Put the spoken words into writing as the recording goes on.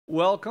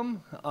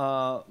Welcome.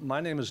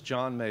 My name is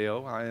John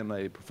Mayo. I am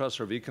a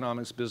professor of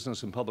economics,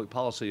 business, and public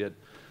policy at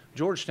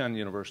Georgetown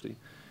University.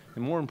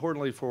 And more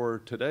importantly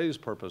for today's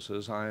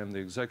purposes, I am the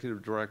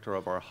executive director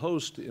of our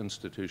host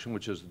institution,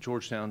 which is the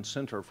Georgetown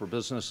Center for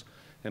Business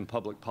and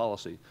Public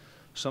Policy.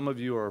 Some of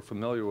you are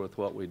familiar with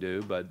what we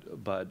do,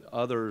 but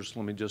others,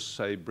 let me just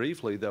say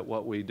briefly that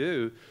what we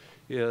do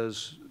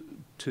is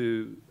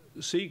to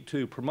seek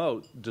to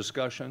promote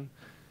discussion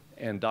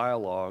and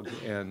dialogue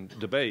and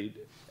debate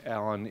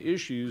on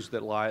issues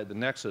that lie at the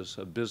nexus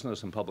of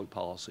business and public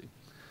policy.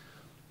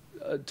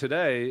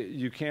 Today,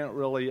 you can't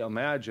really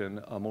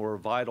imagine a more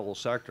vital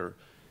sector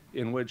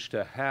in which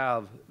to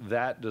have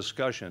that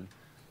discussion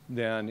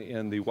than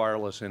in the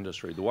wireless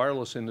industry. The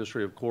wireless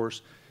industry, of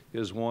course,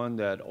 is one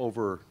that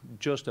over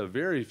just a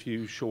very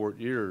few short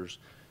years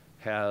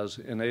has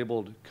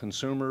enabled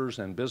consumers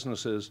and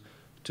businesses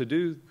to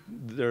do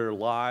their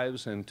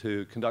lives and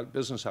to conduct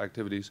business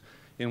activities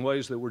in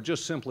ways that were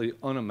just simply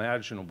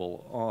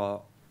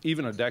unimaginable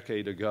even a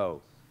decade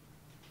ago.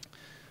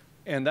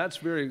 And that's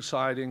very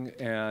exciting,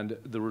 and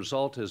the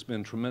result has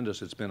been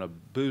tremendous. It's been a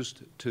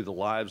boost to the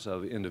lives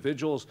of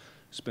individuals,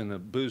 it's been a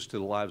boost to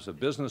the lives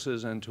of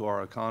businesses and to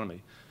our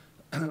economy.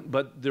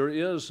 But there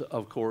is,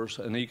 of course,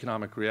 an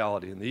economic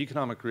reality, and the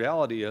economic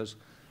reality is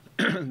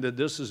that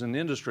this is an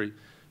industry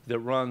that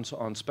runs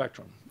on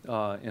spectrum.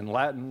 In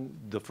Latin,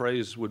 the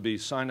phrase would be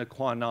sine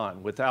qua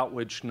non, without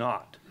which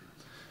not,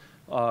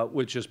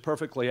 which is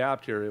perfectly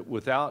apt here.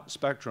 Without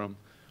spectrum,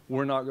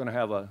 we're not going to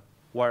have a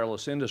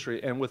wireless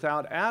industry, and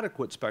without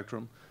adequate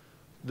spectrum,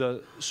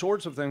 the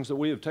sorts of things that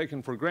we have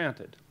taken for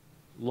granted,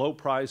 low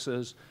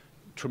prices,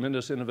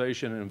 tremendous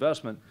innovation and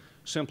investment,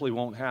 simply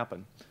won't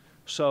happen.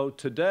 So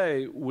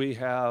today we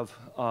have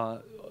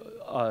a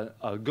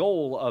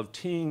goal of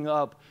teeing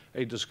up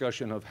a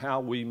discussion of how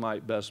we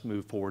might best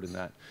move forward in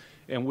that.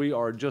 And we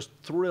are just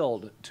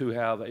thrilled to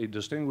have a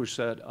distinguished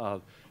set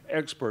of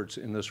experts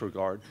in this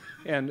regard.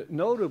 And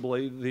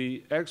notably,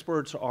 the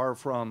experts are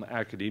from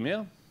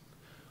academia,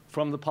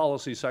 from the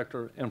policy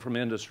sector, and from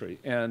industry.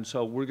 And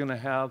so we're going to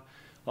have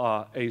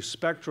a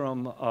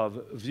spectrum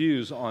of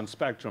views on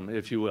spectrum,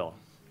 if you will.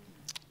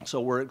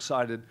 So we're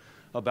excited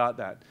about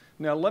that.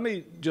 Now, let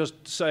me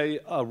just say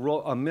a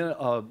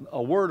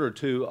word or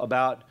two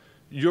about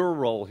your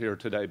role here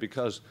today,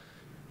 because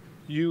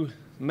you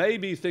may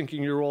be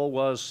thinking your role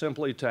was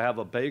simply to have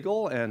a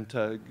bagel and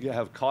to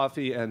have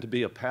coffee and to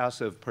be a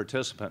passive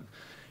participant.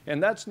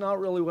 And that's not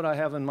really what I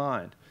have in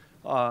mind.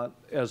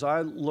 As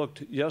I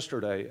looked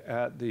yesterday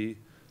at the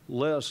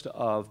list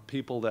of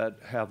people that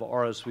have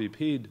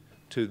RSVP'd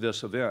to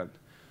this event,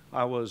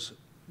 I was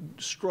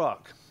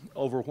struck,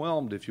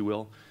 overwhelmed, if you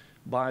will,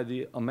 by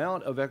the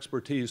amount of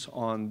expertise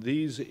on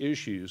these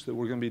issues that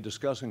we're going to be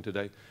discussing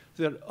today,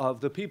 that of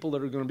the people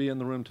that are going to be in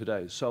the room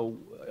today. So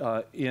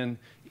in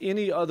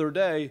any other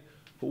day,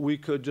 we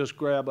could just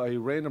grab a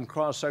random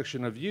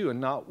cross-section of you, and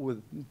not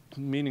with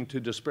meaning to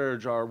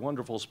disparage our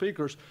wonderful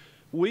speakers,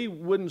 we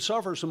wouldn't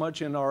suffer so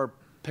much in our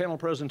panel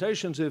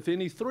presentations if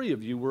any three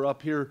of you were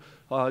up here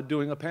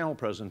doing a panel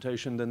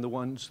presentation than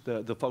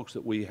the folks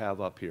that we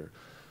have up here.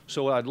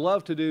 So what I'd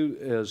love to do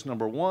is,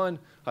 number one,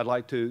 I'd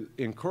like to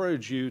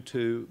encourage you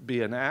to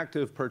be an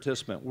active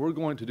participant. We're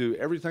going to do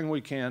everything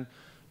we can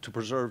to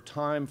preserve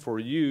time for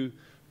you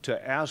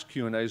to ask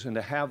Q&As and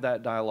to have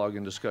that dialogue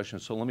and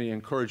discussion. So let me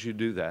encourage you to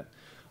do that.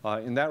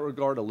 In that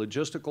regard, a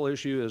logistical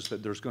issue is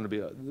that there's going to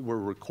be we're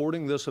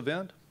recording this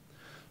event.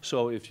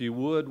 So if you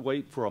would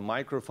wait for a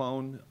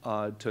microphone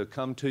to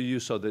come to you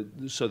so that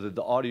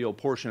the audio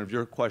portion of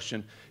your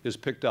question is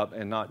picked up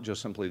and not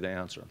just simply the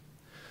answer.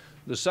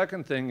 The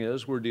second thing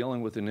is we're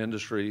dealing with an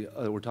industry,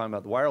 we're talking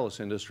about the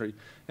wireless industry,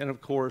 and of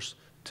course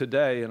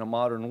today in a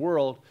modern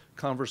world,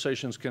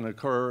 conversations can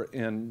occur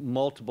in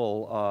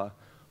multiple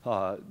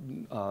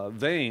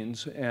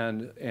veins,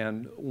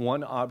 and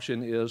one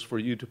option is for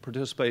you to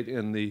participate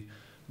in the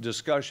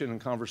discussion and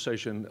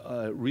conversation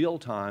real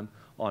time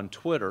on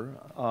Twitter.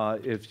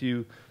 If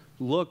you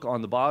look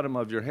on the bottom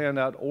of your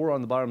handout or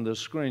on the bottom of the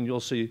screen, you'll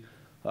see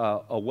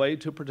a way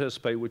to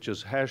participate, which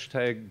is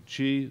hashtag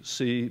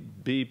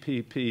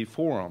GCBPP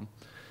forum.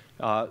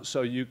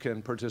 So you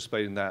can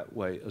participate in that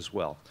way as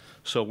well.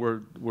 So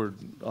we're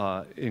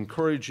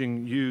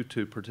encouraging you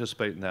to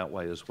participate in that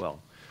way as well.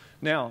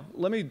 Now,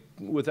 let me,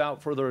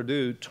 without further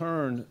ado,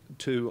 turn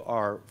to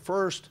our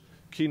first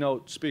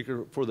keynote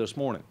speaker for this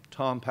morning,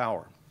 Tom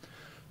Power.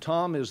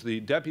 Tom is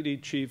the Deputy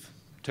Chief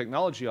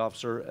Technology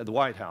Officer at the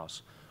White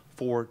House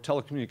for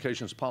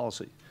telecommunications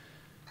policy.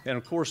 And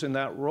of course, in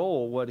that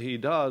role, what he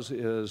does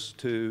is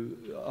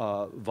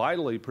to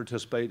vitally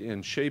participate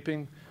in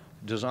shaping,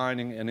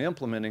 designing, and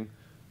implementing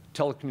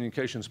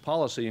telecommunications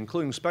policy,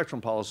 including spectrum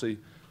policy,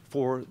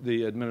 for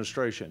the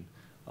administration.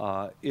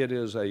 It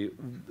is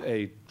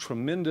a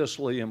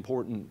tremendously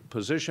important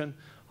position.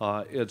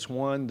 It's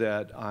one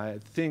that I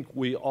think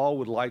we all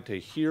would like to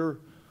hear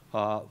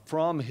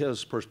from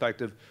his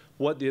perspective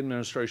what the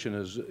administration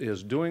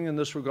is doing in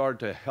this regard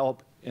to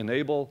help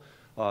enable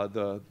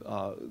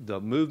the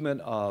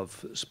movement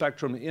of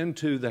spectrum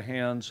into the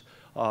hands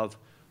of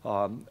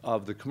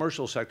of the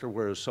commercial sector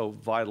where it's so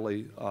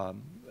vitally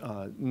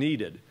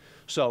needed.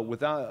 So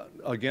without,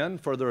 again,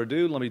 further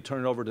ado, let me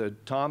turn it over to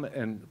Tom,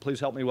 and please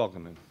help me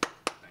welcome him.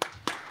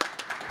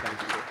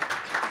 Thank you.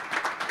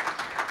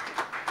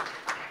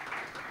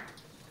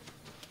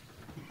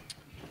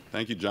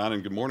 Thank you, John,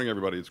 and good morning,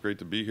 everybody. It's great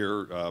to be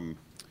here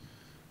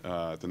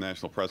at the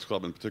National Press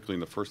Club, and particularly in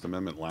the First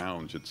Amendment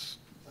Lounge. It's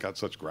got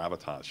such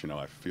gravitas. You know,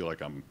 I feel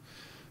like I'm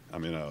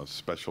in a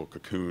special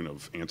cocoon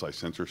of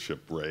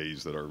anti-censorship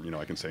rays that are, you know,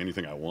 I can say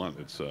anything I want.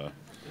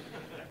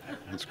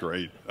 It's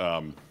great.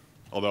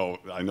 Although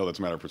I know that's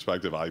a matter of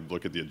perspective. I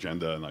look at the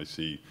agenda and I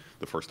see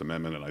the First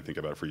Amendment and I think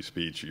about free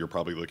speech. You're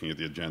probably looking at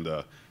the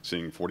agenda,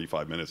 seeing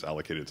 45 minutes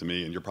allocated to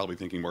me, and you're probably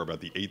thinking more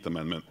about the 8th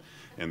Amendment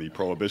and the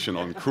prohibition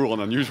on cruel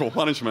and unusual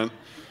punishment.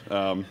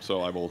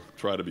 So I will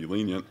try to be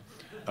lenient.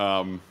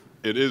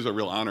 It is a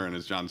real honor, and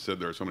as John said,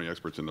 there are so many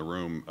experts in the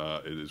room.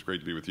 It is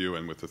great to be with you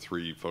and with the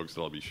 3 folks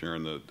that I'll be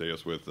sharing the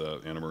dais with,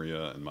 Anna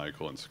Maria and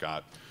Michael and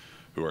Scott,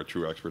 who are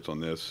true experts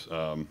on this,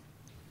 and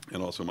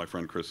also my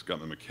friend Chris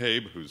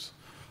Guttman-McCabe, who's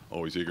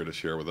always eager to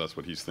share with us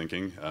what he's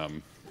thinking.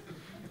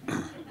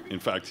 In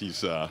fact, he's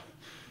so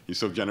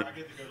generous. I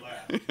get the good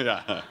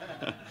laugh.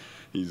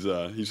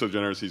 Yeah, he's so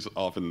generous. He's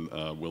often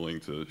willing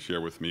to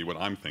share with me what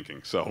I'm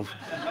thinking. So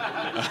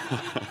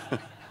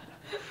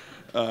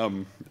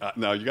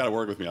now you got to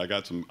work with me. I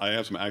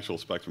have some actual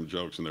Spectrum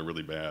jokes, and they're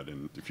really bad.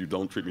 And if you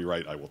don't treat me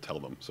right, I will tell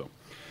them. So.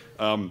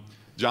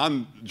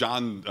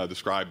 John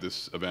described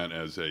this event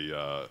as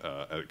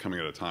coming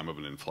at a time of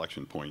an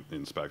inflection point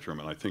in Spectrum,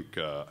 and I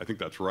think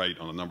that's right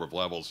on a number of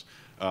levels.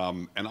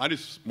 And I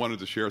just wanted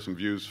to share some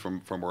views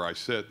from where I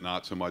sit,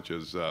 not so much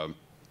as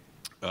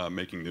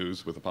making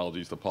news, with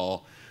apologies to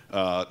Paul,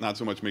 not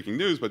so much making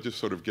news, but just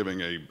sort of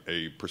giving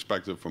a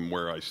perspective from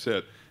where I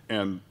sit.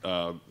 And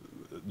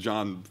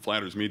John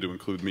flatters me to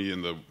include me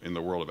in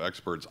the world of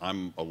experts.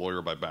 I'm a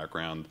lawyer by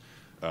background.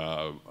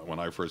 When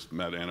I first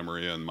met Anna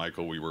Maria and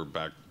Michael, we were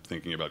back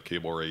thinking about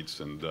cable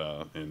rates and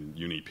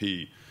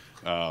UNEP.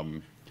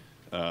 I'm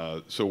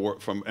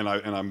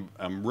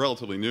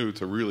relatively new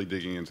to really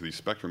digging into these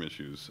Spectrum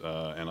issues,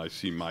 and I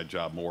see my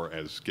job more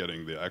as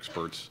getting the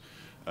experts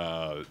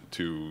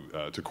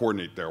to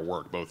coordinate their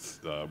work,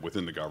 both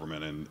within the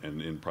government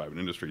and in private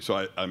industry.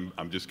 So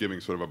I'm just giving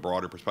sort of a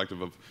broader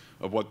perspective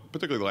of what,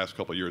 particularly the last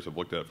couple of years, I've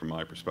looked at from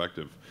my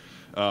perspective.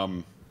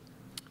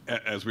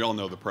 As we all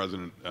know, the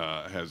president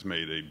has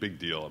made a big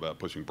deal about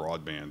pushing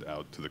broadband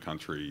out to the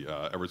country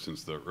ever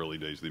since the early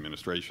days of the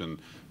administration,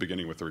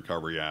 beginning with the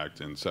Recovery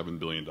Act and $7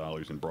 billion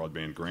in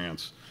broadband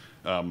grants.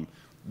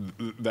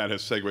 That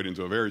has segued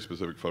into a very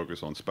specific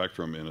focus on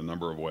Spectrum in a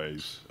number of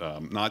ways,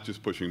 not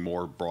just pushing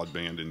more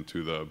broadband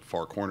into the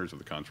far corners of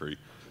the country,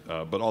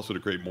 but also to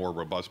create more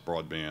robust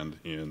broadband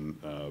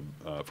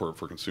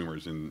for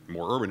consumers in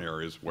more urban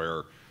areas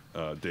where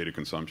data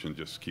consumption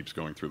just keeps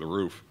going through the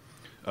roof.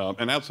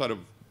 And outside of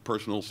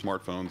personal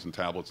smartphones and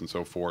tablets and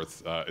so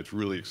forth, it's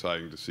really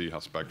exciting to see how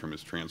Spectrum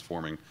is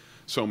transforming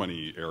so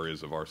many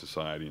areas of our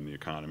society and the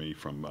economy,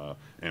 from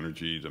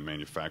energy to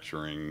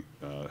manufacturing,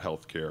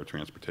 healthcare,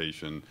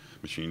 transportation,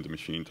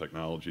 machine-to-machine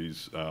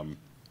technologies.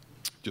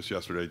 Just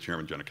yesterday,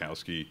 Chairman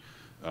Janikowski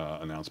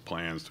announced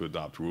plans to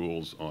adopt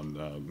rules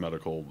on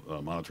medical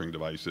monitoring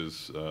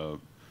devices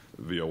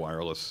via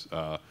wireless.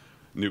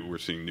 We're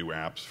seeing new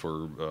apps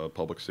for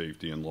public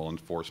safety and law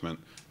enforcement.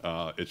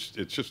 It's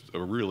just a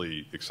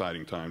really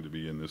exciting time to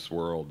be in this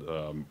world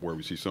where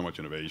we see so much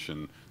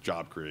innovation,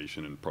 job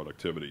creation, and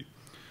productivity.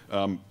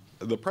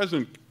 The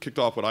president kicked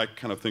off what I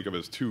kind of think of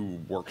as 2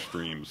 work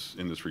streams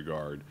in this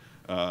regard.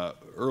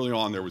 Early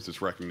on, there was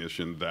this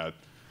recognition that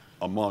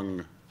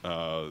among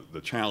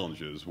the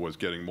challenges was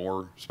getting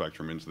more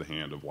Spectrum into the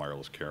hand of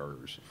wireless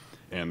carriers,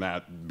 and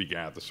that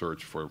begat the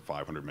search for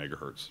 500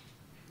 megahertz.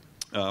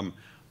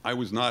 I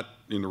was not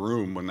in the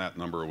room when that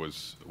number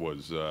was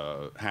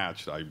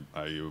hatched. I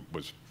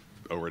was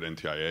over at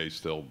NTIA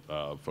still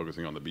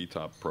focusing on the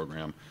BTOP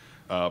program.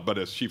 But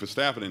as chief of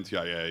staff at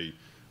NTIA,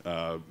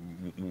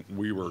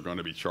 we were going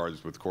to be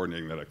charged with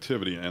coordinating that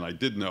activity, and I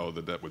did know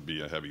that that would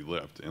be a heavy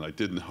lift, and I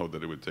did know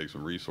that it would take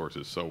some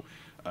resources. So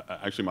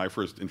actually my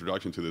first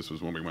introduction to this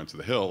was when we went to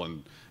the Hill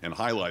and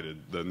highlighted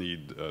the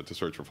need to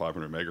search for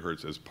 500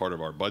 megahertz as part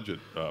of our budget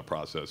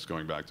process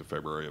going back to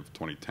February of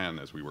 2010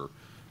 as we were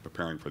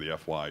preparing for the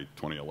FY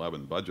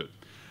 2011 budget.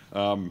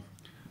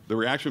 The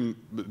reaction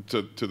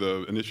to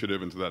the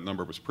initiative and to that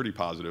number was pretty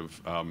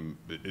positive.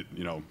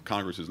 You know,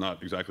 Congress is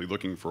not exactly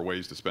looking for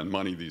ways to spend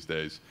money these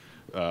days,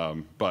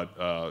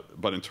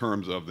 but in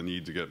terms of the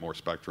need to get more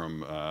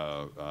Spectrum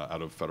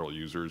out of federal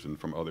users and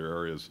from other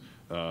areas,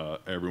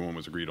 everyone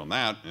was agreed on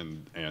that,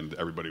 and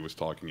everybody was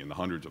talking in the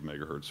hundreds of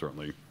megahertz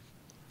certainly.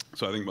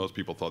 So I think most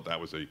people thought that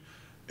was a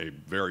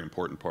very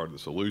important part of the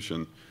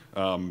solution.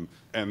 And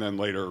then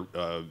later,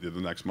 the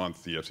next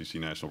month, the FCC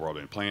National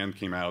Broadband Plan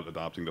came out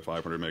adopting the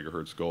 500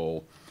 megahertz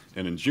goal.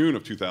 And in June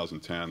of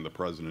 2010, the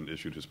president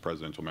issued his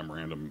presidential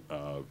memorandum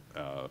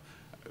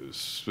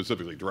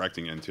specifically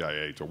directing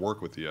NTIA to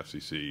work with the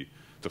FCC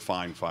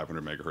find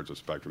 500 megahertz of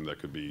spectrum that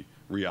could be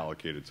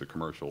reallocated to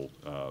commercial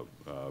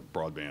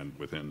broadband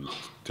within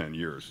 10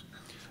 years.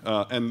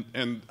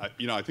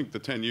 You know, I think the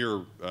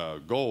 10-year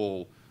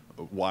goal,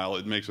 while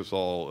it makes us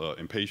all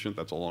impatient,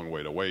 that's a long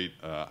way to wait,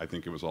 I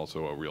think it was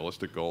also a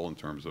realistic goal in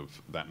terms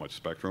of that much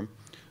spectrum.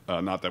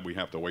 Not that we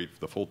have to wait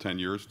for the full 10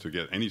 years to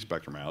get any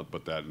spectrum out,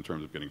 but that in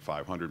terms of getting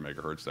 500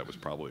 megahertz, that was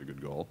probably a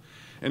good goal.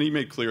 And he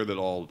made clear that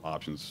all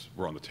options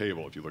were on the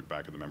table. If you look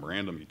back at the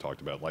memorandum, he talked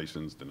about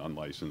licensed and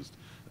unlicensed.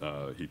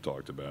 He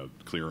talked about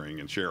clearing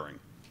and sharing.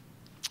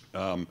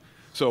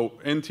 So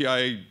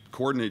NTIA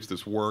coordinates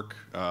this work.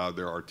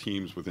 There are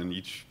teams within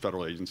each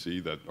federal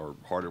agency that are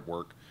hard at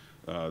work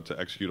to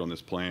execute on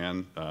this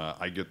plan.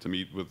 I get to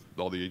meet with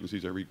all the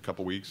agencies every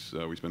couple weeks.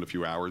 We spend a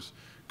few hours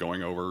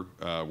going over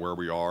where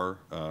we are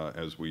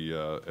as we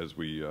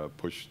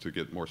push to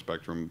get more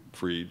spectrum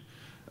freed.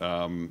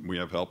 We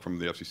have help from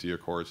the FCC,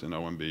 of course, and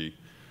OMB.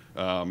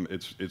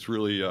 It's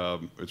really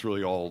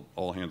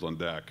all hands on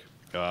deck.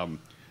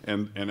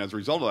 And as a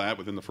result of that,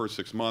 within the first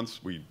 6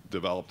 months, we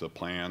developed a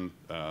plan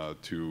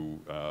to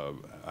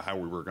how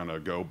we were going to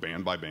go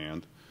band by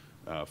band,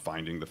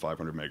 finding the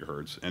 500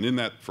 megahertz. And in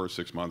that first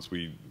 6 months,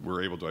 we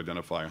were able to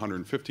identify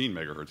 115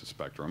 megahertz of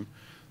spectrum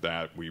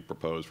that we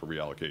proposed for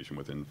reallocation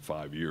within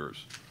 5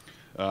 years.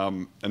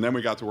 And then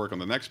we got to work on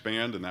the next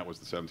band, and that was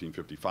the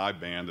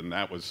 1755 band, and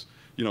that was,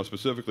 you know,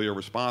 specifically a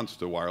response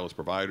to wireless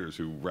providers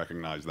who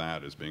recognized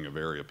that as being a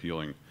very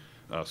appealing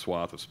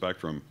swath of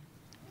spectrum,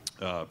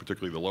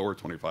 particularly the lower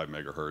 25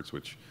 megahertz,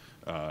 which,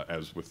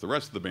 as with the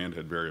rest of the band,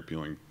 had very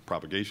appealing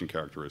propagation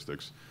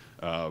characteristics,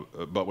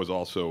 but was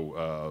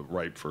also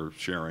ripe for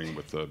sharing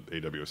with the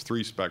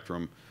AWS-3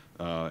 spectrum,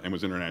 and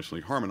was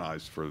internationally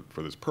harmonized for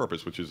this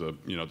purpose, which is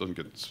you know, doesn't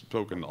get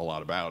spoken a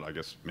lot about, I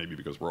guess maybe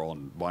because we're all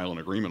in violent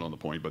agreement on the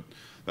point, but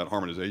that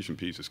harmonization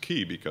piece is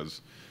key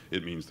because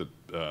it means that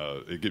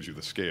it gives you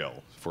the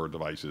scale for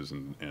devices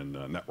and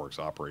networks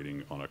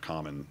operating on a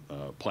common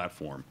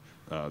platform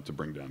to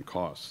bring down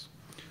costs.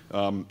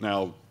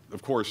 Now,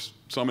 of course,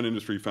 some in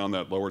industry found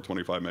that lower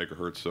 25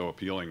 megahertz so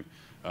appealing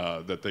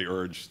that they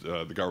urged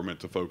the government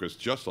to focus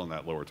just on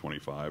that lower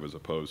 25 as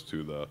opposed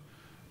to the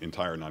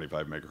entire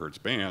 95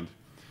 megahertz band.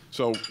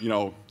 So, you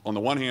know, on the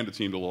one hand, it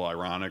seemed a little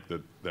ironic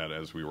that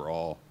as we were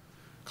all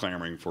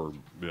clamoring for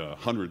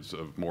hundreds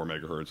of more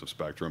megahertz of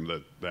spectrum,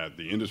 that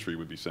the industry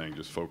would be saying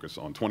just focus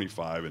on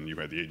 25, and you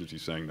had the agency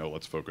saying, no,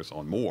 let's focus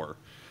on more.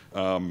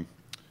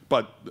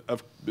 But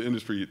the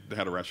industry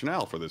had a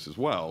rationale for this as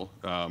well.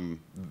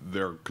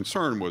 Their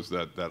concern was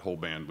that that whole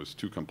band was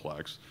too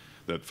complex,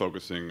 that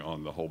focusing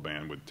on the whole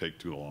band would take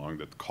too long,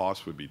 that the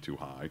cost would be too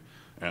high,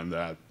 and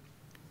that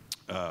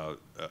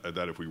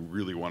if we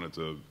really wanted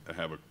to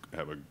have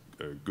a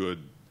good,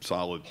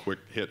 solid, quick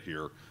hit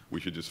here, we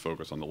should just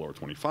focus on the lower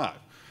 25.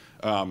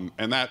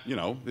 And that, you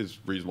know, is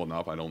reasonable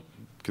enough. I don't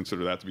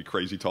consider that to be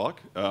crazy talk.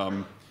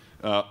 And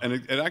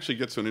it actually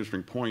gets to an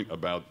interesting point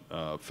about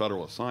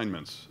federal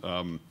assignments.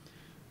 The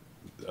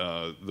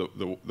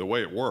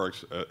way it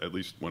works, at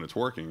least when it's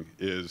working,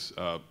 is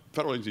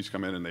federal agencies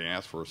come in and they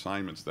ask for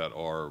assignments that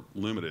are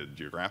limited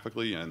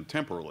geographically and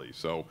temporally.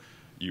 So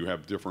you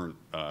have different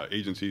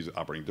agencies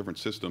operating different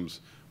systems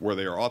where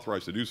they are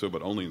authorized to do so,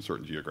 but only in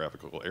certain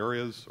geographical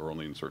areas or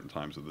only in certain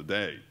times of the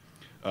day.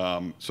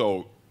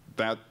 So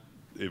that,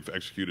 if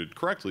executed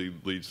correctly,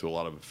 leads to a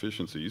lot of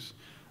efficiencies.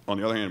 On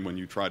the other hand, when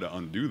you try to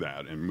undo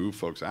that and move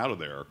folks out of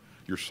there,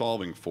 you're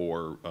solving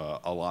for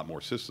a lot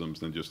more systems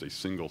than just a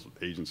single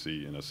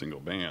agency in a single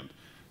band.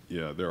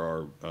 Yeah, there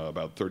are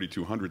about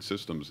 3,200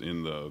 systems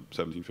in the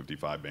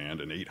 1755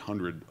 band and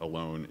 800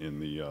 alone in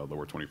the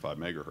lower 25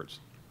 megahertz.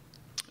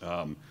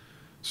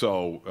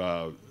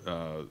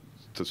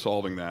 To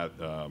solving that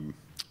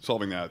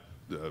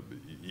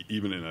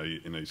even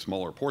in a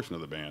smaller portion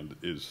of the band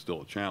is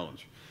still a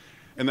challenge.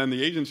 And then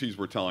the agencies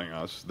were telling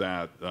us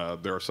that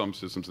there are some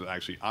systems that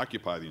actually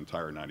occupy the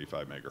entire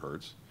 95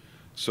 megahertz,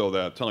 so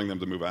that telling them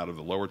to move out of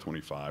the lower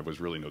 25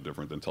 was really no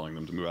different than telling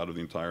them to move out of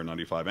the entire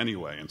 95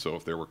 anyway. And so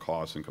if there were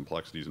costs and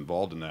complexities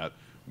involved in that,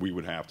 we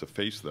would have to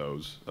face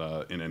those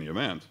in any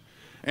event.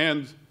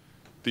 And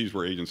these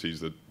were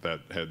agencies that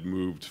had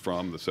moved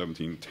from the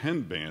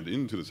 1710 band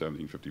into the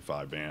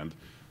 1755 band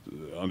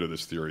under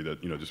this theory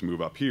that, you know, just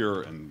move up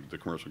here and the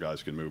commercial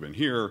guys can move in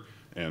here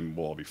and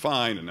we'll all be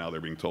fine. And now they're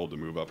being told to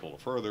move up a little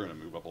further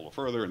and move up a little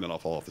further, and then I'll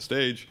fall off the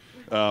stage.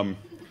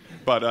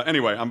 But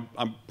anyway,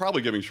 I'm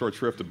probably giving short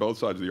shrift to both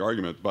sides of the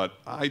argument, but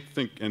I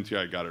think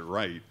NTI got it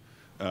right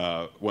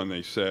when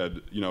they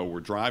said, you know, we're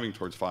driving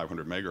towards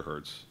 500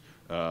 megahertz,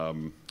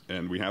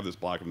 and we have this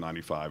block of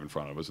 95 in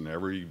front of us, and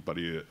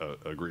everybody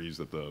agrees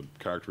that the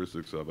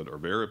characteristics of it are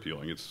very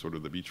appealing. It's sort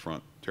of the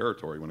beachfront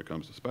territory when it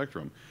comes to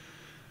spectrum.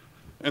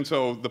 And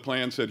so the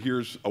plan said,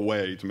 here's a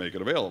way to make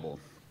it available.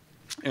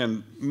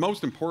 And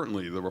most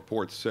importantly, the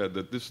report said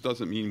that this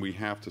doesn't mean we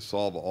have to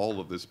solve all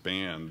of this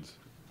band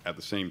at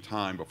the same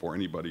time before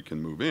anybody can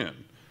move in.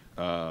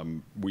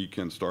 We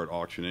can start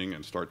auctioning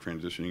and start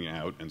transitioning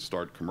out and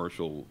start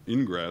commercial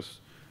ingress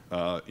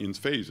in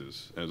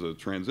phases as a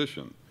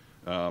transition.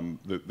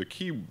 The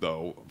key,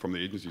 though, from the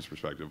agency's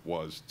perspective,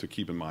 was to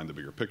keep in mind the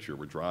bigger picture.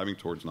 We're driving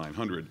towards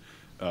 900.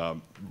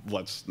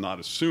 Let's not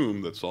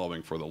assume that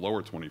solving for the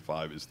lower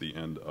 25 is the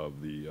end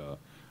of the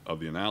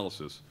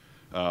analysis.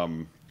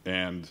 So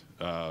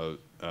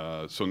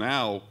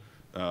now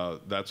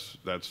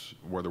that's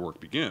where the work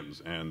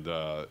begins. And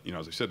you know,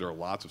 as I said, there are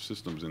lots of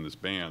systems in this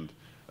band.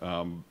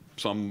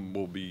 Some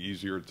will be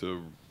easier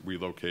to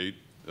relocate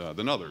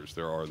than others.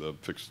 There are the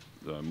fixed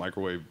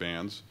microwave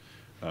bands,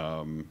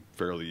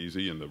 fairly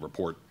easy, and the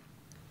report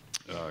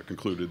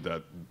concluded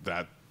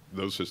that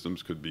those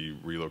systems could be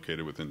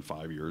relocated within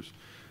 5 years.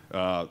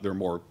 There are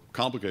more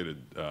complicated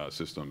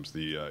systems,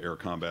 the air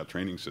combat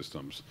training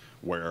systems,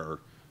 where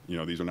you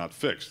know these are not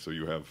fixed. So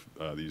you have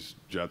these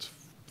jets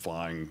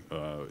flying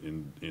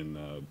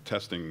in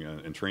testing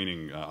and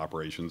training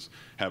operations,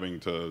 having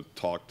to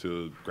talk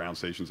to ground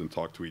stations and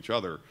talk to each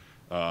other.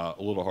 A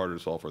little harder to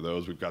solve for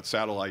those. We've got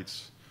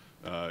satellites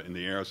in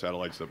the air,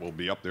 satellites that will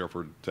be up there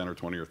for 10 or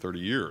 20 or 30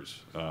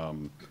 years.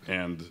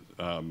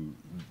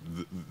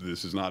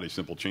 This is not a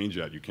simple change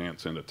yet. You can't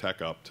send a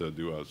tech up to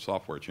do a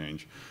software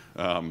change.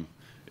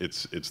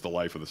 It's the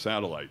life of the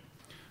satellite.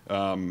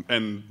 And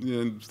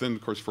then,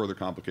 of course, further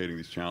complicating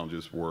these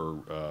challenges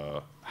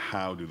were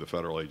how do the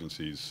federal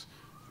agencies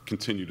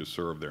continue to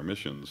serve their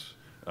missions,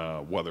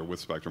 whether with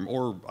spectrum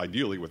or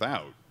ideally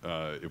without,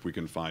 if we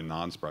can find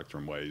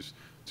non-spectrum ways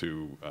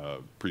to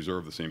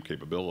preserve the same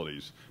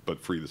capabilities but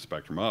free the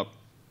spectrum up.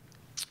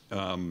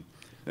 And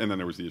then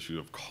there was the issue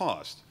of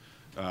cost.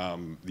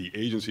 The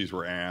agencies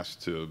were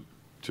asked to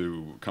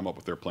come up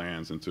with their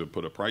plans and to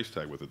put a price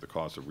tag with it, the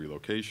cost of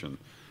relocation.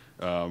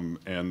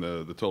 And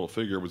the total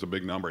figure was a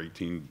big number,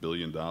 $18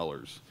 billion.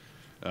 As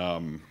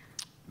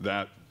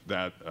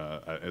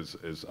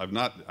I've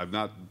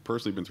not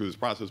personally been through this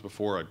process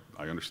before,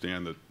 I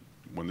understand that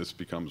when this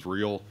becomes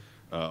real,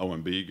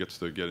 OMB gets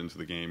to get into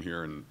the game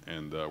here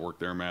and work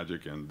their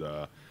magic, and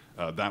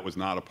that was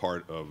not a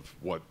part of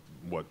what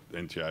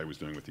NTIA was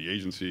doing with the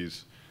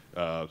agencies.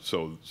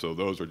 So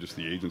those are just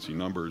the agency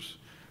numbers.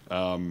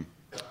 But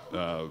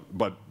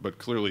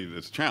clearly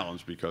it's a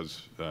challenge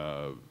because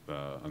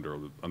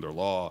under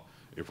law,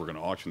 if we're going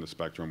to auction the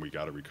spectrum, we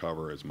got to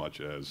recover as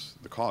much as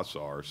the costs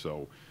are.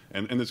 So,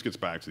 and this gets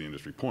back to the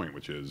industry point,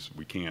 which is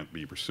we can't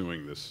be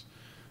pursuing this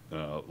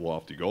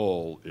lofty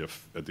goal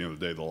if at the end of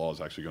the day the law is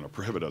actually going to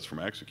prohibit us from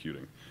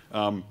executing.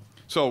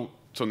 So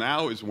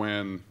now is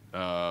when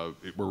we're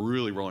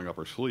really rolling up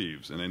our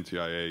sleeves, and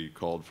NTIA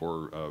called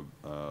for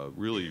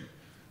really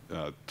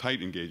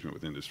tight engagement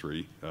with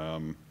industry.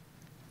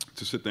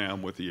 To sit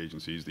down with the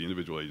agencies, the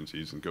individual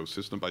agencies, and go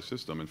system by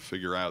system and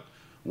figure out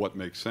what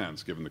makes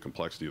sense given the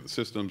complexity of the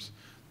systems,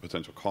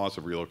 potential costs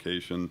of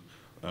relocation,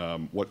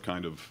 what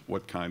kind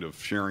of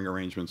sharing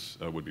arrangements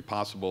would be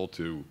possible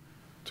to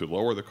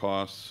lower the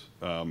costs.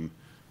 One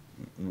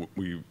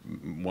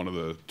of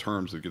the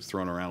terms that gets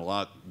thrown around a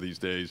lot these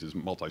days is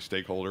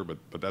multi-stakeholder,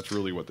 but that's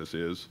really what this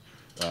is.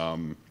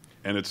 And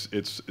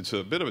it's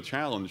a bit of a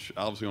challenge,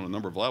 obviously on a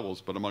number of levels,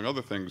 but among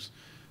other things,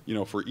 you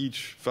know, for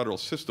each federal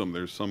system,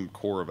 there's some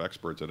core of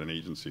experts at an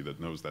agency that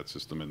knows that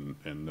system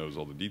and knows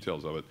all the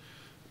details of it.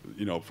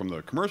 You know, from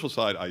the commercial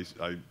side,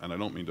 and I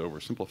don't mean to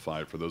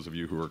oversimplify it for those of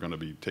you who are going to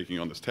be taking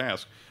on this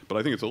task, but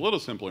I think it's a little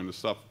simpler in the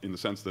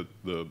sense that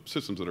the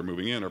systems that are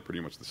moving in are pretty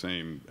much the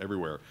same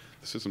everywhere.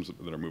 The systems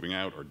that are moving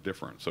out are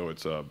different. So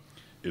it's a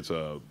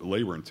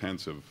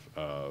labor-intensive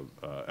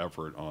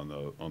effort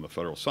on the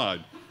federal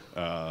side.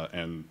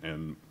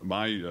 And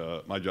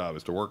my job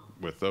is to work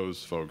with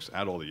those folks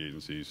at all the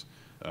agencies,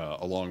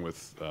 along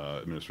with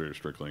Administrator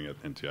Strickling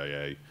at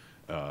NTIA,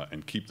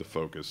 and keep the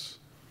focus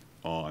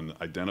on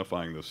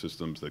identifying those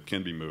systems that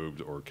can be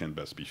moved or can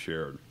best be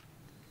shared.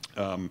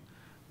 I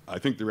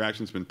think the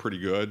reaction's been pretty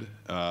good,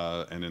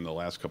 and in the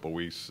last couple of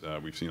weeks,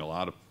 we've seen a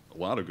lot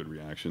of good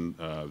reaction.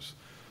 I was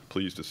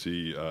pleased to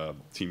see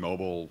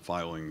T-Mobile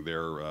filing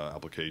their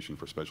application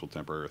for special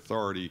temporary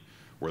authority,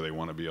 where they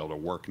want to be able to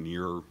work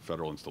near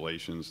federal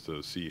installations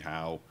to see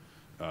how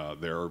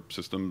their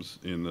systems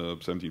in the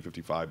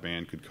 1755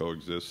 band could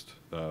coexist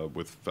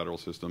with federal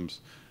systems.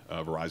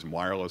 Verizon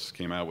Wireless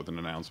came out with an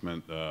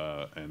announcement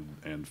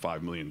and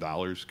 $5 million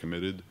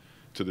committed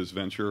to this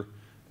venture.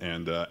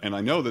 And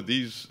I know that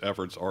these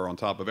efforts are on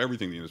top of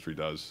everything the industry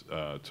does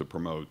to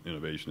promote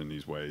innovation in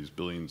these ways,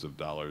 billions of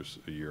dollars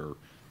a year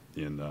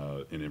in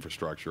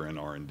infrastructure and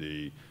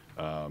R&D.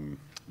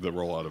 The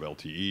rollout of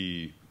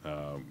LTE,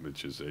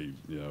 which is a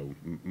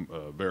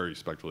very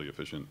spectrally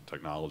efficient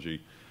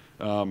technology.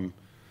 So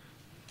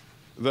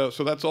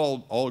that's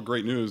all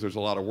great news. There's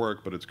a lot of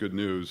work, but it's good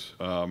news.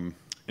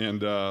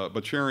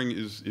 But sharing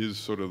is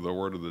sort of the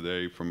word of the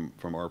day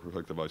from our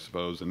perspective, I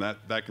suppose, and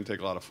that can take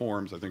a lot of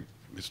forms. I think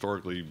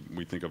historically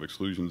we think of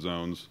exclusion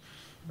zones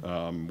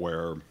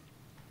where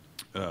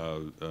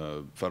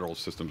federal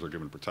systems are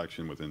given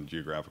protection within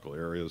geographical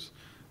areas.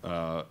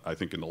 I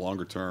think in the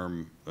longer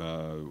term,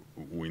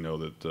 we know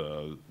that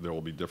there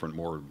will be different,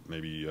 more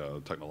maybe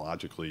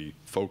technologically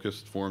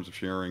focused forms of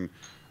sharing,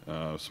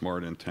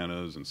 smart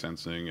antennas and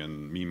sensing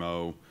and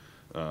MIMO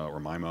or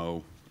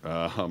MIMO.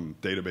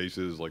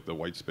 Databases like the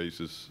white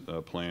spaces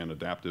plan,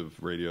 adaptive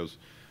radios,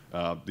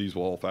 these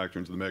will all factor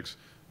into the mix.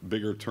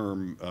 Bigger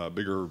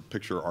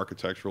picture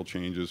architectural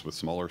changes with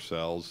smaller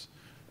cells,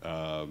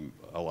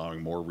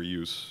 allowing more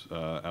reuse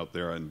out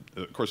there. And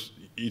of course,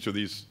 each of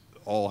these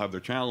all have their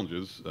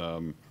challenges.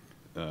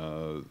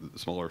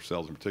 Smaller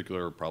cells in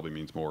particular probably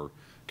means more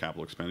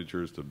capital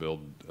expenditures to build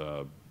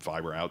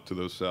fiber out to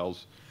those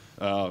cells.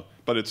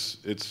 But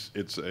it's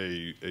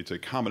a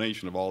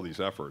combination of all these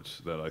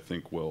efforts that I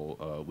think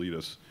will lead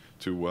us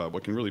to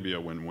what can really be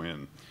a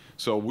win-win.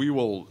 So we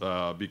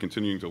will be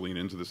continuing to lean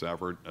into this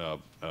effort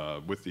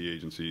with the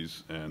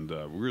agencies, and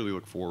we really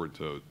look forward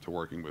to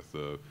working with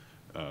the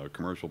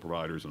commercial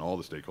providers and all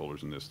the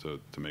stakeholders in this to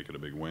make it a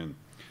big win.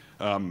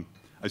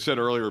 I said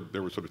earlier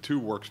there were sort of two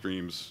work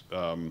streams.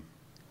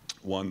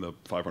 One, the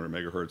 500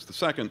 megahertz. The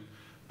second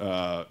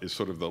is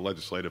sort of the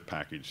legislative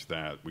package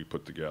that we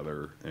put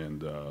together,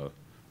 and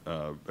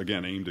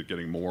again aimed at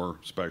getting more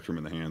spectrum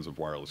in the hands of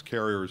wireless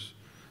carriers,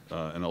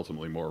 and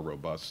ultimately more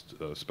robust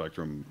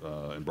spectrum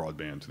and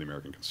broadband to the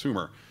American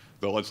consumer.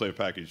 The legislative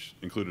package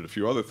included a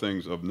few other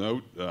things of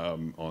note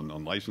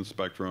on licensed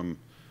spectrum,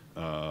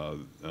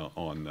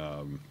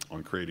 on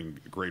creating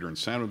greater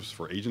incentives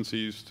for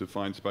agencies to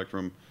find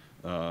spectrum,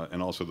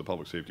 and also the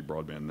public safety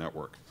broadband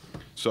network.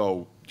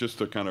 So just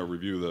to kind of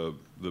review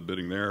the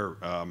bidding there,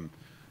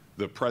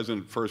 the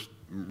President first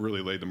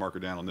really laid the marker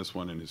down on this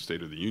one in his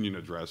State of the Union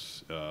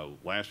address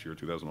last year,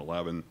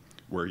 2011,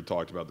 where he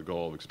talked about the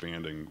goal of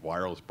expanding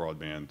wireless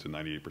broadband to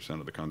 98%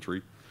 of the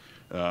country.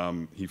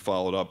 He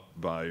followed up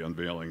by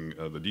unveiling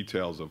the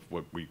details of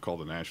what we call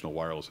the National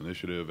Wireless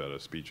Initiative at a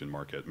speech in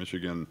Marquette,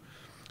 Michigan.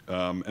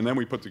 And then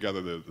we put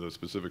together the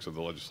specifics of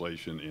the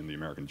legislation in the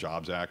American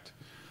Jobs Act,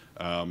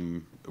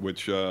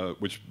 which a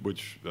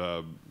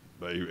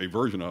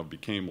version of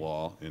became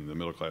law in the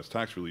Middle Class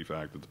Tax Relief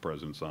Act that the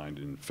President signed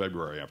in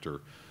February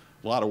after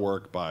a lot of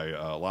work by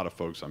a lot of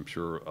folks, I'm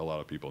sure a lot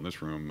of people in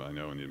this room, I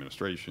know in the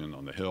administration,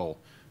 on the Hill,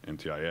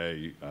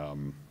 NTIA,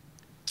 and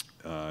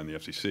the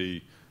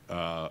FCC.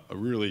 A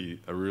really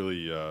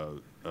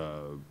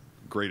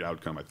great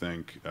outcome, I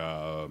think.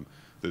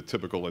 The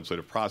typical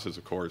legislative process,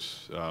 of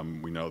course,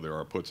 we know there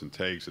are puts and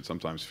takes. It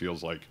sometimes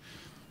feels like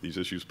these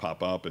issues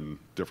pop up and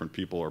different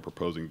people are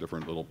proposing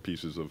different little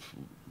pieces of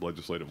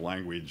legislative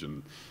language,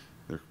 and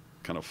they're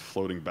kind of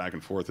floating back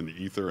and forth in the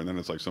ether, and then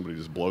it's like somebody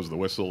just blows the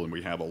whistle and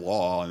we have a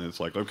law, and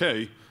it's like,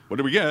 okay, what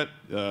did we get?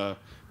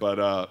 But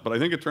I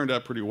think it turned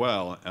out pretty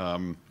well.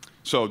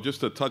 So just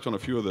to touch on a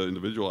few of the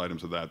individual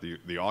items of that,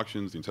 the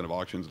auctions, the incentive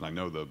auctions, and I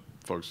know the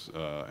folks,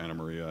 Anna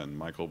Maria and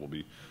Michael, will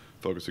be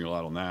focusing a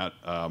lot on that.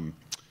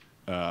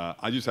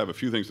 I just have a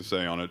few things to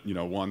say on it. You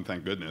know, one,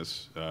 thank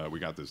goodness we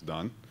got this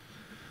done.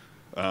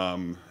 You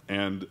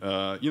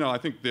know, I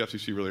think the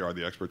FCC really are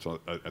the experts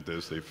at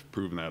this. They've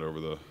proven that over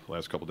the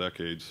last couple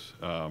decades.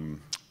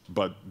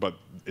 But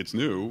it's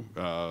new,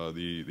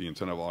 the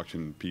incentive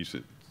auction piece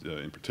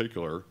in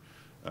particular,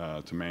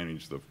 to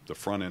manage the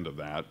front end of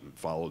that,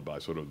 followed by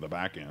sort of the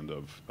back end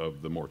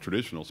of the more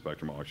traditional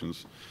spectrum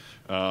auctions.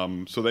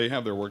 So they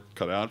have their work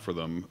cut out for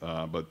them,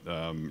 but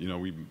you know,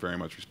 we very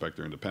much respect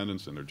their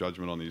independence and their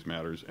judgment on these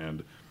matters.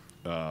 And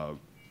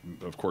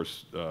of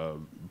course,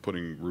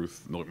 putting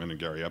Ruth Milkman and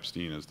Gary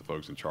Epstein as the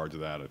folks in charge of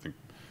that, I think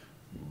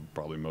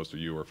probably most of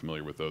you are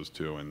familiar with those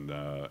two,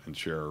 and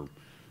share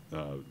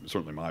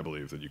certainly my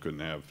belief that you couldn't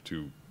have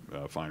two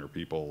finer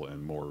people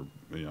and more,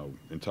 you know,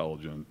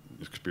 intelligent,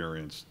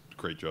 experienced,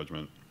 great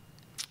judgment.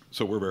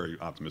 So we're very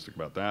optimistic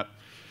about that.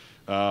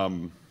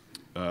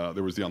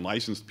 There was the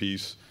unlicensed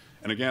piece.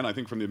 And again, I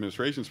think from the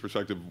administration's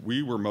perspective,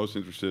 we were most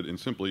interested in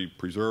simply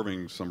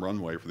preserving some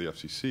runway for the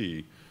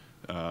FCC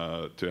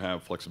to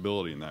have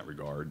flexibility in that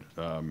regard.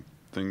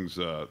 Things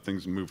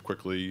move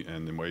quickly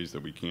and in ways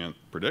that we can't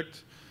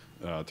predict.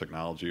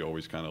 Technology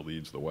always kind of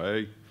leads the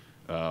way.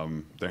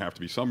 There have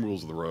to be some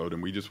rules of the road,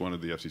 and we just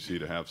wanted the FCC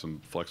to have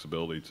some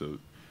flexibility to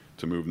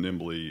move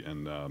nimbly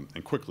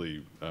and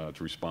quickly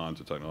to respond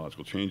to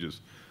technological changes.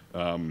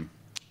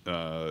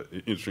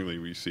 Interestingly,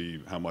 we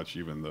see how much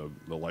even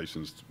the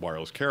licensed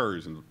wireless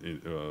carriers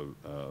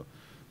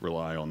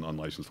rely on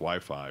unlicensed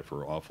Wi-Fi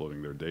for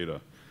offloading their data.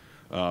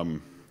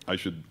 Well,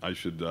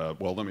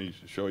 let me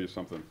show you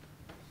something.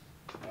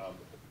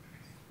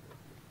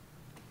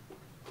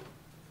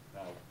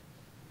 Now,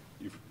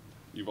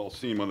 you've all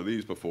seen one of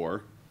these before,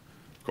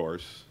 of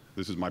course.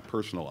 This is my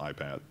personal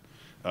iPad.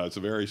 It's a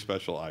very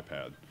special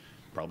iPad.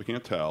 Probably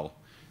can't tell.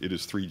 It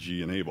is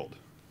 3G enabled.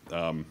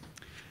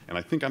 And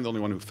I think I'm the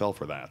only one who fell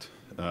for that.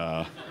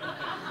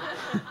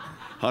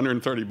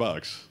 130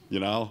 bucks, you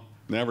know?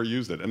 Never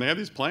used it. And they have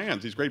these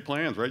plans, these great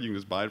plans, right? You can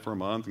just buy it for a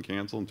month and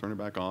cancel and turn it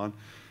back on.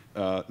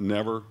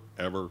 Never,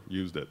 ever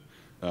used it.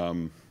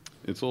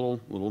 It's a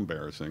little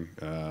embarrassing.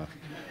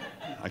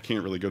 I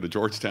can't really go to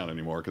Georgetown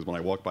anymore because when I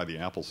walk by the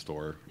Apple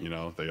store, you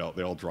know, they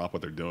all drop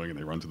what they're doing and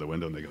they run to the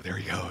window and they go, there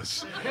he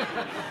goes.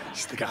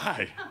 He's the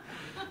guy.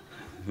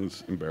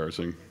 It's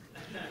embarrassing.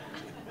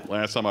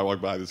 Last time I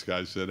walked by, this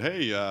guy said,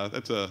 hey,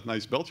 that's a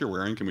nice belt you're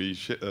wearing. Can we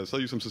sell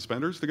you some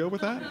suspenders to go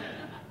with that?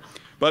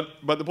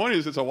 But the point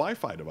is, it's a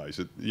Wi-Fi device.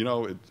 It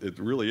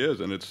really is,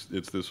 and it's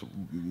this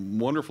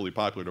wonderfully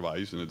popular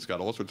device, and it's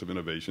got all sorts of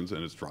innovations,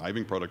 and it's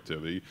driving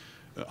productivity,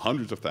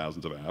 hundreds of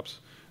thousands of apps,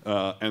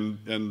 and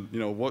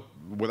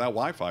without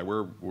Wi-Fi,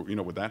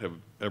 would that have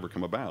ever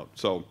come about?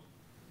 So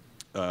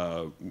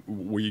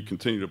we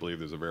continue to believe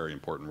there's a very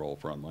important role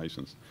for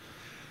unlicensed.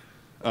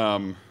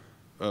 One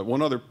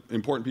other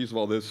important piece of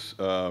all this.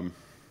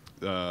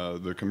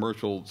 The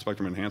Commercial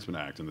Spectrum Enhancement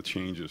Act and the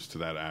changes to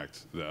that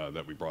act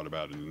that we brought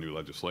about in the new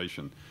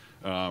legislation.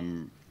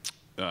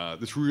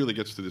 This really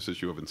gets to this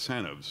issue of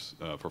incentives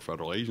for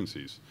federal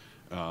agencies.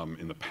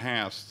 In the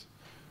past,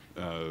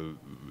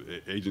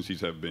 agencies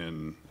have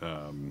been,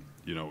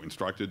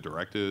 instructed,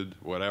 directed,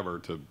 whatever,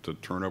 to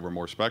turn over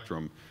more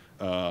spectrum,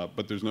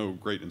 but there's no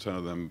great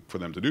incentive for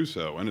them to do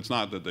so. And it's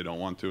not that they don't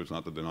want to, it's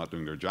not that they're not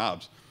doing their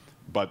jobs.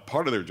 But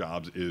part of their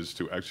jobs is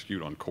to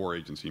execute on core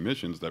agency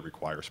missions that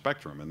require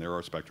spectrum. And there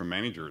are spectrum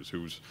managers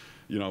who's,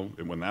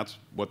 when that's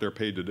what they're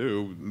paid to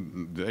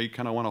do, they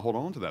kind of want to hold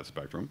on to that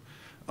spectrum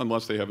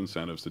unless they have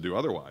incentives to do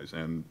otherwise.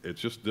 And it's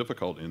just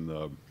difficult in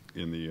the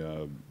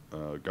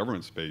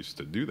government space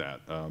to do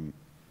that.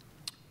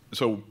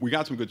 So we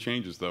got some good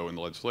changes, though, in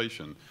the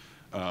legislation.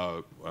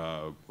 That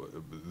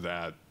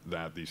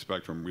the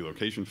Spectrum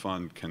Relocation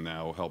Fund can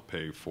now help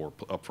pay for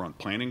upfront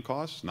planning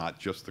costs, not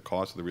just the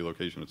cost of the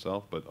relocation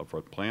itself, but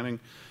upfront planning.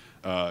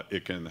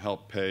 It can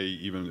help pay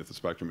even if the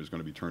spectrum is going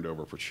to be turned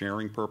over for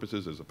sharing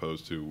purposes as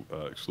opposed to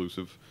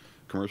exclusive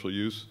commercial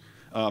use.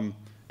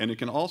 And it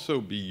can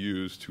also be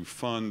used to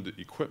fund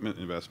equipment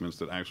investments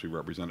that actually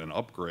represent an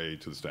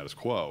upgrade to the status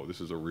quo. This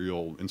is a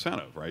real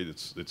incentive, right?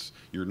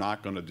 You're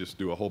not going to just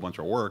do a whole bunch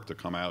of work to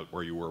come out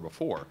where you were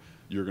before.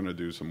 You're going to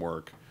do some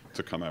work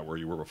to come out where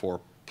you were before,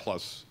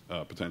 plus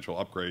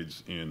potential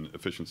upgrades in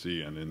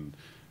efficiency and in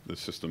the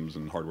systems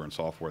and hardware and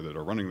software that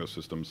are running those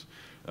systems.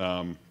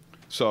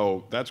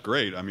 So that's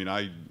great. I mean,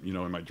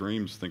 in my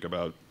dreams think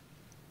about,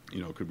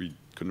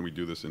 couldn't we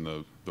do this in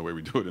the way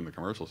we do it in the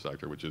commercial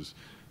sector, which is,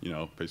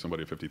 pay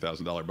somebody a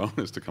 $50,000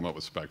 bonus to come up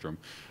with spectrum,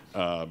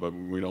 but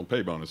we don't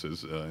pay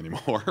bonuses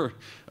anymore.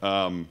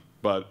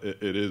 But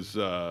it is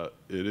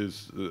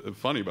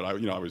funny. But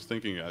I was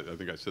thinking. I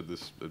think I said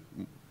this.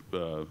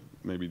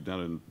 Maybe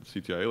down in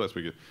CTIA last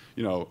week,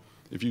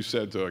 if you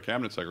said to a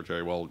cabinet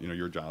secretary, well,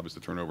 your job is to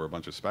turn over a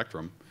bunch of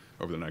spectrum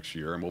over the next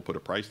year, and we'll put a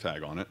price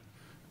tag on it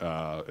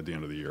at the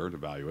end of the year to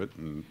value it,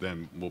 and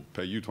then we'll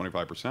pay you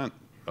 25%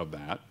 of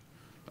that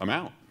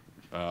amount,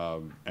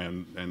 and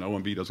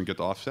OMB doesn't get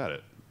to offset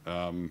it.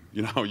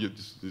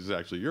 This is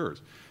actually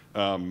yours.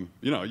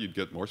 You'd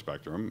get more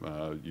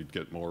spectrum, you'd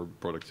get more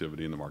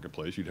productivity in the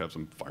marketplace, you'd have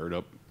some fired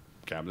up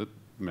cabinet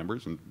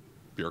members and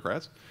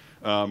bureaucrats,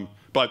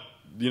 but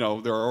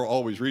there are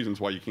always reasons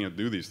why you can't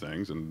do these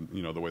things, and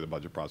the way the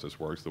budget process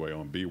works, the way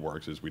OMB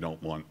works, is we don't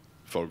want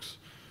folks.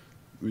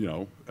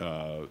 The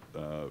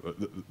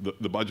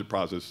budget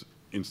process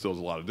instills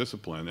a lot of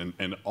discipline,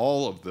 and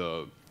all of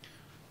the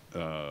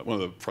one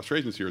of the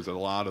frustrations here is that a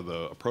lot of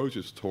the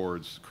approaches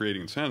towards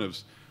creating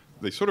incentives,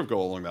 they sort of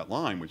go along that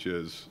line, which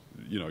is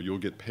you'll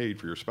get paid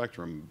for your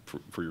spectrum,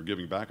 for your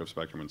giving back of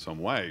spectrum in some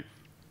way.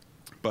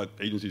 But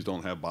agencies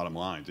don't have bottom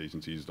lines.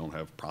 Agencies don't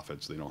have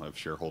profits. They don't have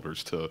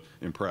shareholders to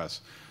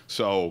impress.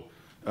 So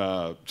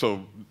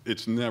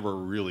it's never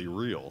really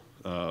real.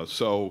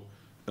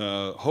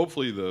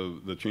 Hopefully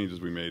the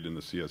changes we made in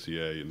the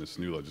CSEA in this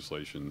new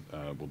legislation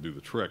will do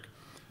the trick.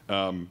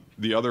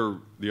 The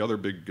other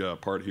big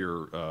part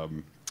here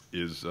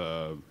is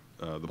the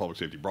public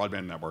safety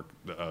broadband network.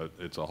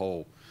 It's a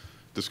whole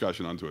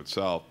discussion unto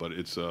itself, but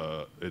it's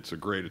a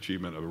great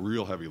achievement, a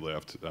real heavy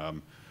lift.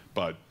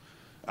 But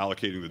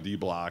allocating the D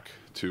block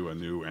to a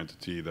new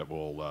entity that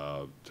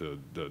will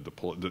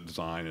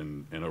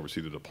design and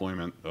oversee the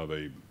deployment of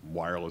a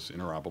wireless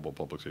interoperable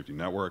public safety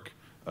network.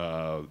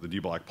 The D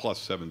block plus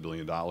 $7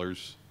 billion.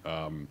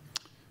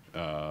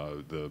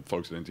 The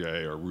folks at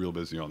NTIA are real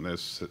busy on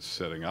this,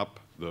 setting up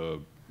the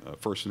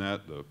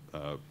FirstNet,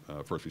 the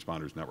First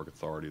Responders Network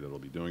Authority that will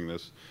be doing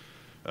this,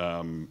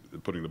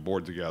 putting the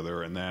board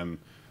together, and then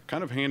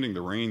kind of handing the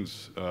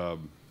reins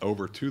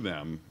over to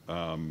them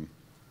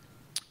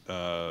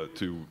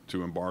to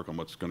embark on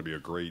what's going to be a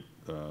great,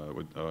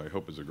 what I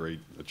hope is a great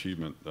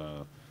achievement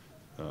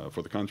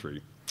for the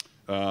country.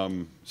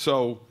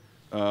 So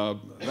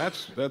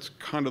that's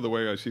kind of the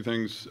way I see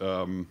things.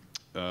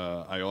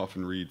 I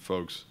often read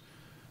folks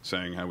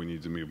saying how we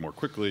need to move more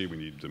quickly, we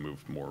need to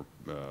move more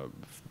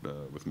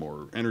with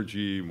more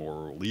energy,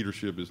 more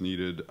leadership is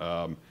needed,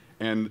 and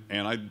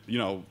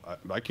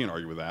I can't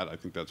argue with that. I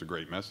think that's a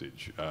great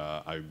message.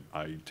 I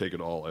take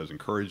it all as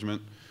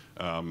encouragement.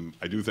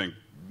 I do think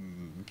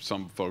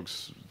some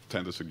folks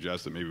tend to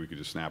suggest that maybe we could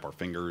just snap our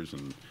fingers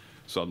and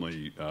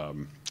suddenly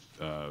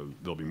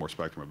there'll be more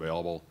spectrum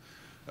available.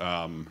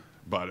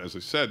 But as I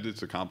said,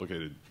 it's a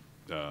complicated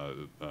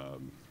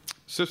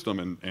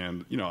system,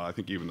 and I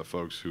think even the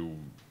folks who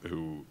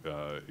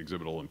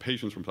exhibit a little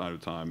impatience from time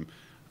to time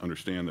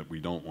understand that we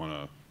don't want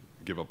to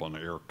give up on the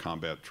air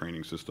combat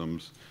training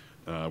systems.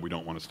 We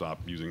don't want to stop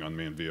using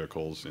unmanned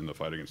vehicles in the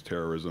fight against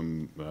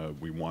terrorism.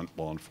 We want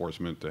law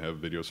enforcement to have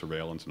video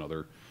surveillance and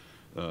other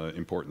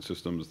important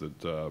systems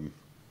that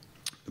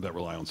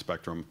rely on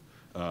spectrum.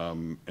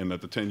 And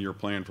that the 10-year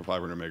plan for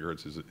 500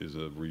 megahertz is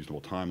a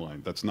reasonable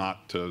timeline. That's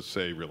not to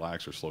say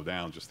relax or slow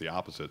down, just the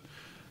opposite.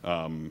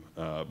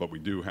 But we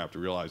do have to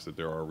realize that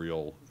there are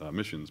real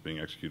missions being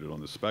executed on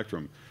this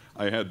spectrum.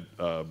 There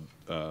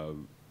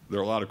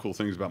are a lot of cool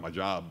things about my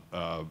job.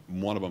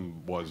 One of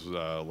them was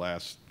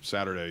last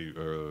Saturday,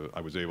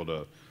 I was able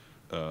to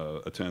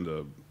attend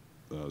a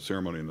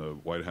ceremony in the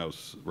White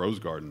House Rose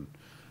Garden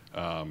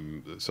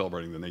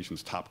celebrating the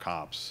nation's top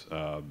cops.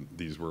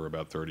 These were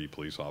about 30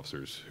 police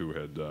officers who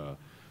had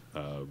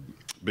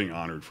being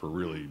honored for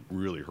really,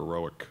 really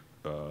heroic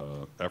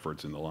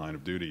efforts in the line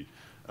of duty.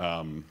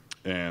 You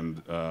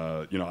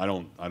know, I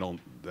don't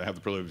have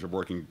the privilege of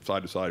working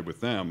side to side with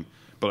them,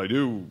 but I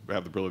do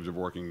have the privilege of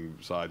working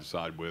side to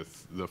side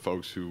with the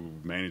folks who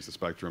manage the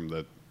spectrum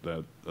that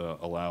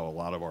allow a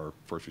lot of our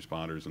first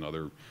responders and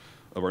other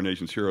of our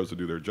nation's heroes to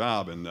do their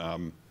job.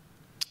 And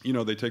you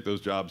know, they take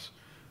those jobs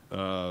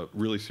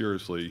really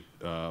seriously,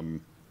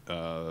 and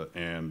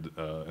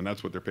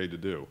that's what they're paid to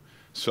do.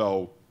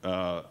 So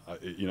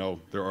you know,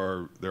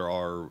 there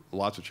are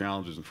lots of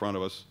challenges in front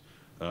of us.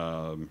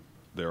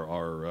 There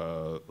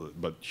are,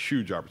 but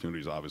huge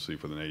opportunities, obviously,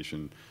 for the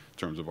nation in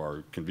terms of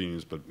our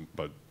convenience, but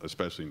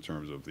especially in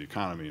terms of the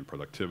economy and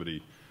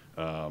productivity.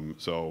 I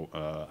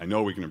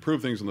know we can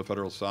improve things on the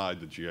federal side.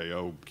 The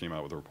GAO came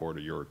out with a report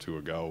a year or two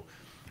ago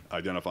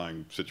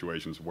identifying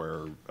situations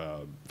where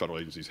federal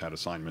agencies had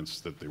assignments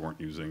that they weren't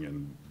using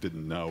and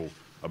didn't know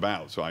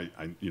about. So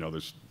you know,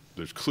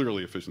 there's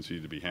clearly efficiency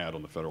to be had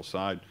on the federal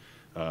side.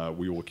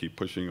 We will keep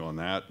pushing on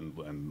that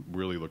and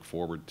really look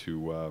forward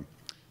to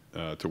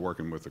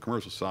working with the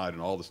commercial side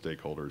and all the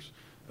stakeholders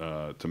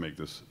to make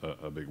this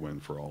a big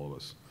win for all of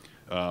us.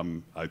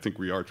 I think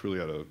we are truly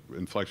at an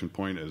inflection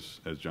point,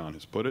 as John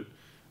has put it,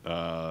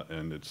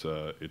 and it's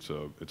a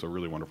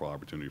really wonderful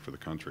opportunity for the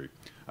country.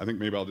 I think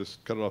maybe I'll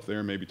just cut it off there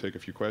and maybe take a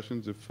few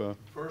questions. If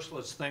First,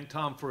 let's thank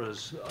Tom for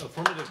his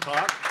affirmative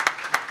talk.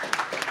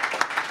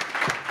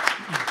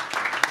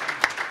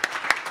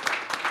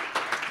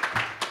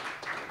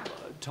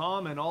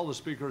 Tom and all the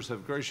speakers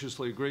have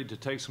graciously agreed to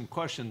take some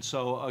questions.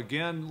 So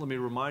again, let me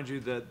remind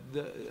you that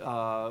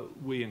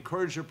we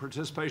encourage your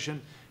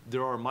participation.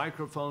 There are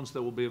microphones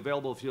that will be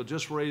available. If you'll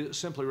just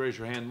simply raise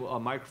your hand, a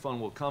microphone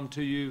will come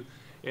to you.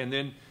 And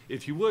then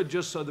if you would,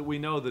 just so that we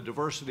know the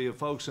diversity of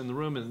folks in the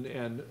room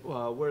and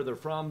where they're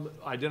from,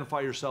 identify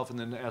yourself and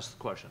then ask the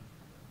question.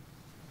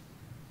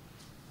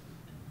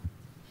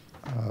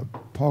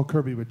 Paul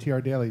Kirby with TR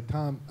Daily.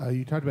 Tom,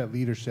 you talked about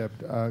leadership.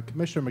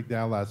 Commissioner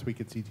McDowell last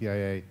week at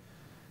CTIA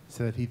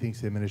said that he thinks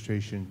the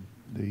administration,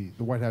 the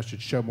White House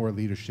should show more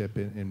leadership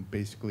in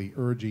basically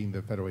urging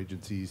the federal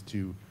agencies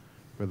to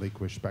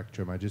relinquish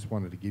spectrum. I just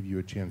wanted to give you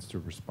a chance to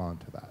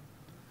respond to that.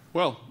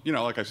 Well, you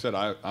know, like I said,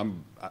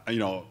 you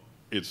know,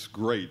 it's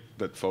great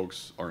that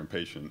folks are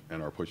impatient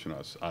and are pushing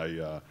us.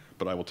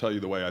 But I will tell you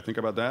the way I think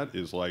about that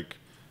is like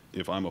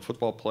if I'm a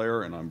football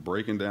player and I'm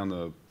breaking down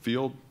the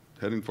field,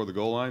 heading for the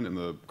goal line, and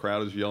the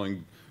crowd is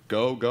yelling,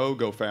 "Go, go,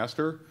 go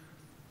faster!"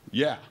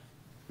 Yeah,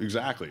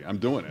 exactly. I'm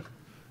doing it.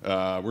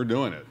 We're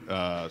doing it.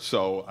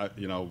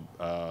 You know,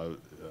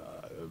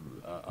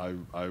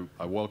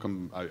 I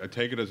welcome. I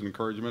take it as an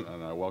encouragement,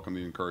 and I welcome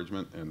the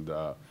encouragement, and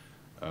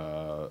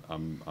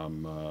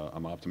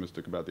I'm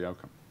optimistic about the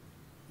outcome.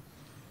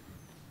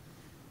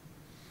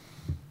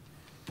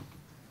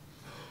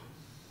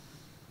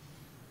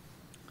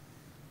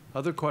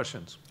 Other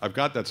questions? I've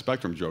got that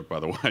spectrum joke, by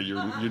the way. You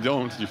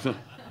don't. You don't.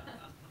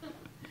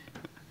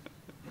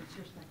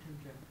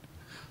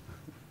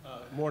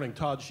 Morning,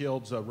 Todd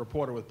Shields, a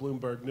reporter with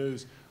Bloomberg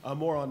News.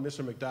 More on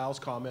Mr. McDowell's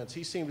comments.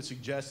 He seemed to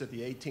suggest that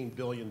the $18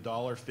 billion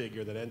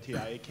figure that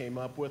NTIA came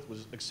up with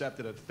was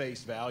accepted at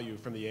face value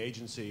from the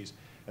agencies,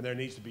 and there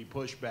needs to be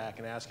pushback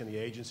and asking the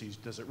agencies,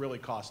 does it really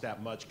cost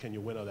that much? Can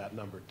you winnow that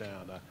number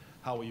down?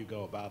 How will you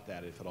go about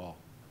that, if at all?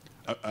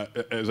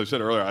 As I said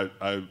earlier,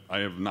 I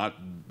have not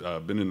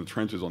been in the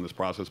trenches on this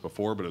process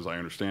before, but as I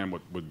understand,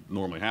 what would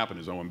normally happen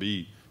is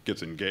OMB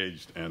gets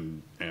engaged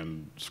and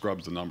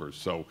scrubs the numbers.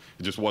 So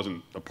it just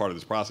wasn't a part of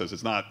this process.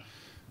 It's not,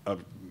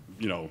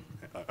 you know,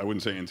 I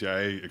wouldn't say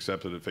NTIA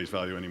accepted at face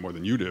value any more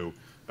than you do.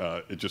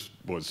 It just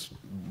was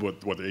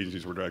what the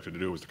agencies were directed to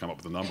do was to come up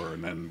with a number,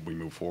 and then we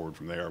move forward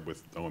from there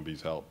with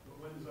OMB's help.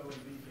 But when does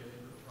OMB get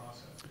into the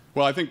process?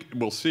 Well, I think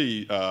we'll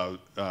see.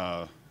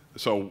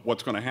 So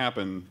what's going to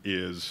happen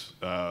is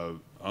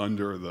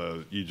under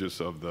the aegis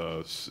of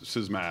the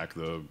CISMAC,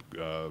 the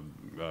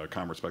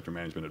Commerce Spectrum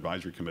Management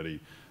Advisory Committee,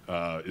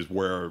 is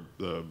where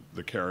the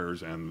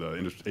carriers and the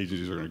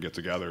agencies are going to get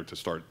together to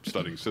start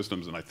studying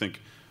systems, and I think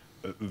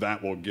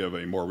that will give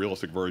a more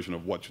realistic version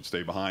of what should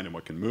stay behind and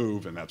what can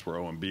move, and that's where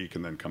OMB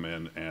can then come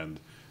in and,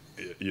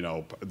 you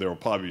know, there will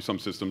probably be some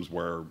systems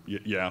where,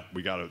 yeah,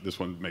 this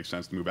one makes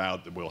sense to move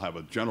out. We'll have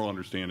a general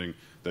understanding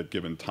that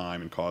given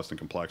time and cost and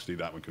complexity,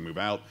 that one can move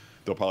out.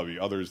 There'll probably be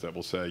others that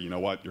will say, you know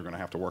what, you're going to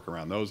have to work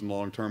around those in the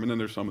long term, and then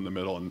there's some in the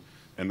middle, and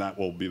that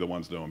will be the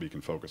ones that OMB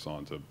can focus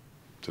on to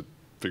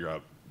figure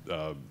out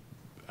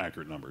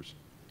accurate numbers.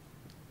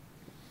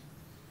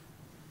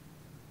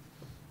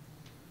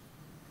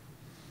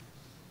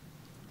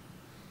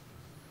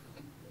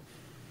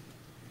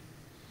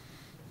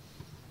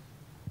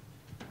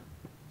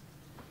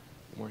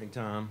 Good morning,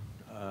 Tom.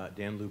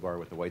 Dan Lubar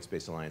with the White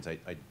Space Alliance. I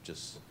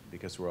just,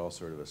 because we're all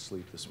sort of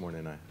asleep this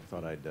morning, I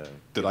thought I'd...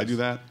 Did I do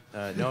that?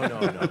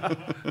 No.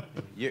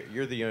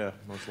 You're the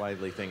most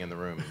lively thing in the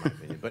room, in my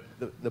opinion. But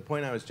the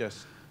point I was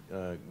just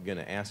going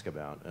to ask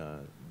about,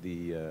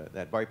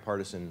 that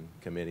bipartisan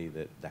committee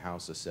that the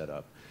House has set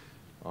up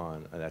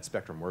on that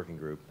Spectrum Working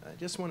Group, I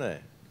just want to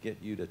get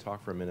you to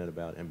talk for a minute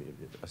about,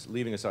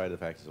 leaving aside the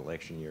fact it's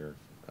election year,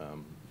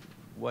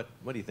 what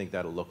do you think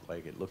that'll look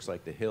like? It looks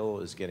like the Hill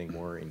is getting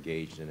more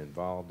engaged and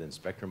involved in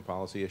spectrum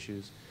policy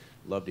issues.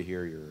 Love to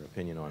hear your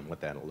opinion on what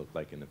that'll look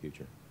like in the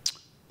future.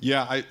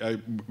 Yeah,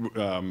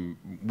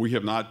 we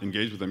have not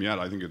engaged with them yet.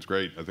 I think it's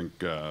great. I think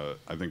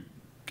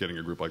getting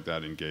a group like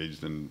that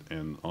engaged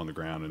and on the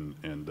ground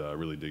and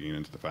really digging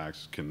into the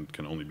facts can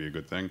only be a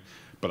good thing.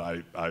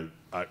 But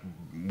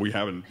we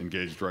haven't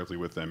engaged directly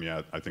with them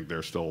yet. I think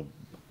they're still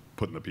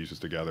putting the pieces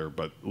together,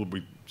 but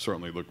we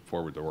certainly look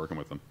forward to working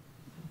with them.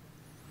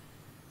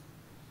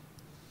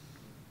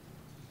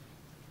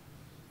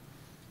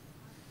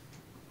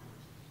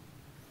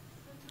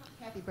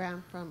 Kathy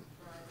Brown from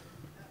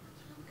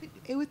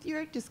with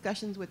your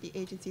discussions with the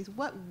agencies,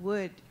 what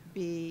would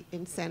be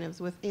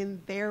incentives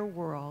within their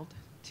world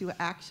to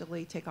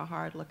actually take a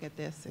hard look at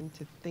this and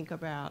to think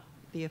about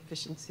the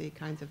efficiency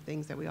kinds of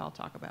things that we all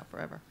talk about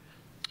forever?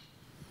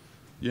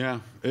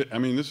 Yeah,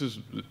 this is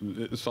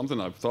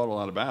something I've thought a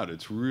lot about.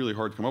 It's really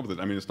hard to come up with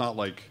it. I mean, it's not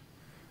like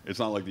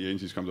the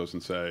agencies come to us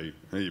and say,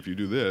 hey, if you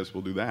do this,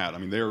 we'll do that. I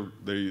mean,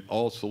 they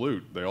all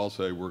salute. They all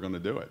say, we're going to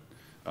do it.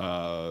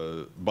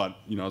 But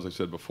as I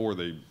said before,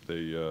 they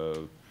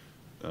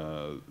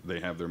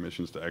have their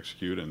missions to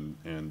execute, and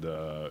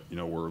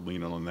we're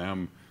leaning on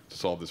them to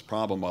solve this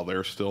problem while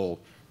they're still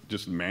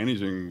just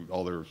managing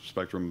all their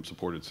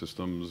spectrum-supported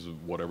systems,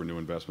 whatever new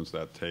investments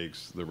that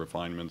takes, the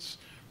refinements,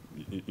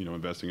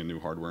 investing in new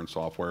hardware and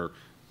software,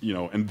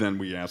 and then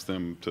we ask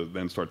them to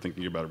then start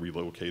thinking about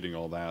relocating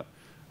all that.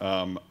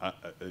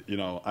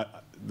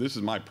 This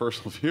is my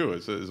personal view,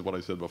 is what I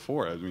said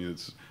before. I mean,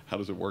 it's how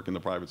does it work in the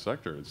private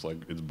sector? It's like,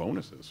 it's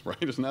bonuses,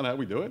 right? Isn't that how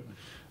we do it?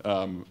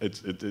 I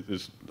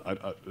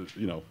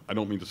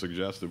don't mean to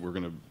suggest that we're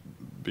going to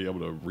be able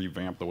to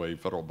revamp the way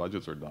federal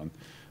budgets are done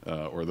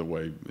or the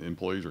way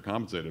employees are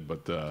compensated,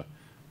 but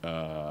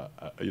I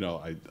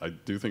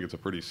do think it's a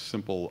pretty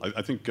simple.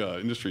 I think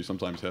industry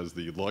sometimes has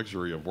the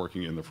luxury of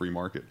working in the free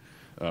market,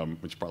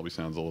 which probably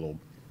sounds a little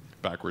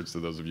backwards to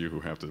those of you who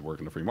have to work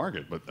in the free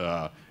market, but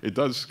it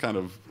does kind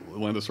of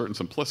lend a certain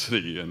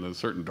simplicity and a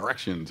certain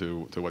direction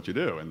to what you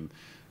do. And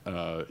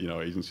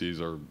agencies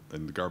and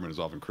the government is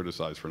often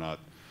criticized for not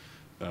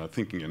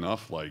thinking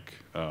enough like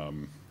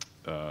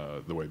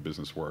the way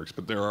business works.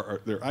 But there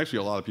are actually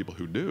a lot of people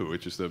who do.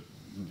 It's just that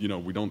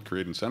we don't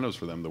create incentives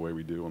for them the way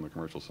we do on the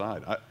commercial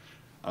side.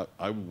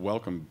 I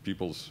welcome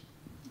people's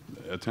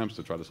attempts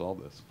to try to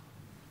solve this.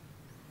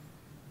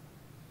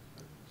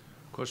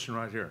 Question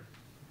right here.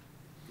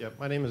 Yeah,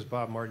 my name is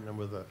Bob Martin. I'm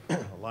with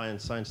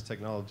Alliance Science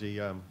Technology.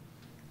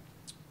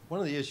 One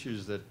of the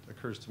issues that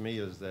occurs to me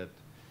is that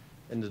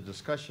in the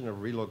discussion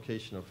of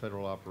relocation of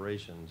federal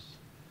operations,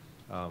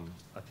 I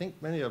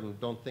think many of them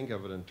don't think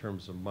of it in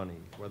terms of money,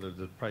 whether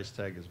the price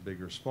tag is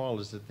big or small,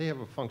 is that they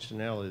have a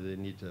functionality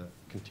they need to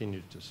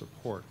continue to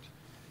support.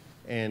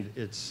 And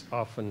it's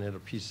often in a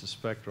piece of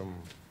spectrum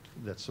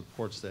that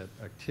supports that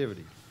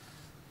activity.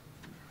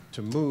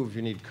 To move,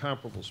 you need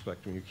comparable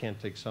spectrum. You can't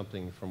take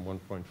something from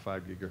 1.5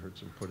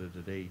 gigahertz and put it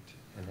at 8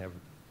 and have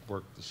it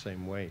work the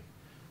same way.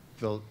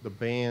 The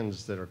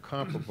bands that are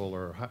comparable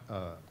are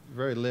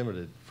very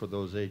limited for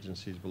those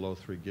agencies below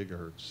 3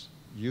 gigahertz.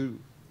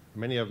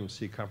 Many of them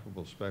see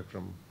comparable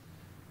spectrum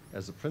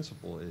as the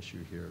principal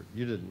issue here.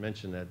 You didn't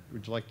mention that.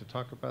 Would you like to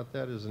talk about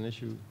that as an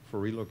issue for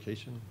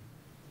relocation?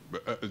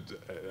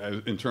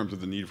 In terms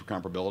of the need for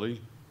comparability?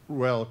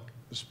 Well,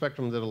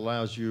 spectrum that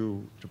allows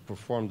you to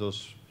perform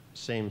those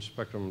same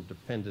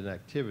spectrum-dependent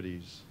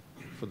activities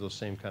for those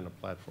same kind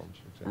of platforms,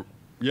 for example.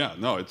 Yeah,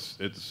 no, it's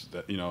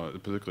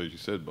particularly as you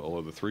said,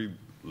 below the 3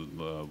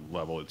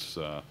 level, it's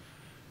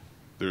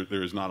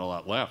there is not a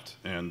lot left,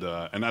 and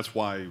that's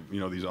why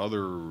these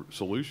other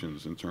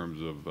solutions in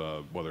terms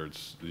of whether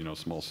it's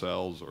small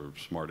cells or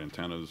smart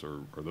antennas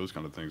or those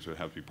kind of things that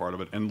have to be part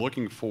of it, and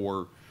looking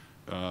for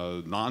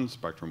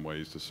non-spectrum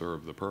ways to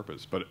serve the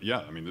purpose. But yeah,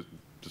 I mean,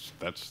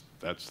 that's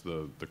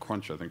the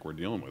crunch I think we're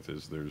dealing with.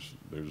 Is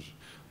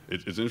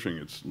it's interesting.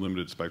 It's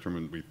limited spectrum,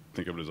 and we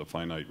think of it as a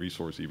finite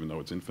resource, even though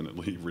it's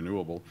infinitely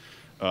renewable.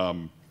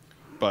 But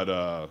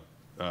the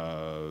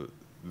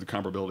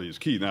comparability is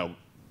key. Now,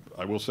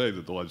 I will say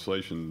that the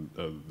legislation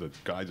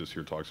that guides us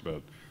here talks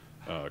about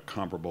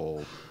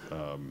comparable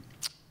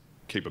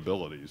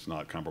capabilities,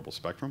 not comparable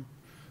spectrum.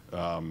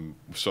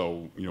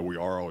 So we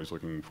are always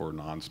looking for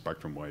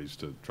non-spectrum ways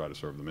to try to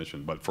serve the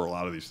mission. But for a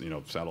lot of these,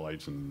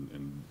 satellites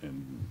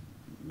and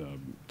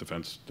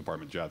Defense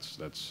Department jets.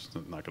 That's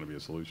not going to be a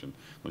solution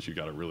unless you've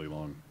got a really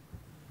long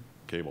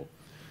cable.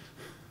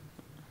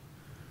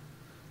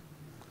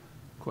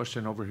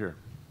 Question over here.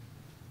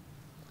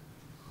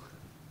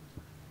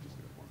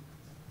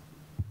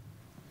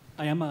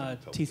 I am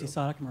T.C.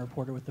 Sadek. I'm a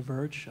reporter with The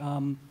Verge.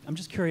 I'm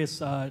just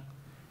curious,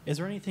 is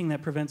there anything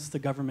that prevents the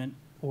government,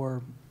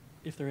 or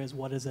if there is,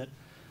 what is it,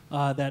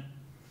 that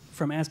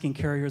from asking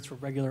carriers for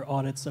regular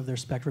audits of their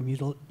spectrum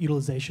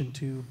utilization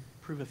to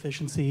prove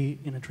efficiency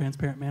in a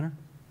transparent manner?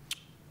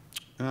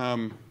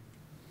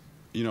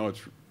 You know,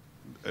 it's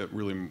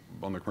really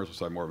on the commercial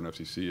side more of an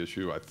FCC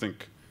issue. I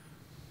think,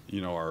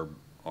 you know,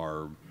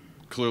 our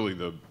clearly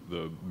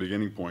the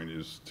beginning point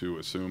is to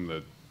assume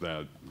that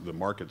the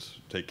markets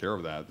take care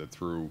of that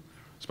through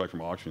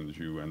spectrum auctions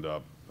you end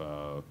up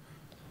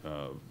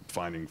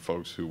finding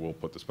folks who will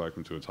put the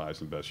spectrum to its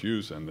highest and best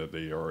use, and that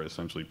they are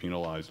essentially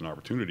penalized in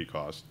opportunity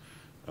cost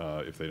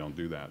if they don't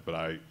do that.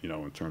 But you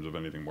know, in terms of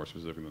anything more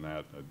specific than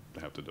that,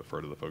 I'd have to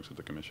defer to the folks at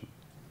the Commission.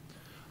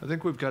 I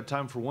think we've got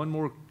time for one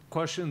more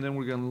question, then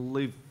we're going to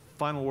leave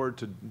final word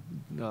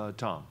to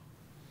Tom.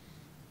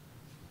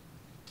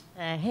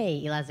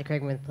 Hey, Eliza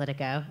Krigman with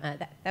Politico.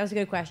 That was a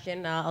good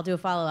question. I'll do a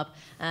follow-up.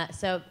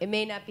 So it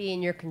may not be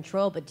in your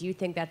control, but do you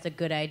think that's a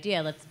good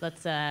idea?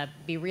 Let's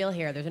be real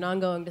here. There's an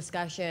ongoing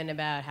discussion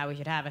about how we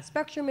should have a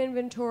spectrum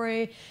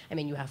inventory. I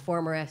mean, you have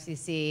former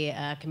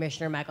FCC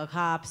Commissioner Michael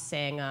Katz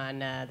saying on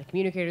the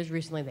communicators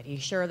recently that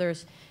he's sure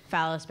there's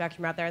fallow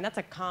spectrum out there, and that's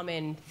a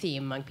common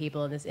theme among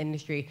people in this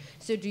industry.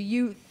 So do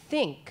you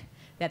think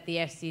that the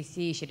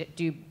FCC should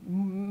do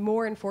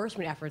more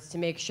enforcement efforts to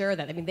make sure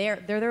that, I mean, they're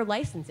their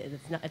licenses,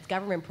 it's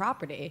government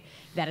property,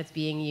 that it's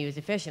being used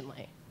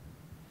efficiently?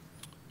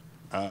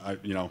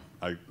 You know,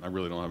 I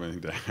really don't have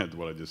anything to add to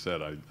what I just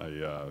said.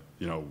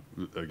 You know,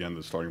 again,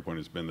 the starting point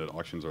has been that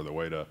auctions are the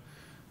way to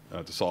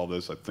solve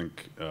this. I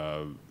think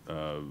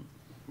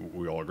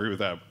we all agree with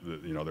that.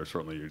 You know, there's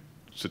certainly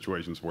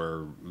situations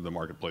where the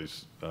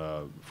marketplace,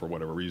 for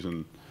whatever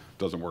reason,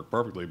 doesn't work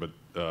perfectly, but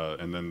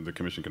and then the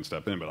Commission can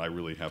step in. But I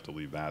really have to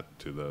leave that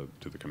to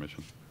the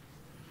Commission.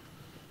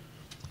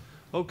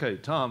 Okay,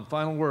 Tom.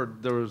 Final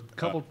word. There was a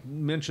couple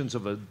mentions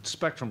of a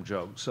spectrum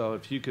joke, so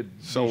if you could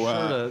be sure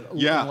to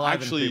yeah, enliven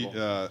actually,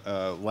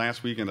 people.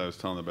 last weekend I was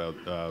telling about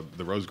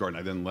the Rose Garden.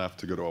 I then left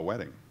to go to a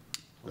wedding.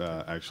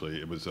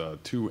 Actually, it was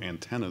 2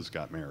 antennas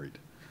got married.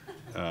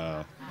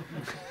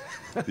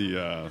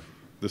 The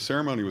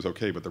ceremony was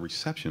okay, but the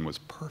reception was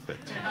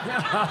perfect.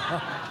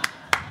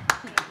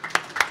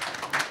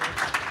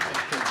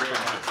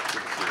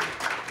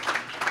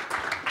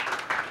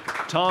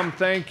 Tom,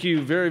 thank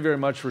you very, very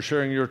much for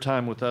sharing your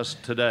time with us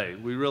today.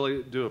 We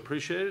really do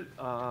appreciate it.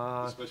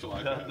 The special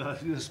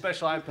iPad. The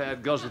special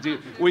iPad goes with you.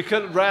 We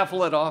could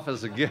raffle it off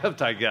as a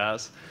gift, I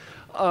guess.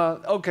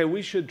 Okay,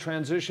 we should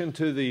transition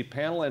to the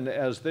panel, and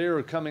as they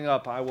are coming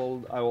up, I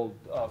will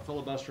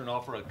filibuster and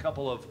offer a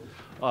couple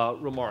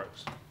of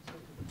remarks.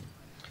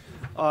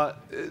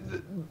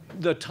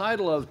 The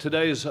title of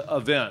today's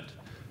event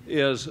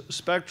is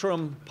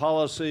Spectrum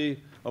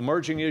Policy,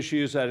 Emerging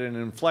Issues at an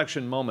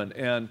Inflection Moment.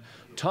 And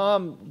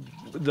Tom,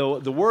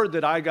 the word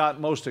that I got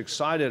most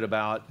excited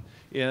about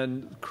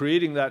in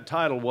creating that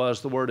title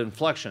was the word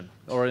inflection,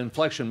 or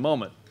inflection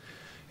moment.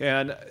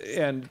 And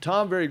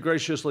Tom very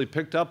graciously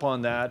picked up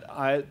on that.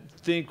 I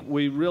think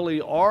we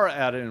really are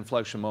at an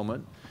inflection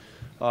moment.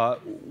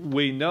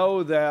 We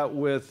know that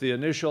with the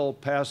initial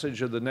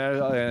passage of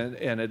the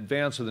and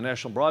advance of the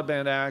National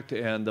Broadband Act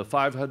and the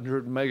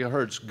 500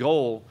 megahertz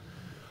goal,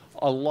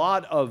 a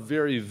lot of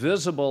very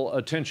visible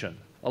attention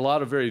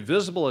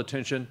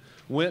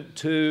went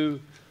to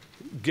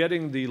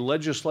getting the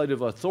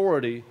legislative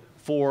authority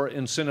for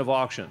incentive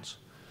auctions.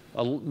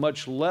 A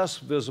much less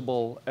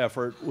visible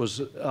effort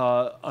was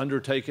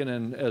undertaken,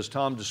 and as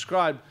Tom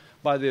described,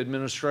 by the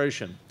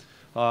administration.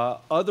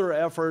 Other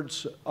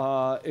efforts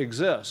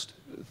exist,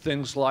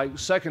 things like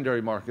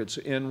secondary markets,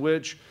 in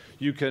which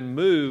you can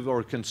move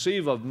or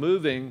conceive of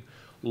moving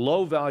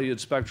low-valued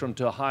spectrum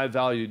to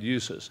high-valued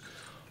uses.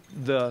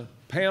 The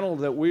panel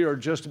that we are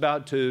just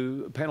about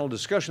to, panel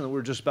discussion that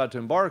we're just about to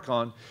embark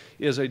on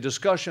is a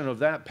discussion of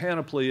that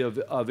panoply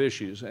of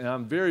issues. And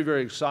I'm very,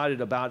 very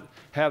excited about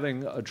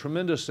having a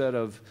tremendous set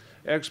of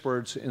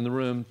experts in the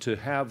room to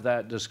have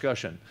that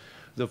discussion.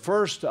 The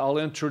first, I'll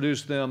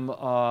introduce them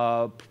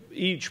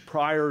each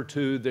prior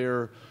to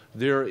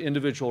their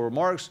individual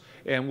remarks,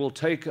 and we'll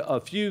take a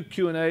few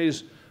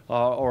Q&As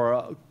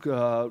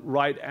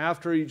right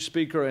after each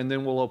speaker, and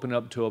then we'll open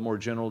up to a more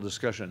general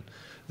discussion.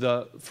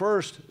 The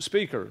first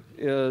speaker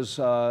is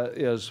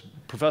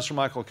Professor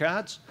Michael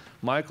Katz.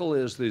 Michael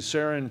is the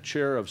Sarin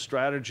Chair of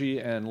Strategy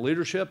and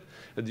Leadership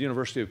at the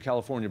University of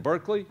California,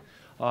 Berkeley.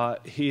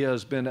 He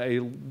has been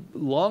a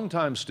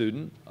longtime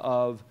student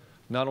of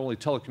not only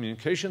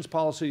telecommunications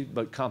policy,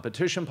 but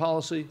competition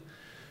policy.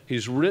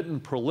 He's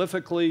written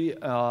prolifically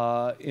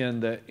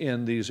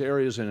in these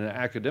areas in an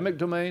academic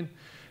domain.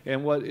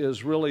 And what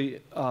is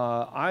really,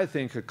 I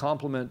think, a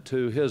compliment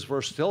to his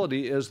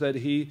versatility is that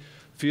he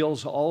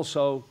feels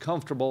also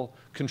comfortable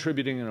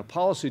contributing in a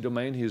policy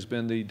domain. He's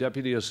been the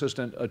Deputy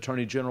Assistant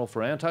Attorney General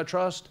for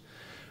Antitrust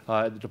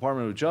at the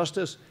Department of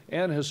Justice,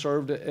 and has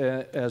served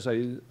as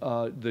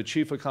the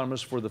chief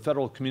economist for the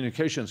Federal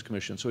Communications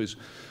Commission. So he's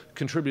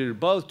contributed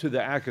both to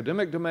the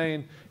academic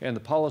domain and the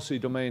policy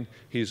domain.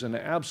 He's an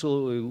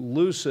absolutely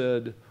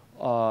lucid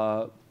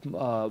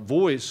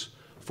voice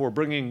for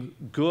bringing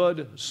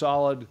good,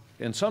 solid,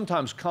 and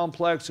sometimes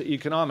complex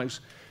economics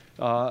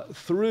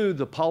through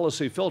the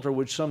policy filter,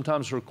 which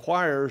sometimes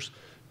requires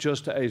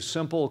just a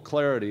simple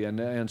clarity.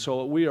 And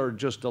so we are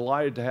just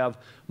delighted to have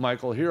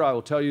Michael here. I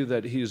will tell you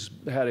that he's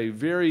had a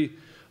very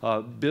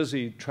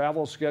busy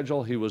travel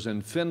schedule. He was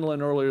in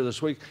Finland earlier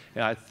this week,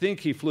 and I think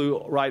he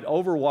flew right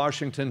over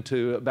Washington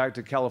back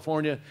to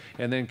California,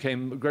 and then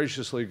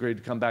graciously agreed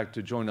to come back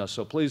to join us.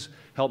 So please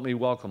help me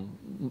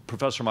welcome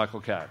Professor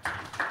Michael Katz.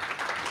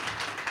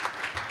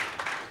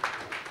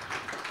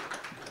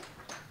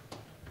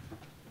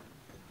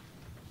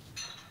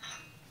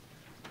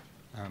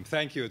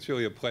 Thank you. It's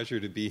really a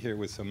pleasure to be here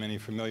with so many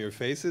familiar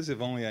faces.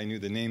 If only I knew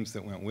the names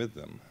that went with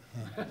them.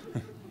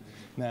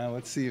 Now,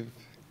 let's see if...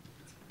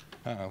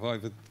 well,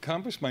 I've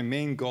accomplished my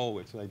main goal,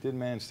 which I did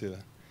manage to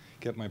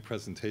get my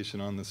presentation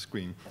on the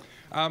screen.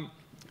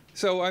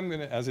 So I'm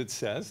going to, as it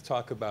says,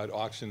 talk about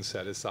auction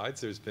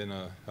set-asides. There's been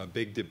a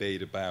big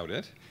debate about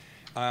it.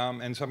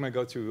 And so I'm going to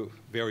go through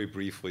very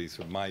briefly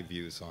sort of my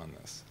views on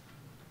this.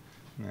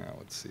 Now,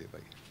 let's see if I...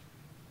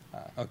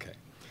 OK.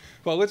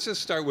 Well, let's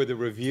just start with a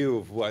review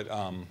of what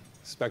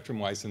spectrum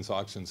license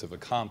auctions have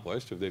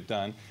accomplished, or they've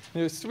done.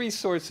 And there's three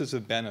sources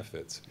of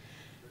benefits.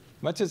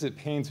 Much as it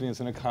pains me as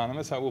an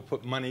economist, I will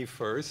put money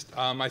first.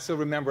 I still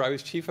remember I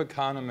was chief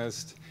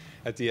economist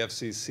at the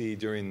FCC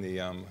during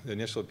the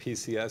initial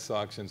PCS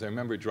auctions. I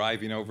remember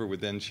driving over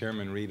with then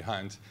Chairman Reed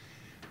Hunt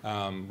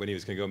when he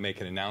was going to go make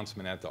an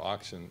announcement at the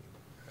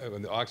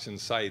auction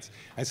sites.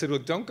 I said,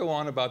 look, don't go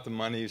on about the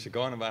money. You should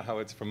go on about how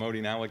it's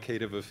promoting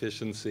allocative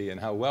efficiency and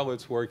how well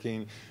it's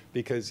working,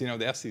 because the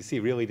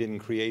FCC really didn't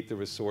create the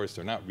resource.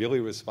 They're not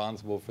really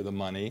responsible for the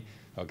money.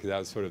 Okay, that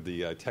was sort of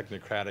the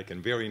technocratic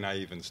and very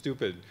naive and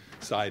stupid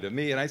side of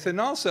me. And I said,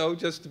 and also,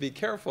 just to be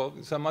careful,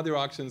 some other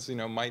auctions,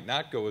 might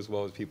not go as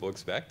well as people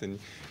expect, and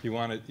you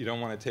don't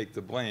want to take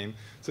the blame.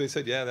 So he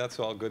said, yeah, that's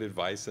all good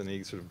advice. And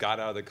he sort of got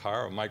out of the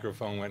car, a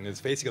microphone went in his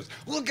face. He goes,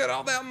 look at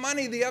all that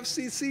money the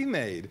FCC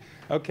made.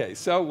 Okay,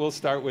 so we'll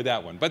start with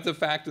that one. But the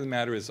fact of the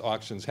matter is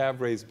auctions have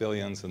raised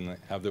billions and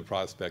have the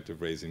prospect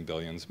of raising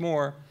billions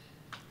more.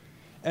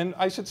 And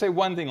I should say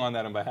one thing on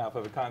that on behalf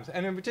of economists,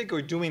 and in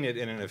particular doing it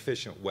in an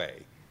efficient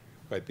way,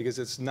 right? Because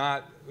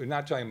we're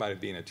not talking about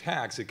it being a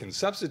tax. It can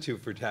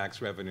substitute for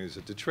tax revenues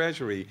at the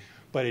Treasury,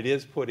 but it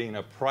is putting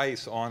a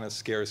price on a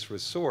scarce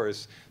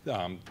resource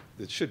that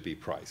should be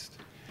priced.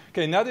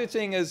 Okay, another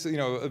thing is,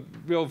 a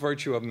real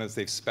virtue of them is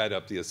they've sped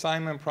up the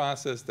assignment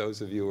process.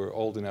 Those of you who are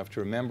old enough to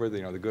remember,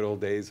 the good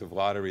old days of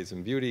lotteries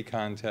and beauty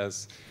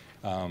contests.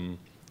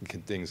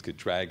 Things could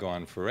drag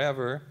on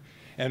forever.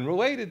 And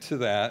related to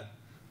that,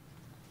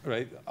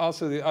 right,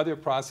 also the other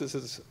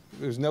processes,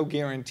 there's no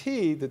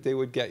guarantee that they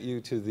would get you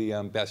to the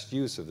best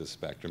use of the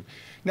spectrum.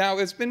 Now,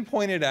 it's been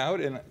pointed out,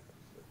 and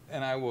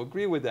I will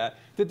agree with that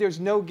there's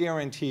no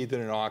guarantee that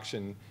an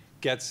auction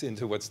gets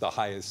into what's the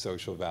highest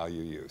social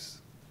value use.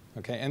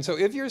 Okay? And so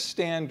if your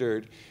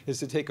standard is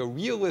to take a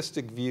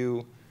realistic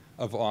view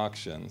of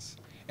auctions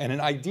and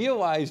an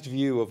idealized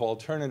view of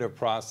alternative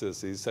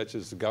processes, such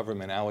as the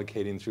government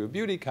allocating through a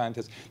beauty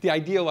contest, the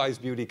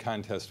idealized beauty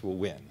contest will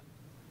win.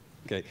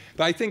 Okay?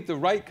 But I think the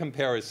right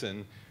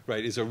comparison,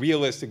 right, is a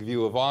realistic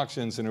view of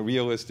auctions and a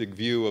realistic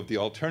view of the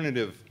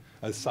alternative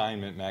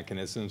assignment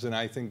mechanisms. And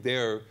I think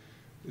there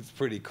it's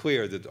pretty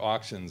clear that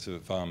auctions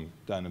have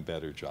done a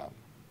better job.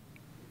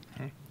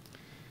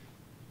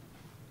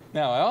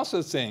 Now, I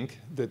also think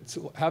that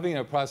having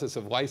a process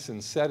of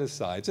license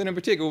set-asides, and in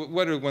particular,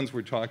 what are the ones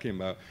we're talking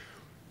about?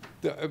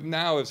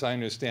 Now, as I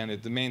understand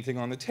it, the main thing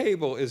on the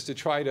table is to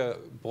try to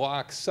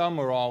block some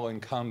or all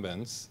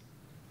incumbents.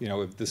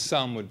 If the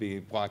sum would be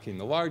blocking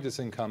the largest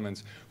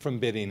incumbents from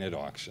bidding at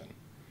auction.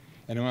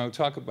 And what I'll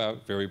talk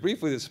about very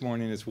briefly this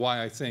morning is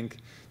why I think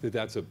that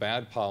that's a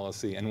bad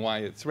policy and why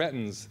it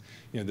threatens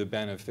the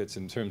benefits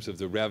in terms of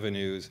the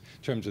revenues,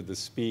 in terms of the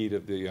speed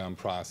of the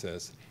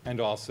process, and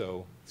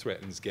also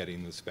threatens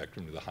getting the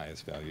spectrum to the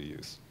highest value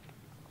use.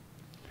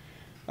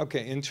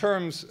 Okay, in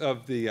terms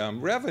of the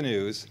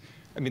revenues,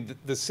 I mean,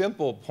 the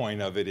simple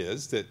point of it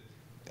is that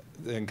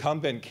the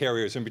incumbent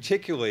carriers, and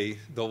particularly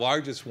the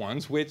largest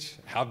ones, which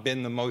have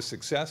been the most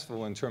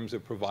successful in terms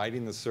of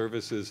providing the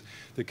services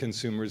that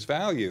consumers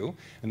value,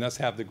 and thus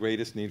have the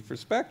greatest need for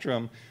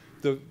spectrum,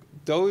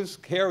 those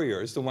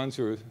carriers, the ones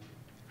who are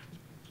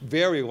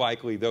very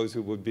likely those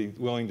who would be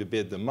willing to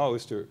bid the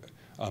most, or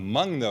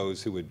among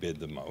those who would bid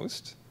the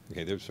most.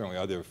 Okay, there's certainly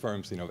other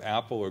firms,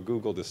 Apple or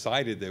Google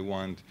decided they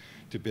want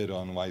to bid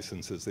on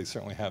licenses. They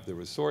certainly have the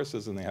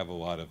resources, and they have a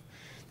lot of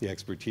the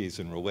expertise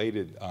and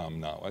related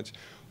knowledge.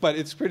 But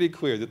it's pretty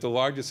clear that the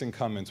largest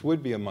incumbents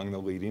would be among the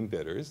leading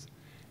bidders,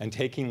 and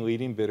taking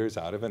leading bidders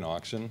out of an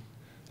auction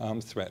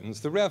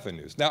threatens the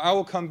revenues. Now, I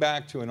will come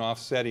back to an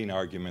offsetting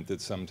argument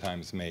that's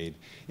sometimes made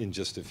in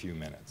just a few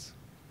minutes.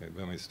 Okay,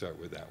 let me start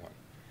with that one.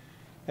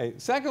 Okay,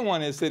 second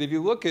one is that if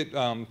you look at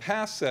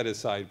past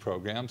set-aside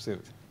programs,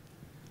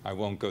 I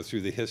won't go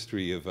through the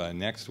history of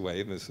Next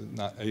Wave. This is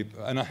not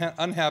an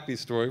unhappy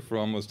story for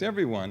almost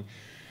everyone.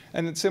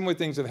 And similar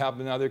things have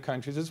happened in other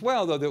countries as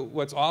well, though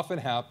what's often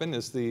happened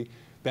is the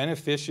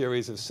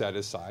beneficiaries of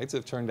set-asides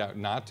have turned out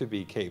not to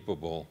be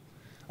capable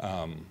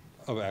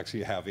of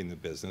actually having the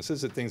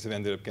businesses, that things have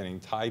ended up getting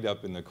tied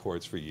up in the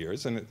courts for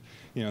years. And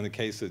in the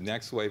case of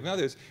Next Wave and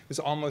others, it was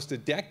almost a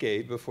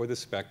decade before the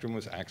spectrum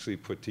was actually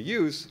put to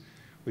use,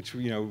 which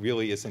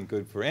really isn't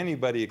good for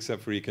anybody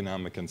except for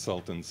economic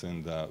consultants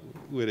and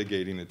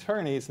litigating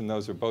attorneys, and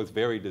those are both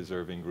very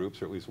deserving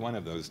groups, or at least one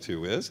of those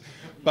two is.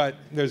 But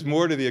there's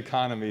more to the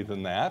economy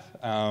than that.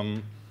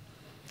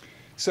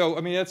 So,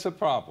 I mean, it's a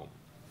problem.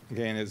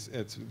 Again, it's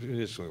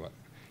traditionally one.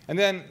 And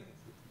then,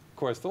 of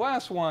course, the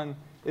last one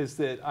is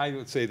that I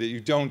would say that you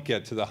don't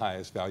get to the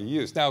highest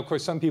value use. Now, of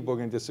course, some people are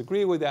going to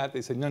disagree with that.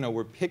 They say, no,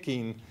 we're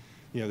picking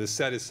the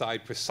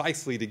set-aside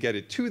precisely to get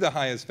it to the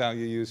highest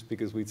value use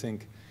because we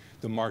think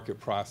the market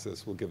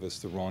process will give us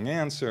the wrong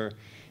answer.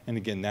 And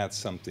again, that's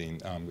something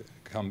to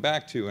come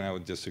back to, and I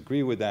would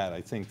disagree with that. I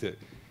think that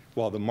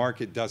while the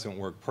market doesn't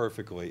work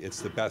perfectly,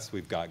 it's the best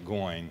we've got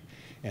going,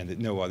 and that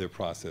no other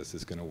process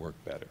is going to work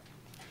better.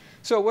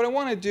 So what I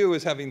want to do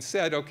is, having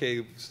said,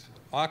 okay,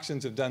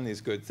 auctions have done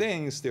these good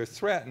things, they're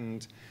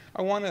threatened,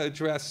 I want to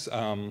address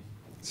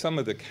some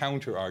of the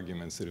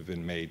counter-arguments that have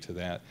been made to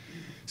that.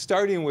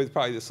 Starting with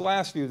probably this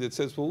last view that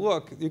says, well,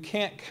 look, you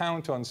can't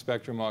count on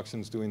spectrum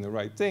auctions doing the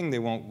right thing. They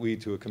won't lead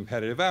to a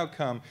competitive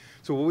outcome.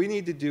 So what we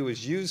need to do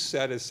is use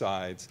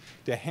set-asides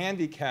to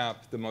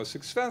handicap the most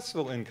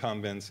successful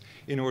incumbents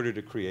in order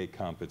to create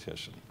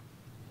competition.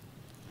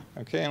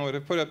 Okay, and what I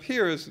put up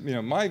here is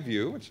my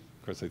view, which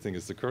of course I think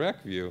is the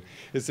correct view,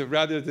 is that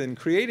rather than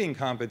creating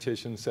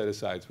competition,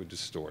 set-asides would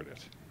distort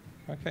it.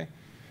 Okay?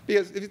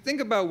 Because if you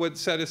think about what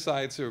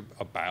set-asides are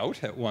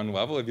about at one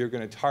level, if you're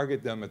going to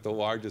target them at the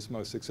largest,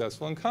 most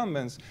successful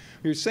incumbents,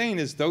 what you're saying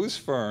is those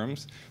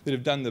firms that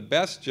have done the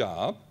best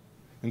job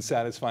in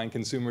satisfying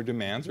consumer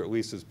demands, or at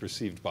least as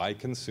perceived by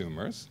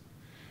consumers,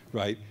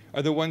 right,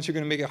 are the ones who are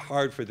going to make it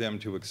hard for them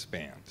to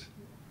expand.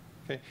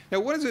 Okay?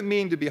 Now, what does it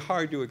mean to be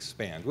hard to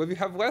expand? Well, if you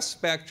have less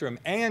spectrum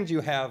and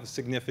you have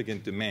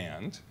significant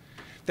demand,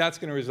 that's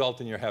going to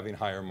result in your having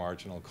higher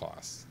marginal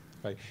costs.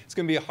 Right? It's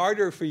going to be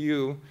harder for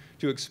you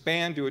to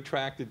expand to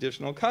attract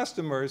additional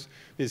customers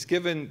because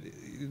given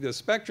the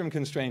spectrum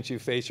constraints you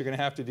face, you're going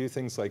to have to do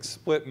things like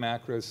split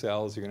macro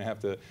cells. You're going to have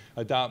to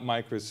adopt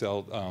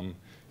microcell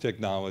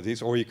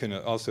technologies, or you can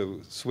also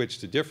switch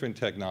to different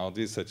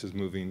technologies, such as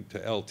moving to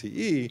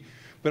LTE.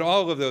 But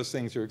all of those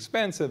things are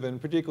expensive,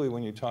 and particularly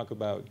when you talk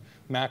about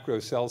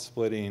macro cell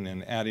splitting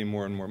and adding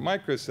more and more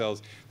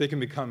microcells, they can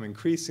become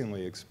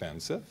increasingly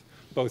expensive,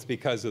 both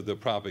because of the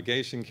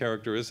propagation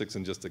characteristics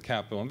and just the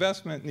capital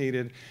investment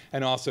needed,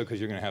 and also because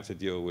you're going to have to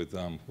deal with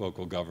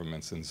local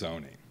governments and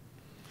zoning.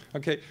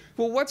 Okay,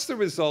 well, what's the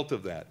result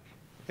of that?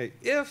 Okay,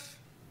 if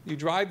you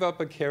drive up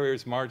a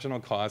carrier's marginal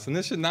cost, and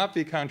this should not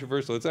be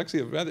controversial, it's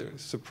actually a rather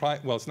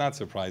well, it's not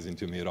surprising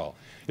to me at all.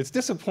 It's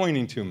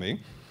disappointing to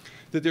me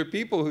that there are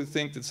people who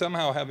think that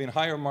somehow having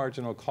higher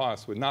marginal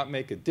costs would not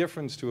make a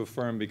difference to a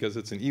firm because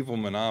it's an evil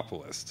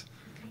monopolist.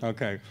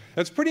 Okay,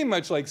 that's pretty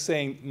much like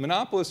saying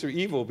monopolists are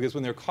evil because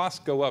when their costs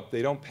go up,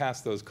 they don't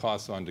pass those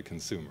costs on to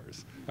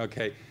consumers.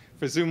 Okay,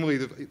 presumably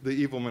the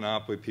evil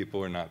monopoly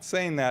people are not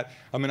saying that.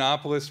 A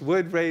monopolist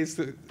would raise,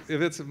 if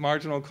its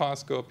marginal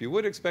costs go up, you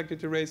would expect it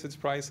to raise its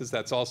prices.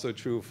 That's also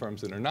true of firms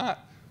that are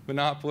not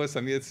monopolists.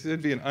 I mean, it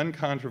should be an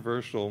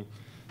uncontroversial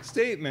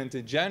statement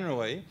that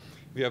generally,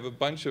 if you have a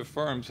bunch of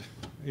firms,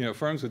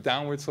 firms with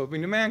downward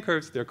sloping demand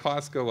curves, their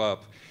costs go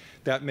up.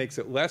 That makes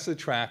it less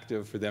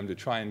attractive for them to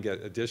try and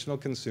get additional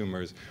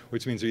consumers,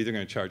 which means they're either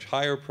going to charge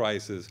higher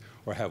prices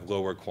or have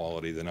lower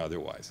quality than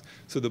otherwise.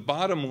 So the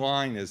bottom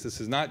line is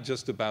this is not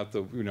just about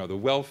the, the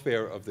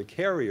welfare of the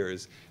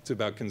carriers. It's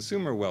about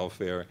consumer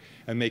welfare,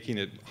 and making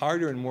it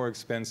harder and more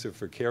expensive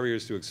for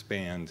carriers to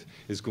expand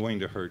is going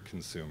to hurt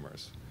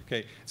consumers.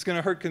 Okay? It's going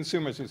to hurt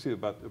consumers. You see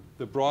about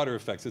the broader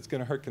effects. It's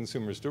going to hurt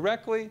consumers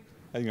directly,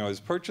 as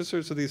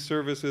purchasers of these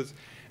services,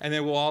 and it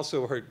will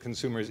also hurt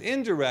consumers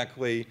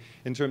indirectly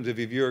in terms of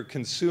if you're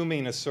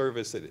consuming a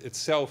service that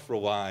itself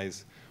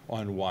relies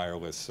on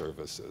wireless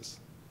services.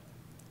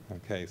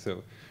 Okay,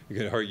 so it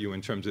can hurt you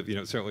in terms of,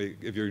 certainly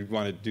if you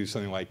want to do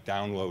something like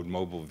download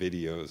mobile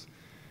videos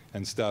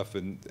and stuff,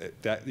 and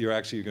that you're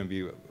actually going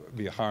to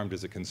be harmed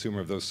as a consumer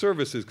of those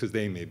services because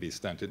they may be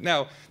stunted.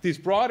 Now, these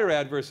broader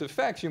adverse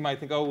effects, you might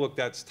think, oh, look,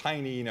 that's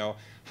tiny,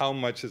 how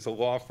much is a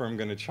law firm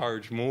going to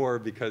charge more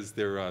because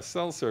their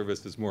cell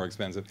service is more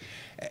expensive?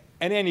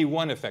 And any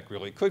one effect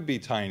really could be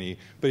tiny,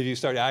 but if you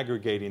start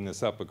aggregating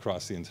this up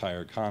across the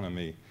entire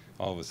economy,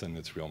 all of a sudden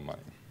it's real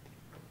money.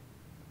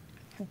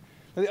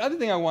 Now, the other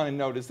thing I want to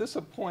note is this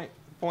point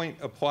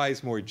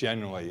applies more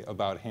generally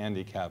about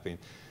handicapping.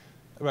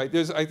 Right,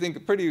 there's, I think, a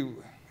pretty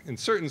in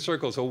certain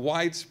circles, a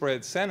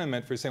widespread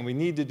sentiment for saying we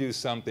need to do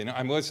something.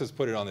 Let's just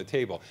put it on the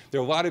table.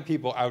 There are a lot of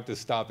people out to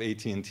stop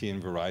AT&T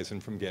and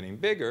Verizon from getting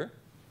bigger.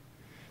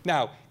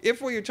 Now,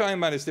 if what you're talking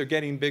about is they're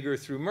getting bigger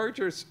through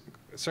mergers,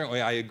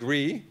 certainly I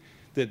agree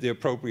that the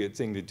appropriate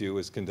thing to do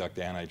is conduct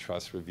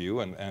antitrust review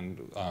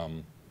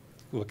and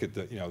look at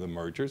the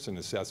mergers and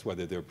assess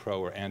whether they're pro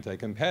or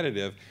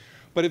anti-competitive.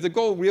 But if the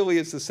goal really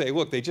is to say,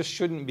 look, they just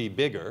shouldn't be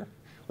bigger,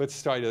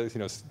 let's try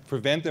to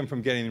prevent them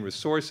from getting the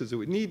resources that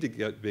would need to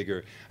get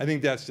bigger, I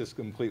think that's just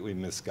completely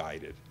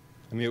misguided.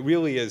 I mean, it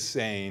really is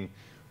saying,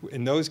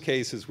 in those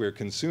cases where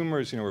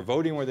consumers are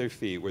voting with their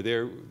feet, where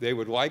they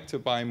would like to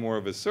buy more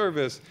of a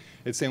service,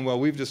 it's saying, well,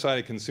 we've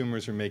decided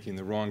consumers are making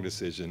the wrong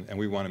decision, and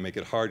we want to make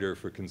it harder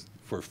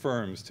for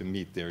firms to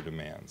meet their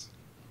demands.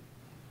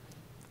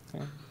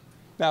 Okay?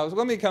 Now,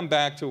 let me come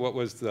back to what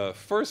was the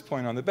first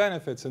point on the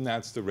benefits, and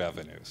that's the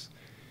revenues.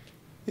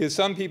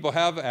 Some people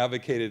have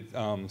advocated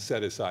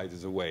set-asides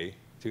as a way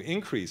to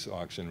increase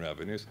auction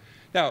revenues.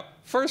 Now,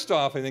 first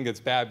off, I think it's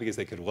bad because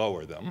they could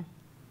lower them.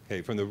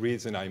 Okay, from the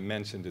reason I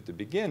mentioned at the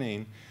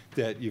beginning,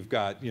 that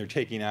you're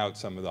taking out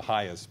some of the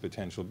highest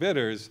potential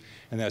bidders,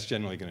 and that's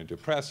generally going to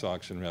depress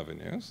auction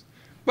revenues.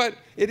 But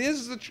it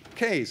is the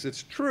case,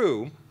 it's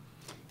true,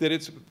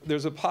 that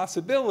there's a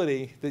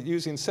possibility that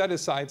using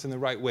set-asides in the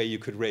right way, you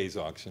could raise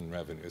auction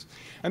revenues.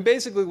 And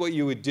basically what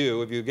you would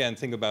do, if you again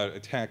think about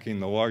attacking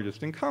the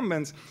largest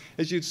incumbents,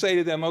 is you'd say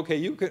to them,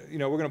 okay, we're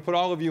going to put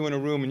all of you in a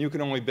room, and you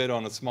can only bid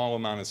on a small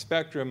amount of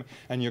spectrum,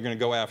 and you're going to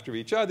go after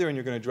each other, and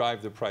you're going to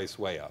drive the price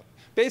way up.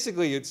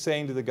 Basically, it's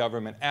saying to the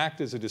government, act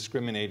as a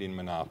discriminating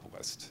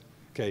monopolist.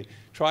 Okay?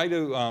 Try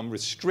to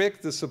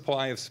restrict the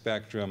supply of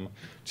spectrum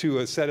to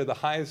a set of the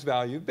highest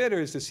value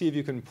bidders to see if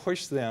you can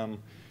push them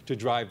to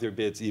drive their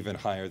bids even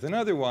higher than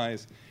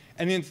otherwise.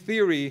 And in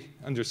theory,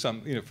 under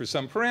some, for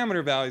some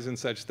parameter values and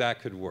such, that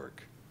could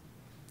work.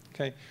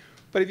 Okay?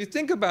 But if you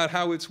think about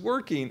how it's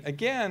working,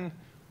 again,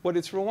 what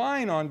it's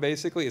relying on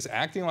basically is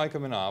acting like a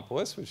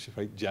monopolist, which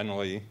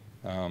generally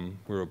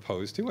we're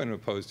opposed to, and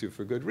opposed to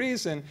for good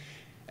reason.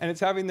 And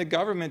it's having the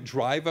government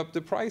drive up the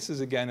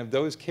prices again of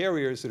those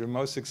carriers that are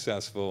most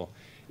successful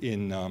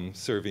in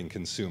serving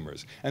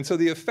consumers. And so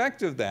the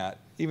effect of that,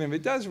 even if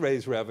it does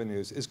raise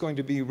revenues, is going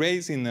to be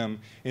raising them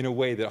in a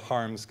way that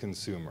harms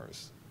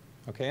consumers.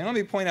 Okay? And let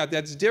me point out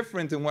that's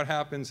different than what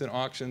happens in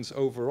auctions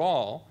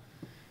overall.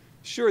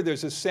 Sure,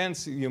 there's a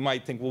sense you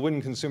might think, well,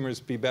 wouldn't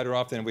consumers be better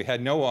off than if we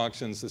had no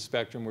auctions, the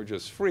spectrum were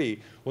just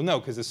free? Well, no,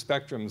 because the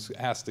spectrum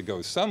has to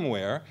go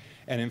somewhere.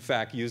 And in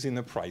fact, using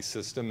the price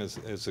system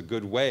is a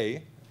good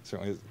way,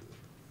 certainly,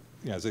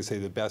 as I say,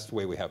 the best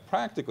way we have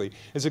practically,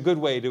 is a good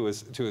way to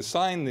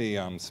assign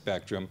the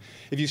spectrum.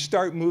 If you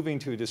start moving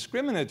to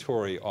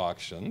discriminatory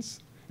auctions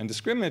and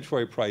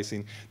discriminatory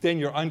pricing, then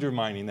you're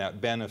undermining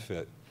that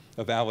benefit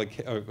of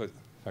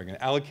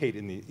allocate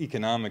in the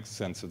economic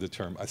sense of the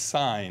term,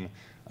 assign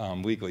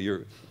legally.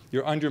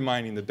 You're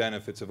undermining the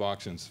benefits of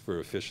auctions for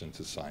efficient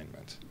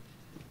assignment.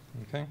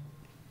 Okay?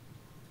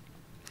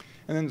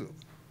 And then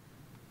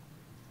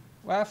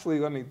lastly,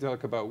 let me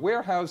talk about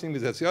warehousing,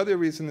 because that's the other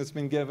reason that's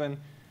been given.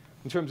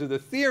 In terms of the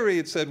theory,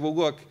 it said, well,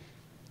 look,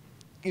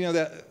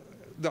 the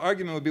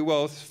argument would be,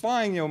 well, it's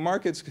fine,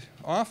 markets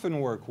often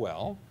work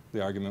well,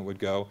 the argument would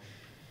go,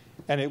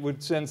 and it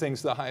would send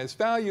things to the highest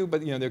value,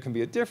 but there can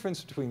be a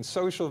difference between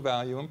social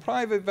value and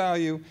private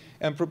value,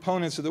 and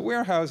proponents of the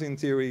warehousing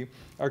theory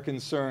are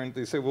concerned.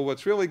 They say, well,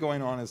 what's really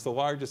going on is the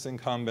largest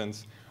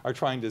incumbents are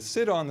trying to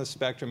sit on the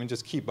spectrum and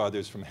just keep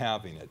others from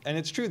having it. And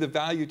it's true, the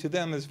value to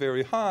them is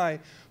very high,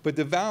 but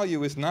the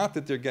value is not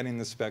that they're getting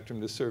the spectrum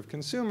to serve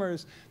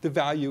consumers. The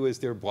value is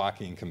they're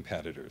blocking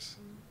competitors.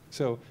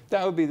 So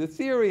that would be the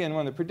theory, and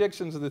one of the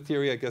predictions of the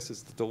theory, I guess,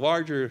 is that the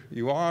larger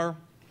you are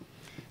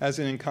as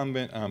an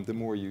incumbent, the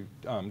more you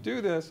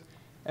do this.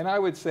 And I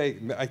would say,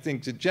 I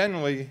think that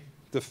generally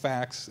the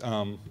facts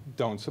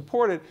don't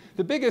support it.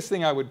 The biggest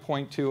thing I would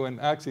point to, and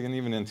actually I can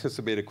even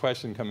anticipate a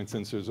question coming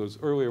since there's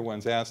those earlier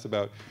ones asked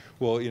about,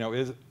 well,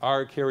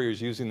 are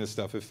carriers using this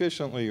stuff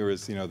efficiently, or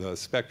is the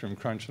spectrum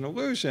crunch an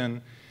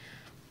illusion?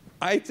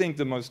 I think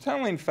the most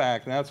telling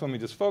fact, and that's when we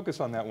just focus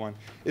on that one,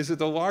 is that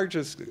the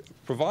largest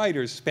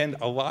providers spend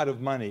a lot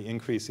of money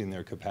increasing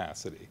their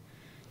capacity.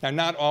 Now,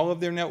 not all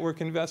of their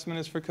network investment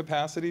is for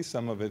capacity.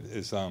 Some of it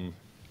is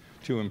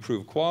to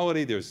improve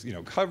quality. There's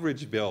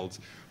coverage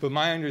builds. But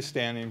my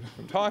understanding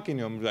from talking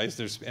to them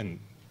is and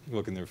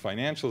looking at their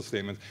financial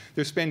statements,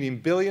 they're spending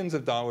billions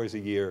of dollars a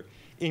year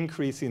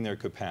increasing their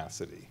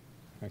capacity.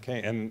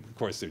 Okay? And of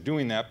course, they're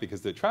doing that because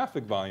their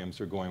traffic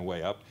volumes are going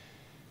way up.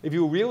 If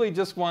you really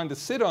just wanted to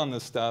sit on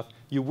this stuff,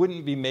 you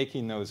wouldn't be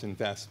making those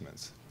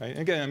investments. Right?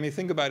 Again, I mean,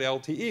 think about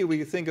LTE.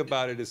 We think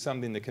about it as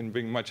something that can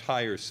bring much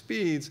higher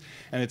speeds,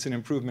 and it's an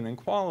improvement in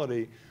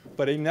quality.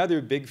 But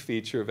another big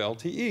feature of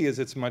LTE is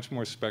it's much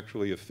more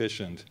spectrally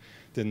efficient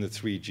than the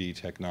 3G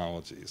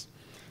technologies.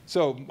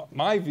 So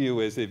my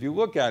view is, if you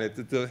look at it,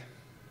 that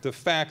the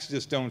facts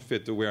just don't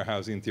fit the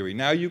warehousing theory.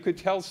 Now, you could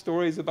tell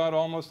stories about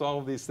almost all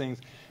of these things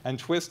and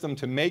twist them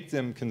to make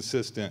them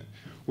consistent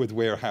with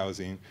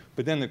warehousing.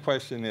 But then the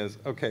question is,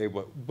 okay,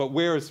 but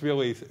where is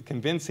really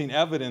convincing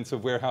evidence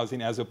of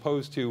warehousing as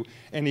opposed to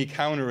any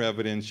counter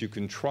evidence you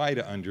can try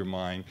to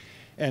undermine?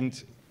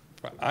 And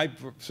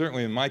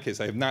certainly in my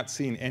case, I have not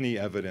seen any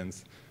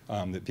evidence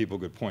that people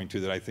could point to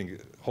that I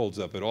think holds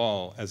up at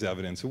all as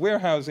evidence of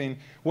warehousing.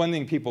 One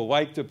thing people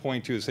like to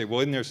point to is say,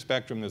 well, isn't there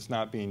spectrum that's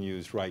not being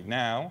used right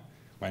now?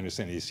 My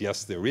understanding is,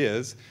 yes, there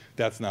is.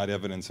 That's not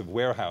evidence of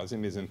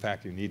warehousing, because in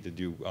fact you need to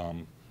do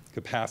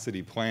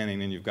capacity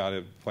planning, and you've got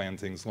to plan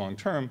things long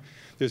term.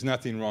 There's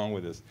nothing wrong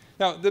with this.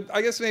 Now,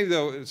 I guess maybe,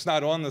 though, it's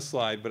not on the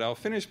slide, but I'll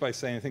finish by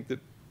saying I think the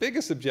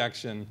biggest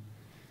objection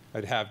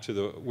I'd have to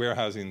the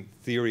warehousing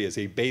theory as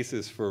a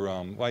basis for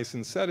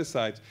license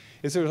set-asides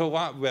is there's a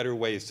lot better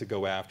ways to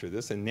go after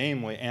this, and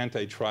namely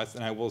antitrust.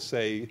 And I will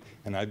say,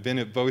 and I've been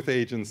at both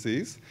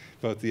agencies,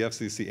 both the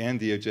FCC and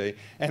DOJ,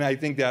 and I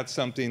think that's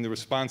something, the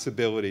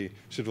responsibility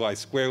should lie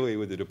squarely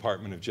with the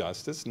Department of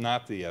Justice,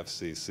 not the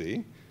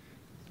FCC.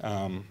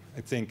 I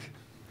think,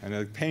 and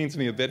it pains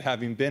me a bit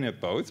having been at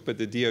both, but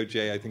the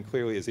DOJ, I think,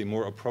 clearly is a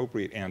more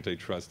appropriate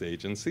antitrust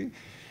agency,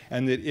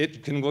 and that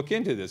it can look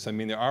into this. I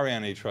mean, there are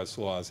antitrust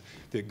laws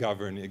that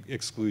govern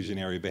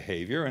exclusionary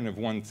behavior, and if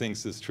one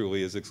thinks this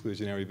truly is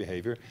exclusionary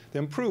behavior,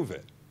 then prove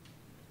it.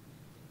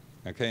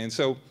 Okay, and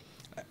so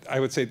I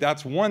would say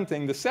that's one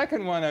thing. The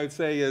second one I would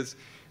say is,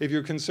 if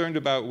you're concerned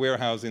about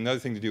warehousing, the other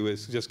thing to do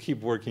is just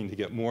keep working to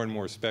get more and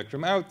more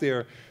spectrum out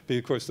there, because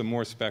of course the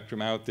more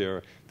spectrum out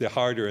there, the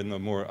harder and the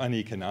more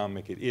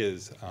uneconomic it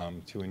is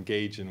to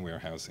engage in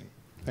warehousing.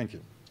 Thank you.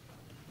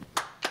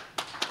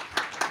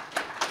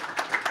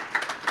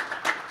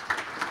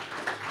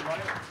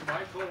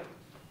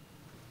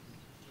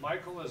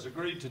 Michael has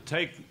agreed to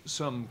take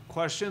some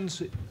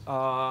questions.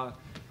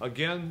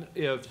 Again,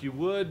 if you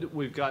would,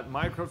 we've got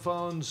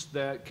microphones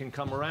that can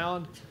come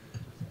around.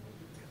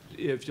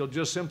 If you'll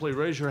just simply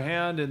raise your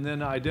hand and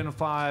then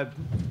identify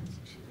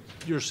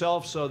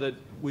yourself so that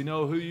we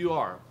know who you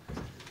are.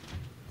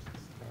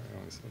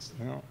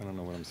 Well, I don't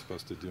know what I'm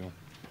supposed to do.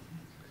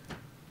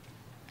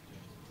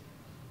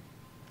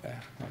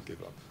 I'll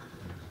give up.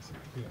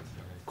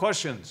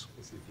 Questions?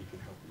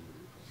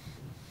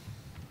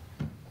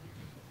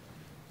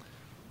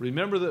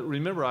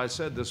 Remember I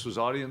said this was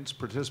audience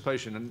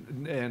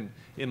participation, and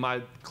in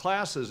my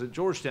classes at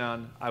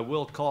Georgetown, I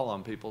will call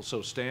on people,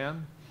 so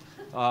Stan,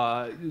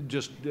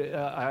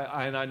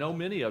 and I know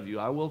many of you,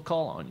 I will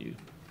call on you.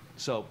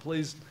 So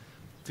please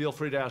feel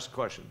free to ask a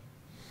question.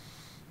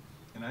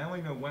 And I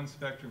only know one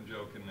spectrum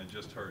joke, and I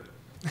just heard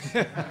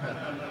it.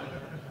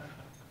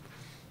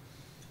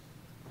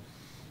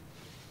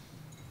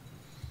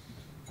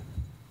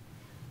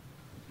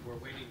 We're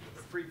waiting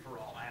for the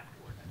free-for-all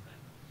afterward, I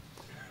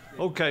think.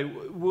 Okay,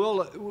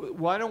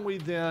 why don't we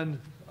then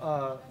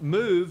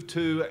move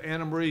to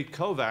Anna Marie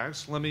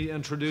Kovacs. Let me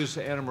introduce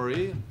Anna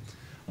Marie.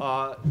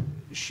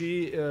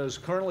 She is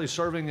currently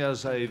serving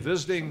as a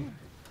visiting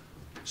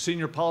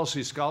senior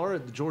policy scholar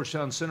at the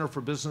Georgetown Center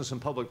for Business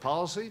and Public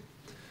Policy.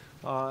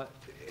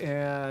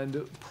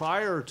 And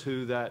prior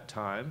to that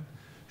time,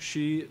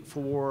 she,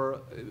 for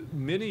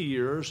many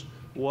years,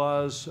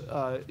 was,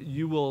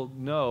 you will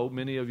know,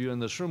 many of you in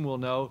this room will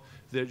know,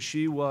 that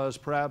she was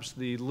perhaps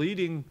the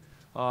leading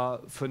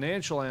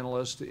financial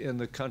analyst in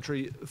the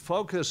country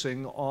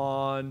focusing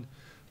on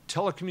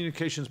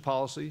telecommunications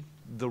policy,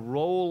 the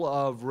role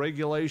of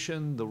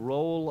regulation, the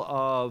role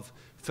of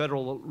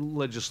federal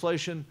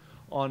legislation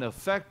on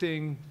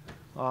affecting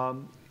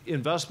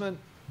investment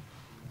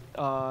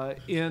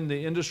in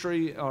the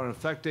industry, on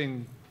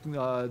affecting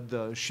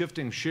the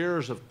shifting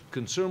shares of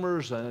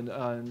consumers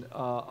and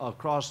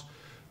across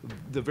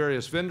the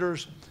various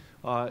vendors.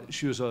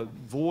 She was a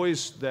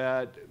voice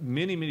that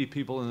many, many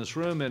people in this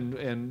room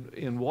and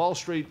in Wall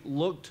Street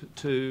looked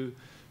to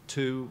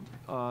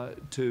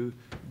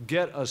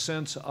get a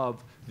sense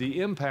of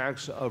the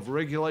impacts of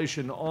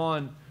regulation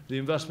on the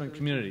investment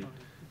community.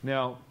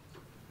 Now,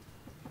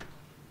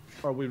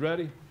 are we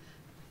ready?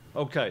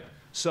 Okay.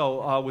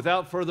 So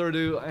without further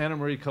ado, Anna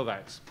Marie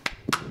Kovacs.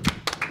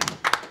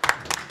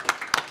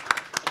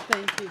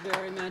 Thank you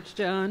very much,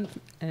 John,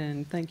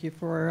 and thank you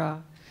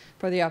for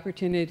the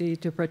opportunity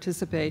to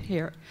participate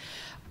here.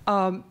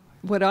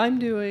 What I'm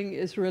doing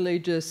is really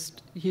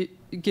just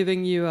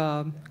giving you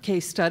a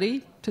case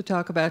study to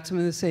talk about some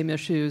of the same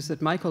issues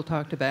that Michael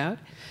talked about.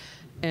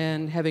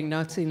 And having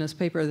not seen this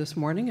paper this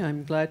morning,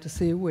 I'm glad to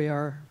see we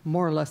are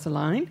more or less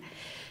aligned,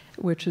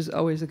 which is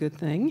always a good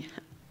thing.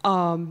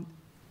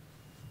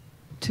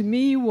 To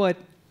me, what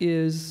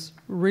is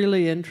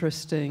really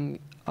interesting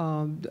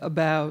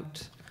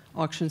about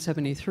Auction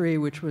 73,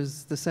 which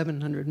was the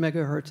 700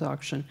 megahertz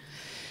auction,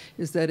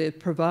 is that it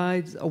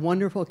provides a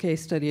wonderful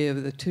case study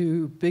of the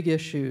two big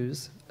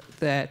issues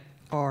that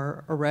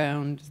are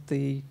around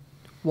the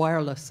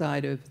wireless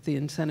side of the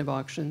incentive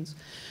auctions.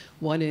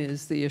 One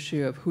is the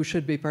issue of who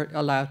should be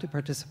allowed to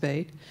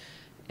participate,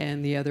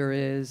 and the other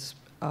is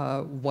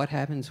what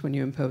happens when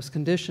you impose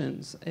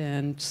conditions.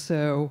 And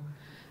so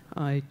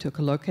I took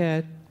a look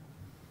at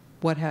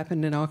what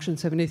happened in Auction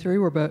 73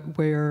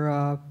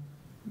 where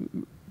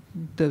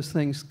those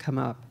things come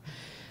up.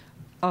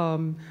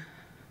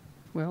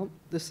 Well,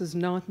 this is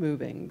not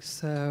moving,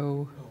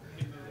 so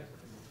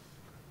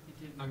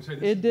I'm sorry,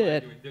 it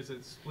did. There's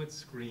a split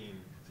screen,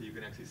 so you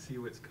can actually see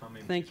what's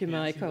coming. Thank you,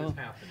 can't see Michael. what's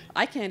happening.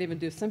 I can't even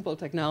do simple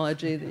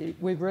technology.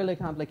 We've really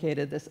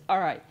complicated this. All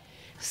right.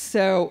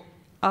 So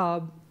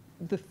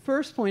the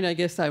first point I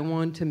guess I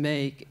want to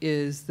make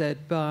is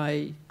that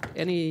by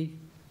any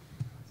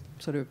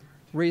sort of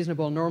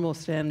reasonable, normal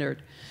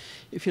standard,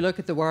 if you look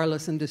at the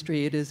wireless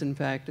industry, it is in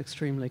fact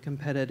extremely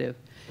competitive.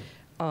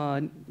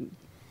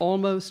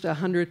 Almost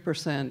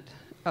 100%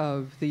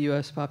 of the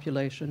US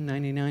population,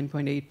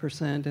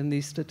 99.8%, and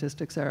these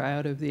statistics are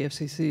out of the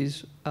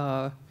FCC's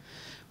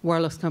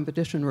wireless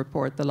competition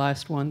report, the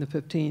last one, the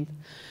 15th.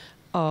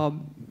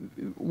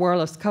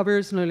 Wireless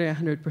covers nearly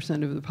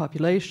 100% of the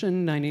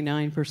population,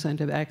 99%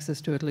 have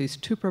access to at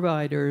least 2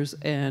 providers,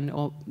 and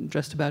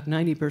just about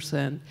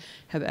 90%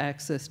 have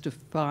access to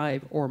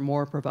 5 or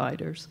more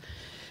providers.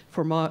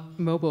 For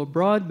mobile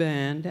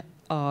broadband,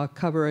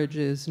 coverage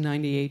is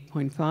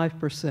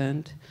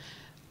 98.5%.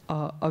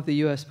 Of the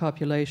US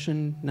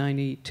population,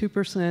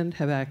 92%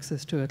 have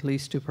access to at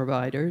least 2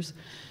 providers,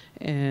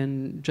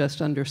 and just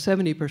under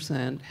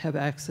 70% have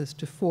access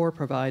to 4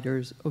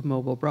 providers of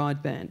mobile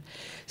broadband.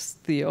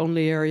 The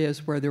only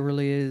areas where there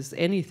really is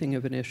anything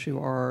of an issue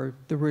are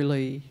the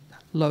really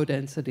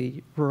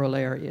low-density rural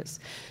areas.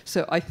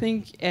 So I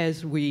think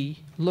as we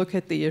look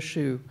at the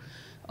issue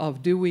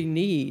of do we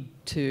need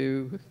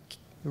to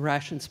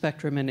ration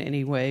spectrum in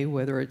any way,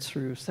 whether it's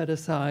through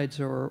set-asides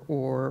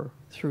or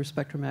through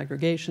spectrum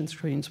aggregation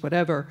screens,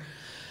 whatever,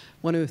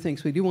 one of the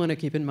things we do want to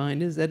keep in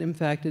mind is that, in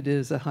fact, it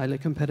is a highly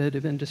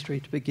competitive industry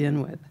to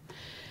begin with.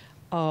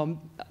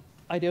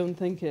 I don't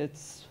think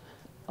it's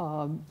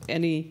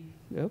any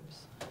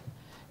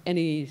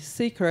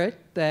secret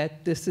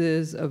that this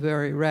is a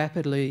very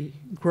rapidly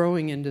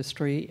growing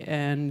industry,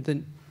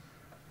 and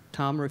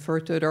Tom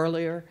referred to it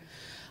earlier.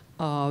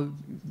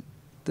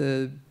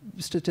 The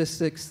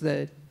statistics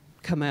that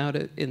come out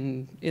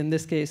in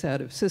this case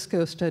out of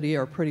Cisco study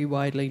are pretty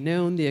widely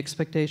known. The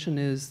expectation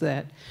is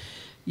that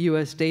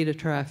US data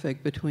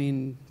traffic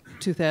between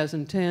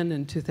 2010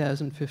 and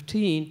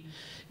 2015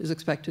 is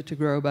expected to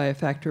grow by a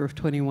factor of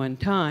 21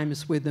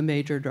 times, with the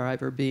major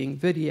driver being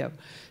video.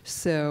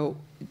 So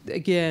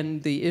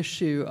again, the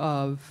issue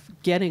of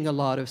getting a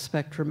lot of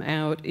spectrum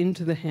out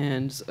into the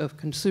hands of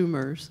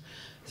consumers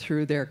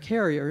through their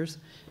carriers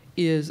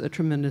is a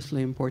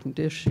tremendously important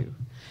issue.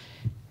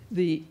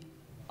 The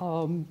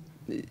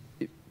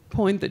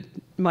point that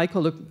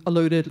Michael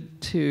alluded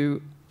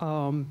to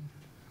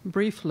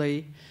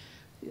briefly,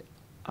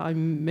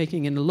 I'm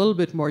making in a little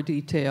bit more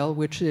detail,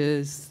 which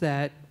is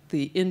that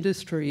the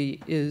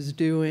industry is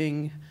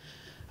doing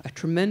a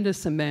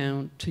tremendous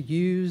amount to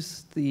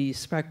use the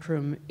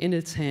spectrum in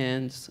its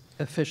hands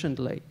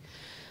efficiently.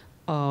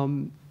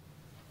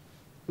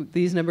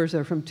 These numbers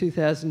are from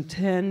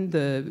 2010.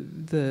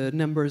 The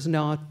number is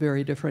not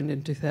very different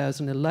in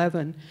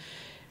 2011.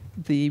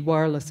 The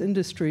wireless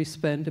industry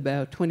spent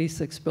about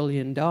 $26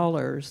 billion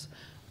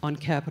on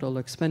capital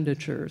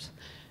expenditures.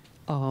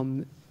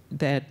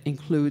 That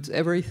includes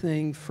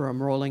everything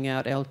from rolling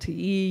out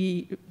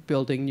LTE,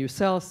 building new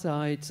cell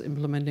sites,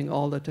 implementing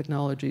all the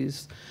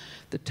technologies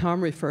that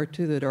Tom referred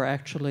to that are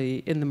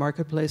actually in the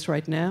marketplace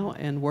right now,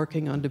 and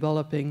working on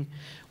developing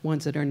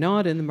ones that are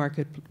not in the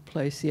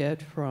marketplace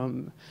yet,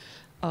 from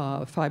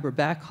fiber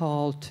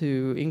backhaul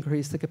to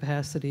increase the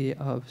capacity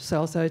of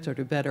cell sites or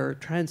to better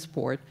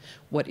transport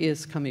what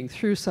is coming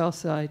through cell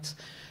sites,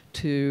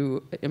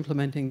 to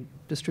implementing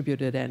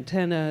distributed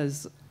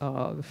antennas,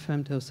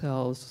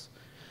 femtocells,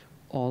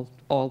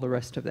 all the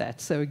rest of that.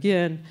 So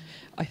again,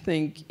 I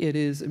think it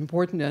is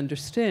important to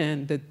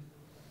understand that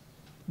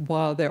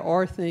while there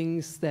are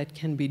things that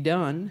can be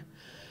done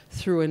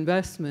through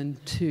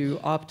investment to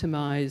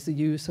optimize the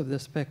use of the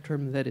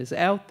spectrum that is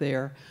out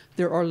there,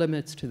 there are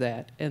limits to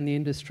that, and the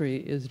industry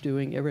is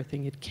doing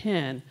everything it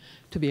can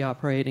to be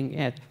operating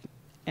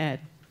at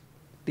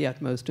the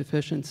utmost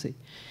efficiency.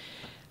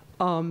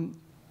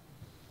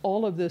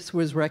 All of this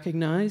was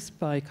recognized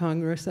by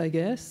Congress, I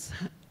guess,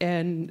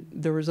 and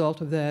the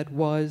result of that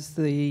was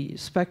the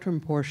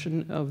spectrum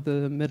portion of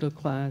the Middle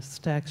Class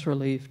Tax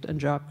Relief and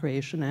Job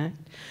Creation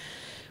Act,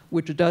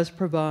 which does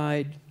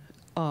provide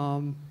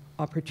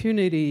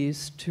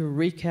opportunities to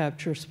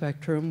recapture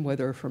spectrum,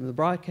 whether from the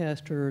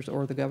broadcasters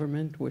or the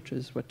government, which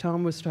is what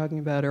Tom was talking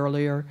about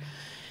earlier,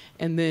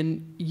 and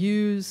then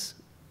use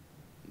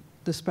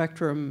the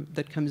spectrum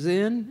that comes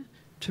in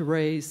to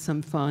raise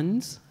some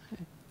funds,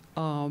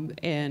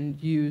 and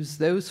use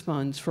those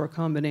funds for a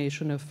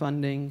combination of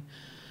funding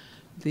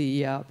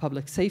the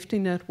public safety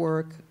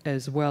network,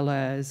 as well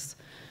as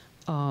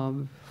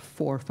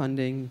for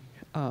funding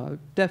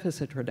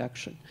deficit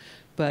reduction.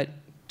 But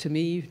to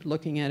me,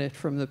 looking at it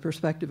from the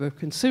perspective of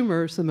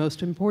consumers, the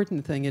most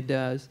important thing it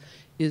does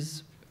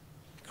is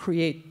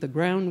create the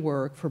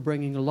groundwork for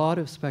bringing a lot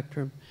of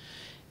spectrum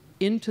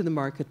into the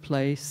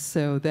marketplace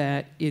so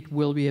that it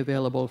will be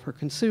available for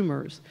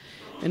consumers.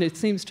 And it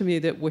seems to me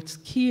that what's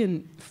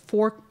key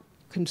for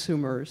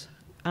consumers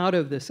out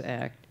of this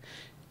act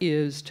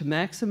is to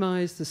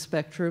maximize the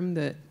spectrum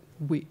that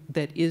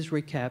is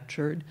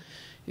recaptured.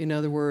 In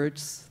other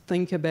words,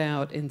 think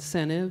about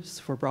incentives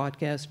for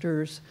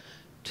broadcasters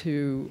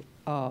to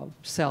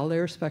sell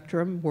their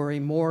spectrum, worry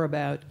more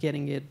about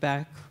getting it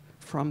back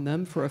from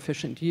them for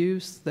efficient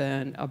use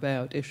than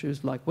about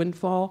issues like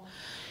windfall.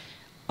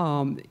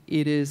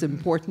 It is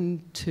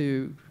important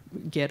to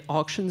get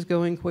auctions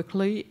going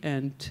quickly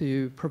and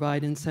to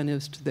provide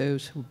incentives to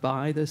those who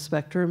buy the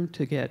spectrum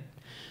to get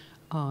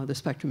the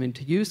spectrum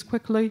into use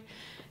quickly.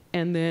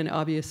 And then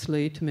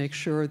obviously to make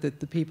sure that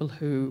the people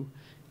who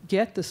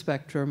get the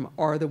spectrum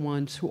are the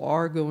ones who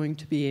are going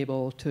to be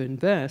able to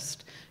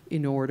invest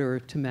in order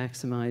to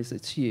maximize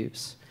its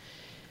use.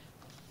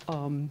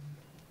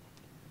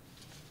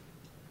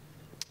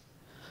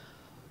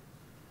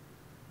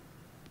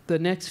 The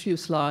next few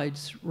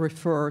slides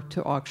refer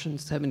to Auction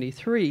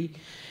 73,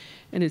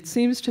 and it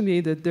seems to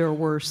me that there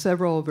were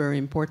several very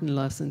important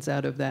lessons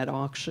out of that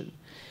auction.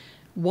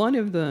 One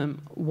of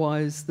them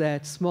was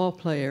that small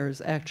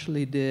players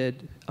actually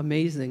did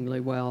amazingly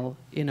well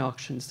in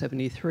Auction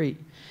 73.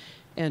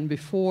 And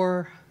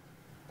before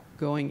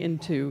going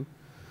into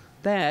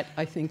that,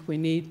 I think we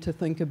need to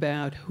think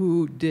about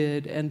who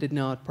did and did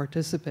not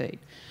participate.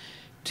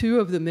 Two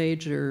of the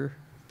major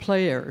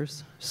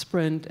players,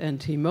 Sprint and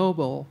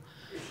T-Mobile,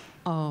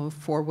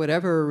 for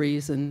whatever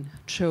reason,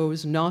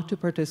 chose not to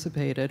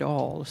participate at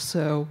all.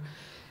 So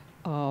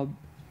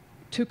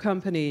two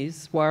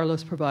companies,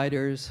 wireless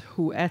providers,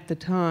 who at the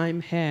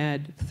time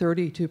had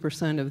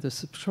 32% of the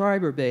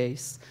subscriber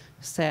base,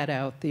 sat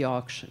out the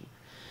auction.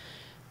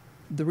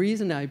 The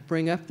reason I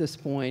bring up this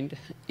point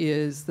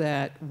is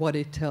that what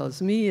it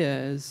tells me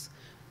is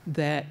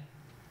that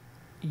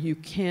you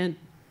can't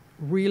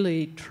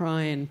really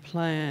try and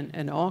plan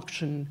an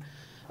auction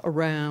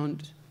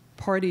around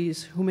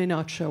parties who may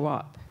not show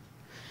up.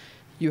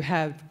 You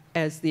have,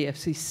 as the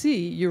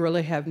FCC, you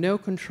really have no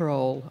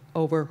control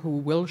over who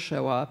will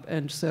show up,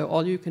 and so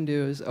all you can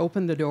do is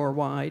open the door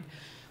wide,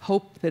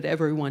 hope that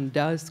everyone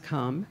does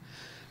come,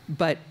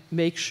 but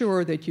make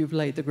sure that you've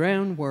laid the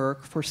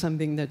groundwork for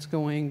something that's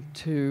going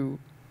to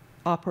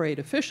operate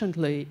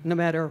efficiently, no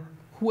matter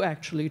who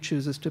actually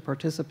chooses to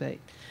participate.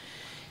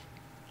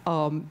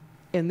 And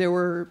there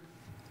were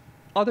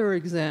other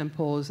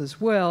examples as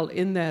well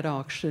in that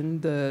auction.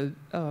 The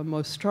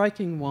most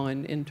striking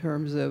one in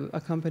terms of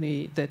a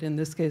company that in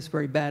this case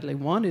very badly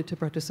wanted to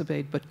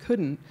participate but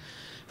couldn't.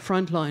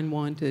 Frontline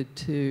wanted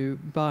to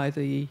buy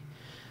the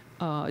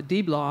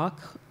D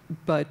block,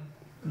 but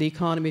the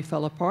economy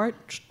fell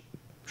apart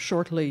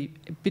shortly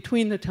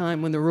between the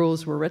time when the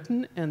rules were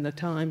written and the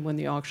time when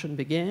the auction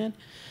began,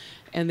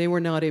 and they were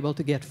not able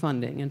to get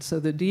funding. And so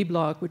the D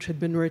block, which had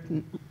been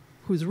written,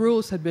 whose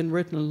rules had been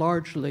written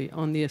largely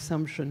on the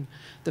assumption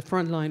the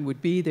Frontline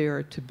would be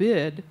there to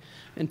bid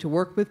and to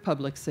work with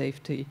public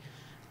safety,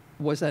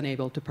 was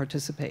unable to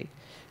participate.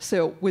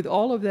 So with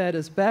all of that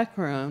as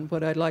background,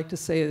 what I'd like to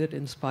say that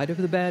in spite of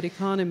the bad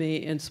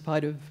economy, in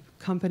spite of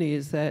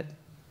companies that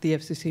the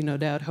FCC no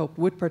doubt hoped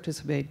would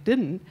participate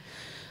didn't,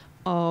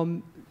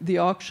 the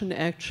auction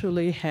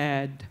actually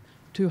had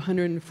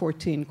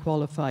 214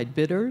 qualified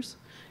bidders.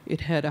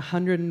 It had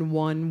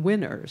 101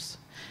 winners.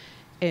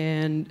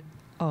 And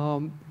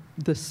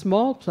the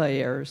small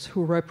players,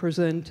 who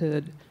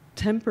represented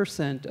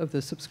 10% of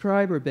the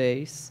subscriber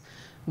base,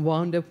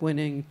 wound up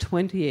winning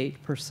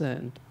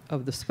 28%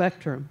 of the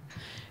spectrum,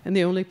 and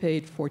they only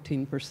paid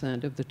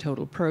 14% of the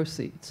total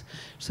proceeds.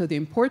 So the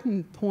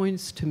important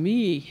points to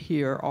me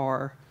here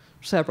are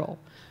several.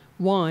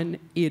 One,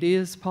 it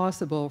is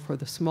possible for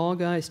the small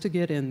guys to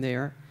get in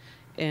there,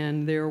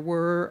 and there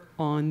were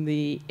on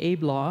the A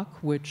block,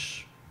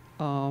 which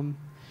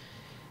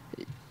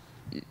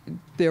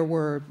there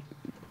were,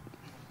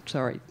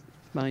 sorry,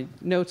 my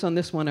notes on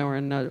this one are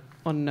on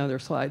another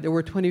slide. There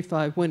were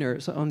 25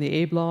 winners on the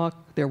A block.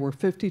 There were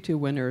 52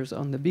 winners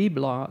on the B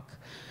block.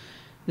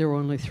 There were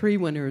only 3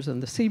 winners on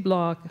the C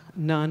block,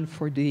 none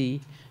for D,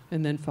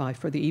 and then 5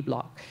 for the E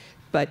block.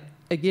 But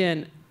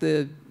again,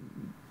 the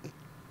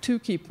two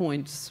key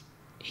points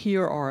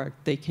here are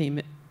they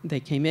came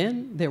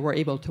in, they were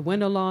able to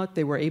win a lot,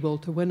 they were able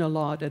to win a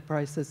lot at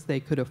prices they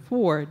could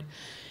afford,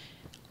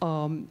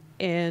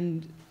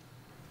 and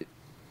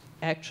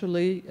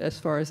actually, as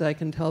far as I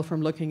can tell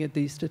from looking at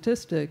these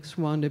statistics,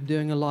 wound up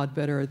doing a lot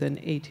better than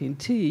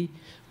AT&T,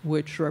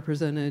 which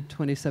represented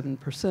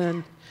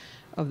 27%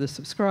 of the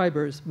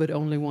subscribers, but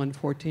only won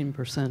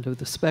 14% of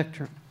the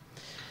spectrum.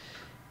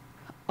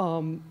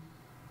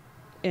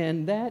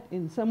 And that,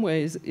 in some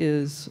ways,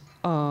 is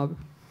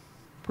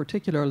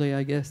particularly,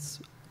 I guess,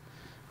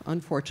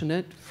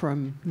 unfortunate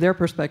from their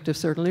perspective,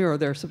 certainly, or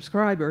their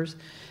subscribers,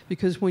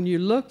 because when you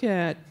look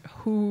at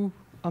who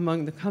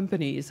among the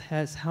companies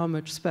has how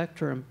much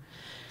spectrum,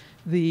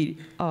 the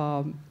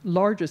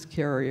largest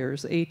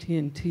carriers,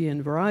 AT&T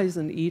and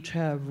Verizon, each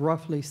have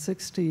roughly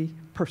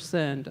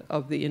 60%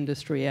 of the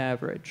industry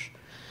average.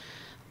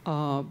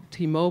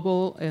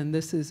 T-Mobile, and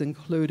this is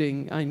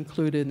including, I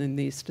included in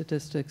these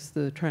statistics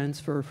the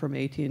transfer from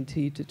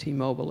AT&T to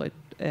T-Mobile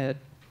that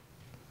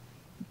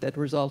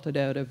resulted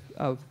out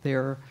of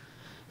their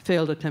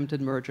failed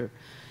attempted merger.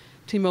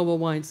 T-Mobile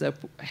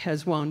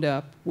has wound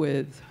up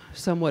with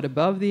somewhat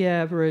above the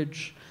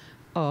average,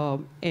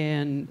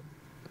 and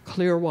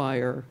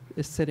Clearwire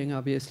is sitting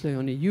obviously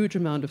on a huge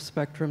amount of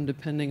spectrum,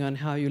 depending on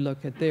how you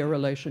look at their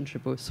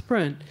relationship with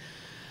Sprint.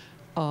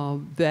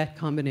 That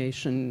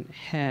combination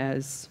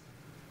has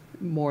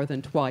more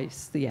than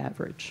twice the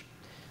average.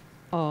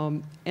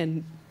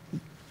 And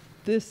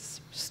this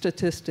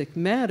statistic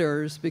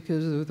matters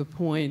because of the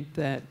point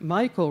that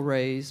Michael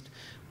raised,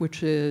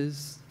 which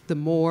is the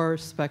more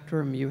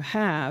spectrum you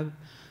have,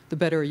 the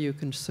better you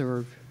can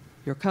serve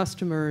your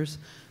customers,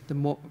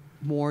 the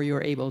more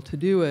you're able to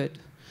do it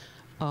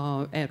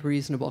at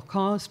reasonable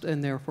cost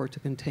and therefore to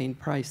contain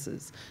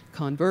prices.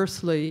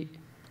 Conversely,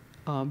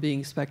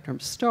 being spectrum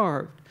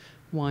starved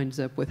winds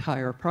up with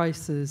higher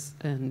prices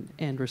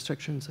and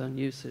restrictions on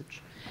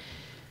usage.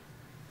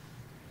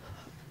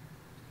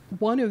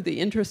 One of the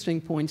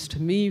interesting points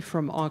to me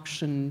from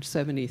Auction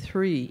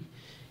 73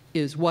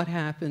 is what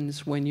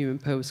happens when you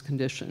impose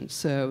conditions.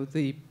 So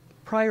the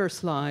prior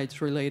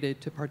slides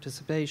related to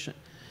participation.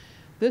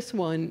 This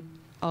one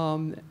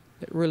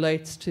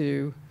relates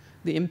to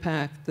the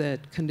impact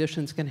that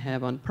conditions can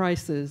have on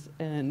prices,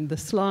 and the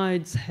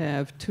slides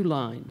have two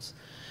lines.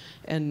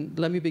 And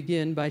let me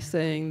begin by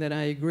saying that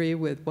I agree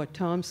with what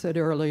Tom said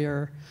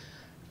earlier,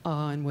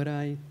 and what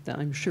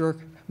I'm sure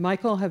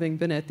Michael, having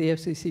been at the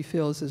FCC,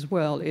 feels as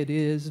well. It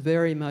is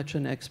very much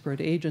an expert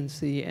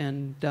agency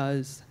and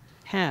does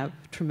have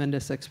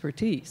tremendous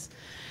expertise.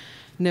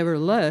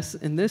 Nevertheless,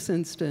 in this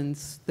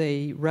instance,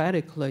 they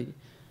radically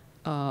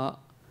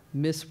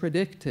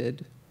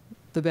mispredicted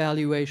the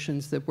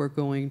valuations that were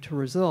going to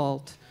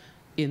result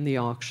in the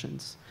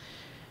auctions.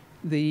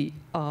 The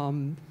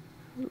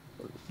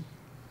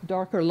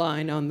darker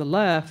line on the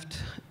left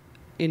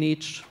in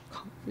each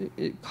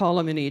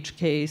column in each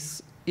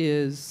case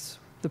is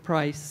the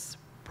price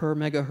per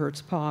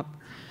megahertz pop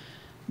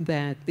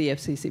that the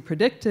FCC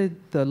predicted.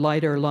 The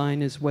lighter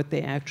line is what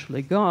they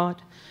actually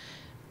got.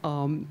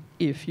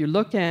 If you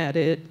look at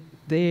it,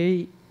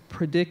 they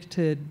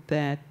predicted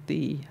that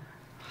the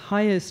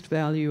highest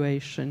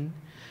valuation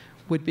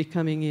would be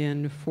coming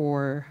in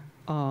for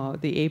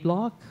the A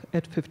block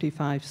at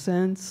 55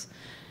 cents,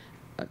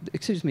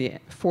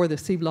 for the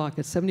C block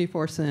at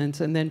 74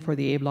 cents, and then for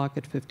the A block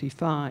at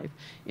 55.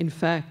 In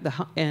fact,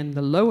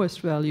 the lowest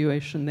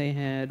valuation they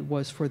had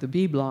was for the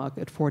B block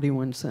at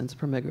 41 cents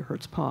per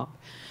megahertz pop.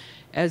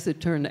 As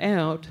it turned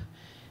out,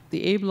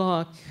 the A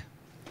block,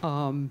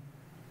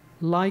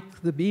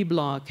 like the B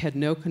block, had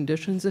no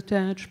conditions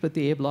attached, but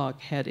the A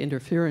block had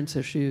interference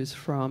issues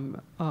from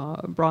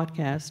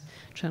broadcast,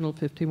 channel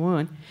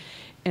 51.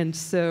 And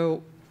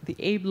so the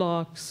A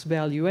block's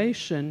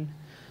valuation,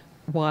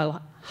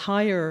 while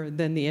higher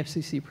than the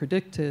FCC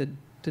predicted,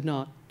 did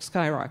not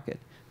skyrocket.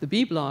 The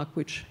B block,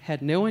 which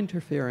had no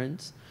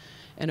interference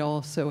and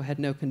also had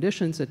no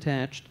conditions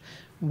attached,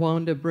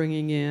 wound up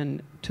bringing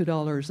in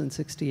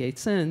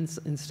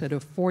 $2.68 instead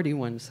of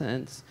 41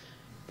 cents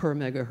per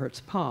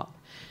megahertz pop.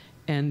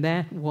 And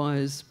that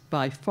was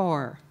by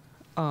far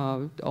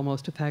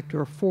almost a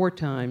factor of 4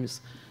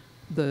 times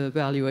the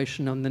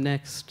valuation on the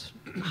next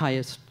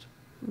highest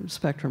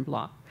spectrum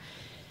block.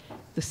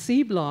 The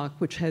C block,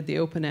 which had the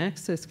open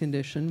access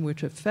condition,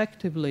 which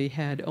effectively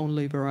had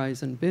only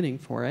Verizon bidding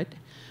for it,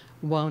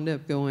 wound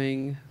up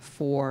going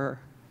for,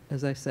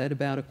 as I said,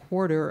 about a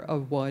quarter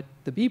of what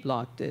the B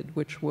block did,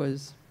 which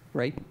was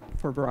great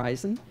for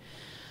Verizon.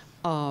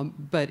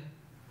 But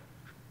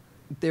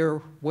there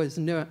was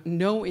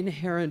no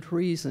inherent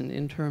reason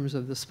in terms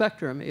of the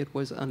spectrum. It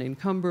was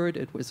unencumbered,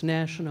 it was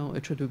national,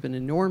 it should have been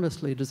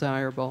enormously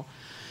desirable,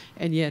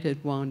 and yet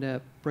it wound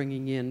up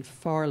bringing in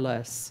far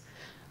less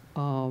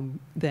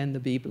than the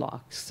B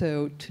block.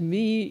 So to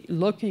me,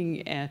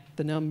 looking at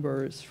the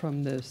numbers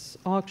from this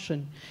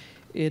auction,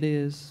 it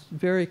is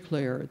very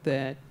clear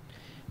that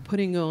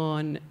putting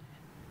on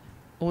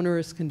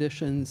onerous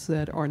conditions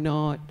that are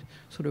not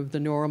sort of the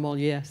normal,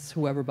 yes,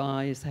 whoever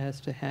buys has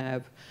to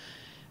have,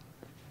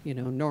 you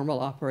know, normal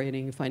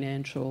operating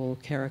financial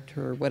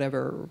character,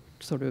 whatever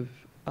sort of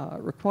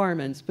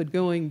requirements, but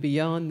going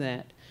beyond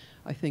that,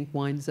 I think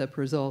winds up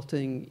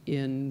resulting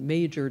in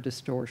major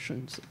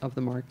distortions of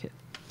the market.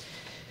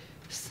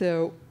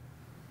 So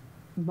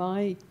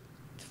my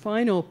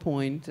final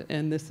point,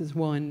 and this is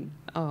one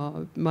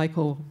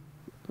Michael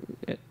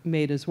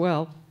made as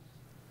well,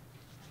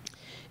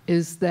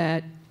 is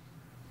that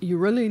you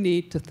really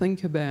need to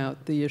think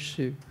about the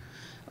issue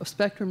of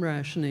spectrum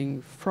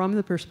rationing from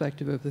the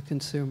perspective of the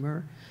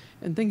consumer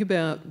and think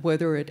about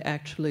whether it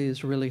actually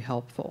is really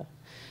helpful.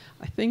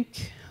 I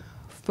think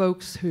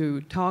folks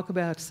who talk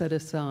about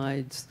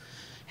set-asides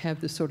have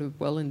this sort of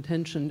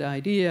well-intentioned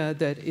idea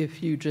that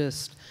if you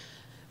just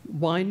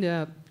wind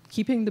up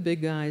keeping the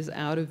big guys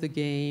out of the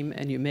game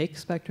and you make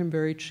spectrum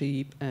very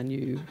cheap and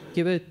you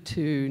give it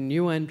to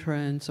new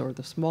entrants or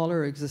the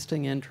smaller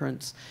existing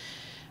entrants,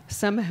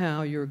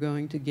 somehow you're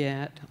going to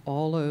get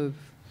all of,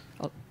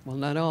 well,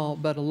 not all,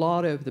 but a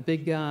lot of the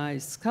big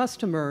guys'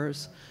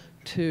 customers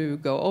to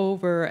go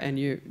over and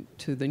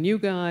to the new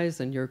guys,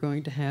 and you're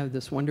going to have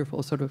this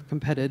wonderful sort of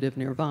competitive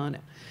nirvana.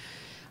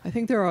 I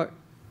think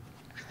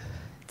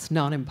it's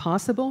not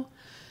impossible,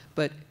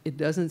 but it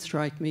doesn't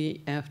strike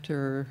me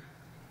after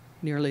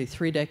nearly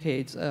 3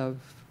 decades of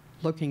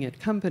looking at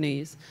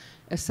companies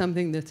as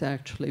something that's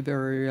actually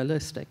very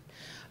realistic.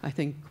 I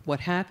think what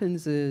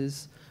happens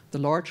is the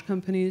large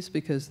companies,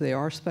 because they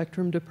are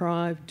spectrum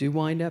deprived, do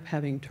wind up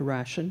having to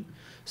ration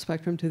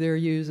spectrum to their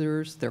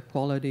users, their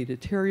quality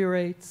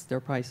deteriorates, their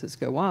prices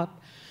go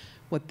up.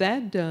 What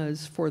that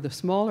does for the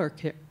smaller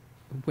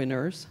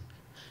winners,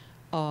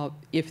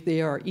 if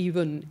they are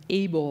even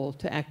able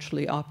to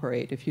actually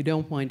operate, if you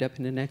don't wind up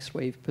in a next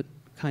wave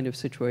kind of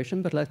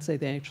situation, but let's say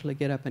they actually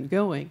get up and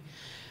going,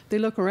 they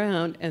look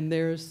around and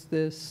there's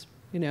this,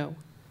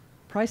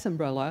 price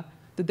umbrella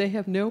that they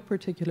have no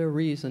particular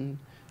reason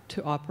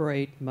to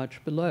operate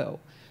much below.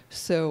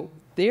 So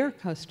their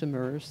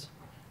customers,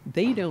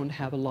 they don't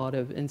have a lot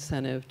of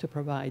incentive to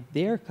provide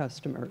their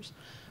customers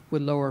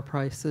with lower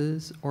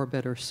prices or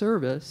better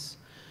service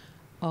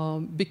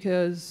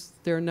because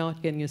they're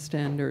not getting a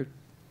standard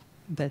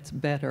that's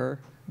better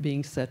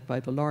being set by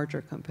the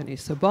larger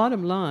companies. So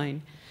bottom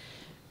line,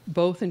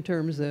 both in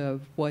terms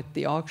of what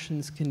the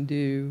auctions can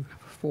do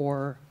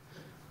for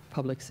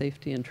public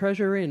safety and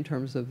treasury, in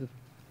terms of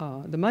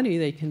the money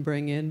they can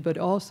bring in, but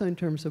also in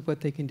terms of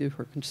what they can do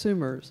for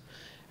consumers,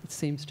 it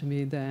seems to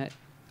me that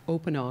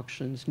open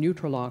auctions,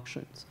 neutral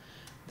auctions,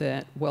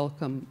 that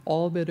welcome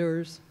all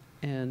bidders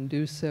and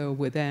do so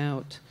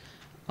without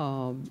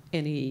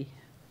any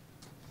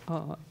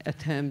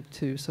attempt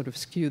to sort of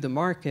skew the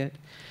market,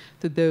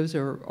 that those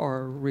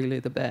are really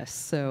the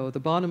best. So the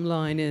bottom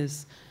line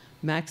is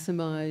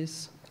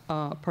maximize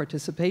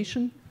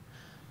participation,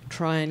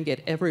 try and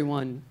get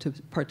everyone to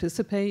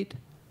participate,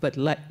 but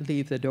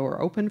leave the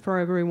door open for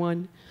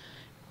everyone.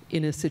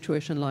 In a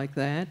situation like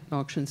that,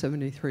 Auction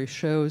 73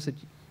 shows that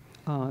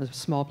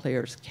small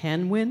players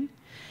can win,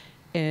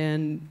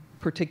 and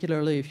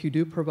particularly if you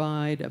do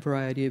provide a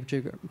variety of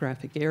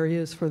geographic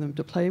areas for them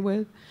to play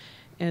with,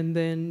 and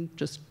then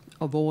just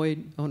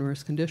avoid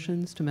onerous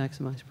conditions to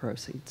maximize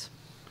proceeds.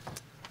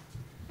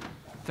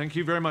 Thank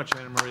you very much,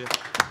 Anna Maria.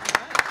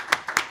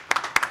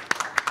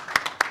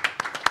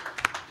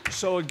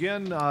 So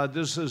again,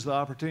 this is the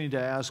opportunity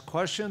to ask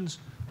questions.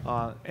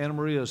 Anna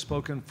Maria has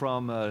spoken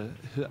from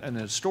an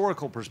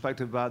historical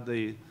perspective about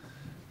the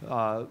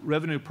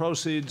revenue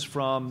proceeds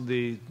from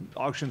the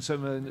Auction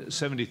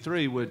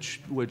 73,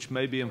 which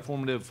may be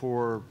informative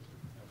for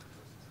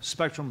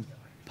spectrum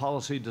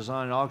policy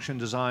design and auction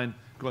design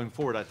going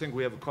forward. I think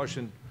we have a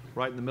question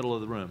right in the middle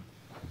of the room.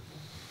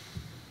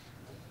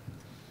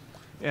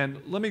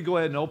 And let me go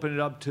ahead and open it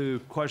up to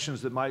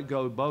questions that might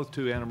go both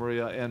to Anna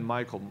Maria and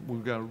Michael. We're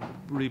going to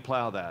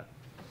replow that.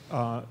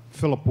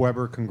 Philip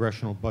Weber,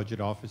 Congressional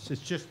Budget Office.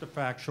 It's just a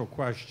factual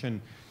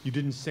question. You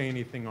didn't say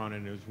anything on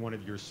it. It was one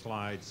of your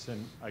slides,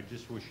 and I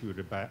just wish you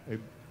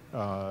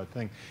would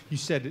thing. You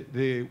said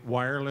the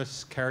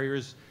wireless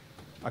carriers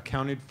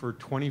accounted for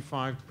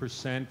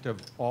 25% of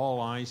all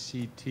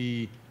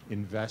ICT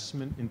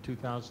investment in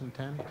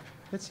 2010.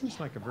 That seems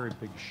like a very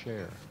big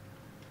share.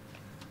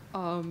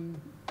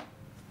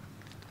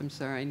 I'm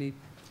sorry, I need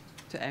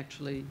to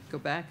actually go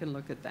back and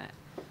look at that.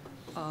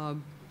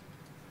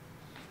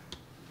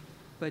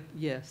 But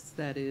yes,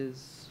 that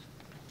is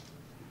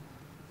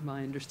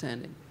my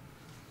understanding.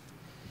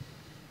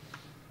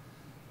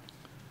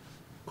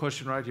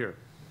 Question right here.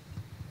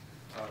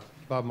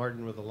 Bob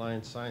Martin with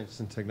Alliance Science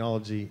and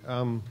Technology.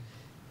 I'm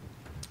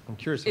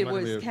curious. It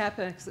was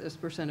CapEx as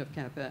percent of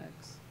CapEx.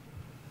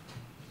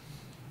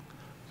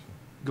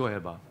 Go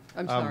ahead, Bob.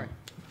 I'm sorry.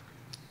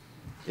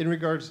 In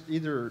regards,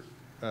 either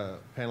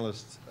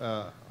panelists,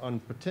 on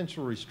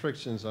potential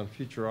restrictions on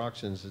future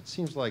auctions, it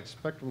seems like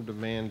spectrum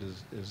demand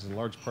is in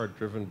large part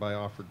driven by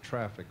offered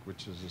traffic,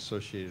 which is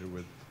associated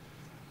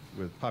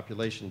with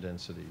population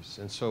densities.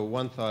 And so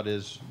one thought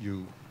is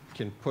you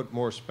can put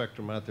more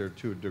spectrum out there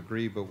to a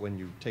degree, but when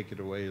you take it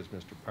away, as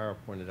Mr. Power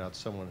pointed out,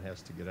 someone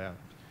has to get out.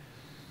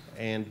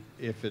 And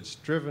if it's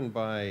driven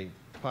by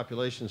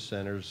population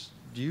centers,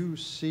 do you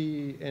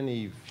see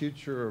any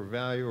future or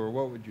value, or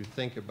what would you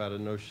think about a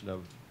notion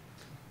of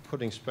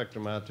putting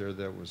spectrum out there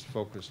that was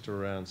focused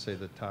around, say,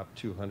 the top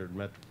 200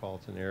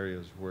 metropolitan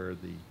areas where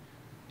the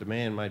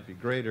demand might be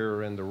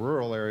greater, and the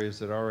rural areas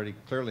that already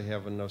clearly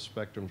have enough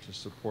spectrum to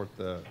support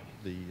the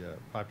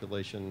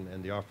population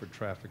and the offered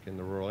traffic in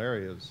the rural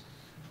areas,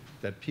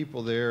 that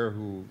people there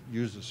who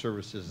use the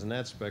services in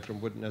that spectrum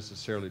wouldn't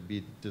necessarily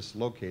be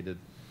dislocated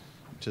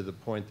to the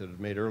point that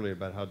I made earlier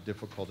about how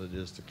difficult it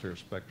is to clear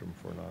spectrum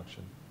for an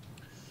auction.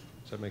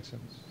 Does that make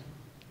sense?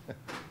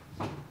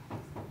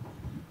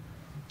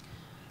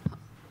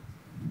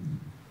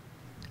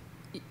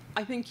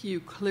 I think you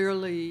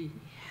clearly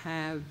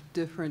have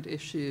different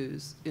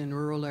issues in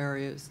rural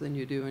areas than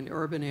you do in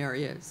urban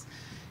areas,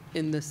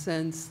 in the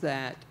sense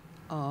that,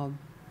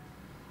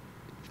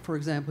 for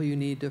example, you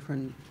need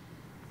different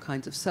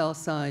kinds of cell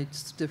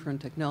sites, different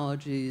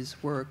technologies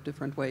work,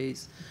 different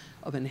ways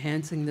of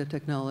enhancing the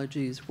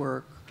technologies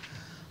work.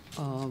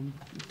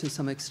 To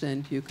some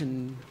extent, you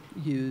can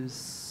use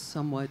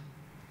somewhat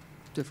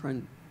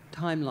different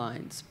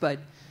timelines. But,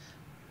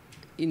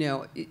 you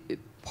know,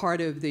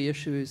 part of the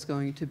issue is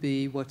going to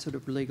be what sort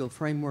of legal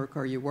framework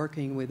are you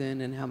working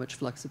within and how much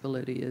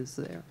flexibility is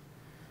there.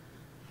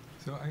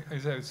 So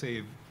as I would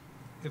say,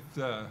 if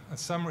a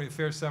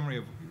fair summary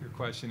of your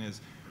question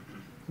is,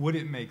 would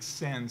it make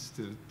sense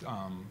to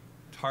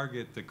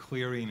target the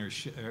clearing or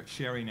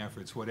sharing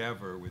efforts,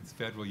 whatever, with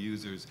federal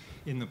users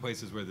in the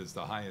places where there's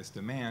the highest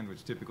demand,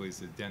 which typically is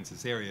the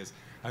densest areas?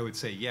 I would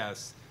say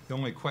yes. The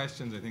only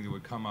questions I think that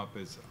would come up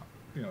is,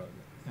 you know,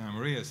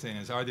 Maria is saying,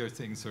 is are there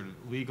things, sort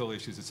of legal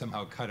issues that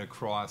somehow cut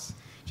across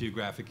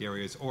geographic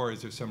areas, or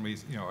is there some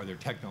reason, you know, are there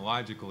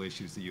technological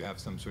issues that you have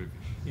some sort of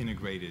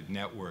integrated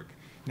network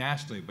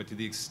nationally? But to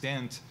the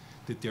extent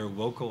that they're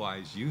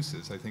localized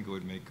uses, I think it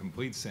would make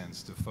complete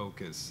sense to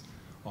focus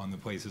on the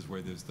places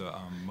where there's the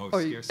most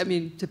scarcity. I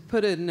mean, to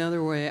put it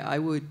another way, I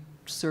would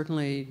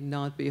certainly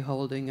not be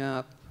holding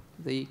up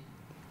the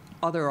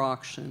other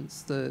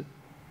auctions,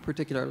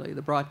 particularly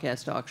the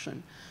broadcast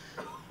auction,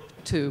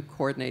 to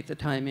coordinate the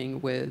timing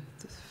with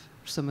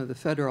some of the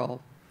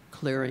federal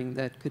clearing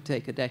that could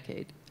take a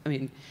decade. I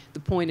mean, the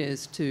point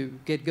is to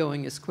get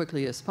going as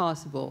quickly as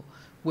possible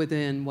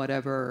within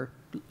whatever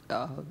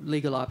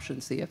legal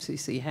options the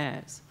FCC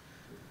has.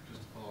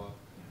 Just to follow up,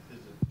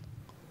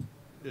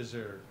 is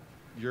there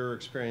your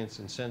experience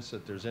and sense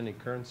that there's any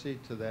currency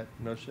to that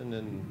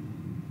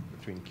notion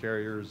between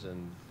carriers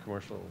and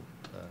commercial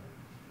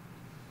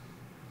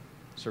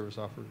service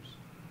offers?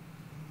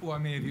 Well, I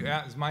mean, if you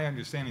ask, my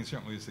understanding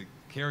certainly is that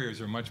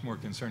carriers are much more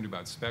concerned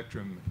about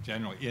spectrum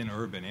generally in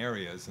urban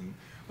areas, and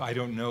I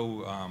don't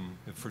know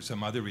if for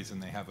some other reason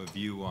they have a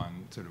view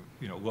on sort of,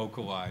 you know,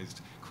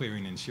 localized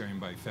clearing and sharing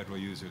by federal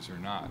users or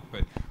not.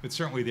 But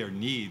certainly their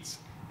needs,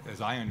 as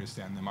I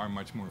understand them, are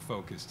much more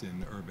focused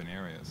in urban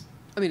areas.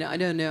 I mean, I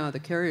don't know how the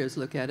carriers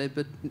look at it,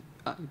 but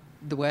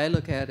the way I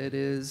look at it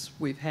is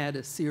we've had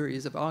a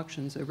series of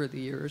auctions over the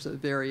years of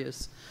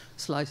various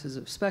slices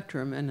of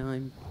spectrum, and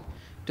I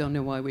don't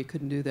know why we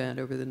couldn't do that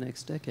over the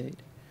next decade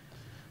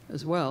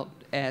as well.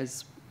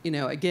 As, you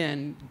know,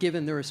 again,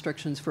 given the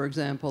restrictions, for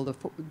example,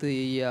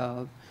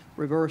 the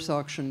reverse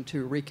auction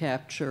to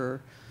recapture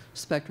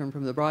spectrum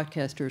from the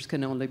broadcasters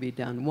can only be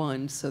done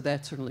once, so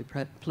that certainly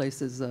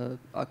places a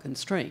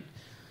constraint.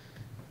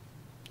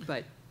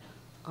 But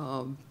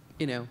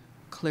you know,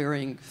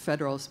 clearing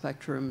federal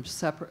spectrum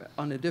separate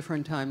on a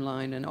different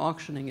timeline and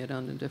auctioning it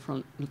on a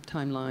different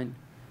timeline,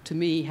 to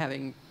me,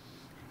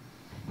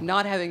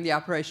 not having the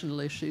operational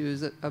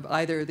issues of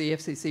either the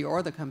FCC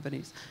or the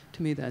companies,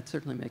 to me that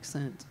certainly makes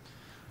sense.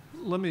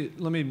 Let me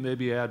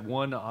maybe add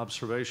one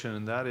observation,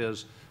 and that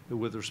is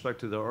with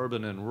respect to the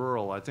urban and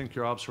rural. I think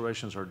your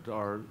observations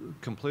are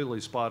completely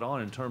spot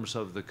on in terms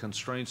of the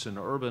constraints in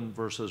urban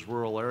versus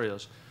rural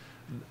areas.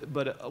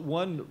 But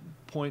one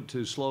point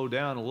to slow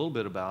down a little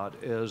bit about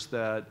is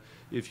that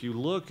if you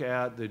look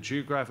at the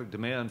geographic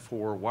demand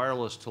for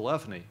wireless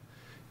telephony,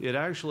 it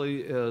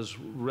actually is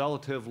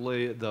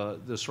relatively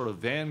the sort of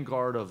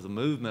vanguard of the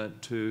movement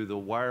to the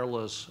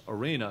wireless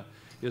arena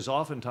is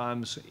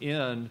oftentimes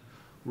in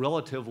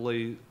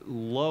relatively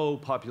low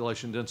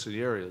population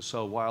density areas.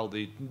 So while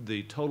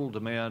the total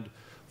demand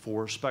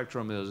for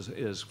spectrum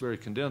is very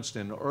condensed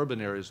in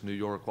urban areas, New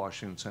York,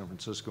 Washington, San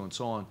Francisco, and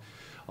so on,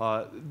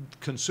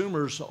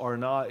 consumers are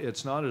not,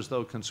 it's not as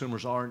though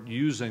consumers aren't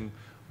using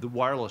the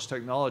wireless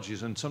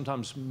technologies and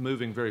sometimes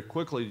moving very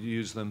quickly to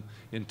use them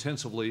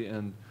intensively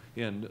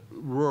in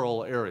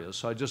rural areas.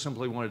 So I just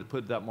simply wanted to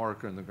put that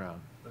marker in the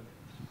ground. But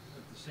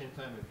at the same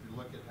time, if you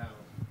look at how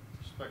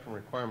spectrum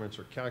requirements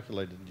are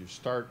calculated, you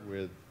start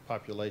with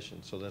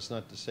population. So that's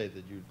not to say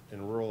that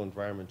in rural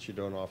environments you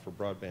don't offer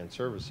broadband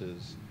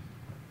services,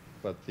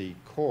 but the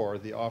core,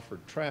 the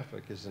offered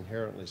traffic is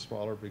inherently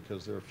smaller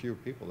because there are fewer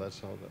people. That's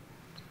how the...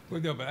 Well,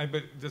 no,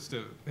 but just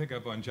to pick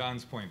up on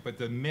John's point, but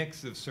the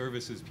mix of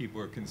services people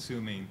are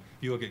consuming,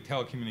 if you look at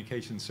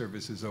telecommunication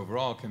services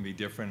overall, can be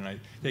different. And I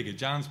take it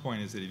John's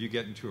point is that if you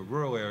get into a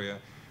rural area,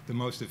 the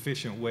most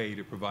efficient way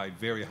to provide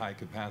very high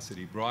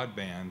capacity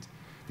broadband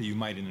that you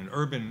might in an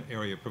urban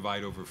area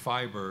provide over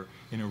fiber,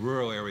 in a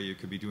rural area you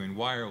could be doing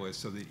wireless,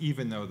 so that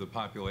even though the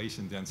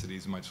population density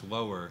is much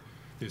lower,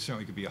 there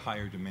certainly could be a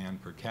higher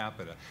demand per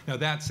capita. Now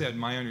that said,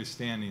 my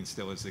understanding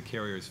still is that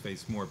carriers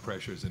face more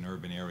pressures in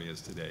urban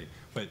areas today,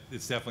 but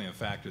it's definitely a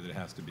factor that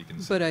has to be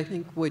considered. But I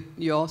think what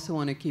you also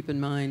want to keep in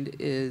mind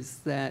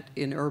is that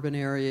in urban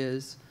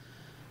areas,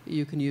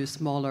 you can use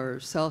smaller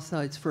cell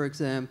sites, for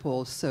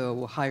example,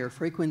 so higher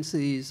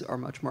frequencies are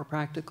much more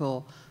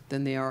practical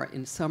than they are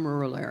in some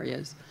rural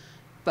areas.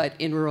 But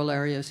in rural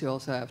areas, you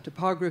also have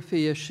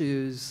topography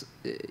issues.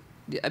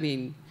 I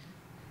mean,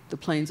 the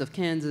plains of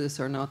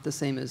Kansas are not the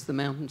same as the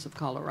mountains of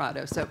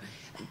Colorado. So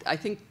I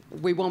think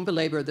we won't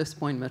belabor this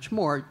point much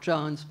more.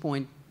 John's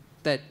point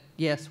that,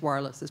 yes,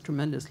 wireless is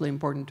tremendously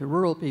important to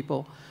rural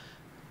people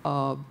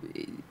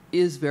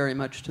is very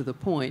much to the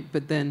point.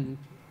 But then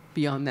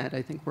beyond that,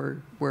 I think we're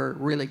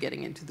really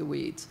getting into the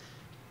weeds.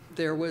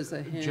 There was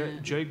a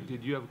hand. Jake,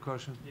 did you have a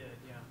question? Yeah.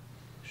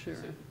 Sure.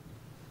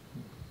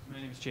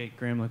 My name is Jake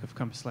Gramlich of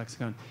Compass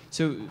Lexicon.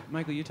 So,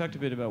 Michael, you talked a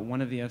bit about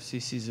one of the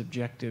FCC's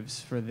objectives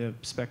for the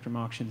spectrum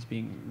auctions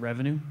being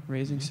revenue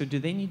raising. So do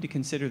they need to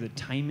consider the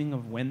timing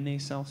of when they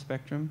sell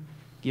spectrum,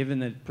 given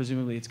that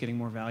presumably it's getting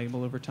more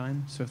valuable over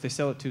time? So if they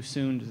sell it too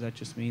soon, does that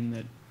just mean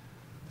that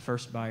the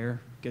first buyer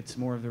gets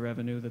more of the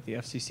revenue that the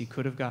FCC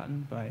could have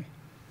gotten by,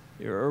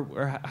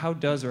 or how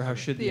does or how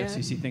should the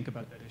FCC think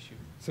about that issue?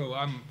 So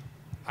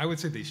I would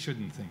say they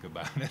shouldn't think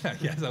about it. I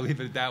guess I'll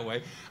leave it that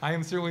way. I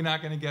am certainly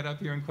not going to get up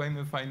here and claim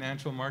that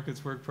financial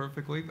markets work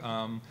perfectly.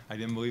 I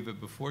didn't believe it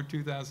before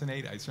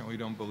 2008. I certainly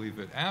don't believe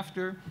it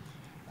after,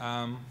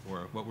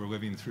 or what we're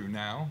living through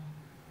now.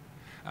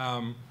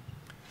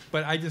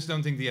 But I just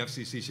don't think the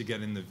FCC should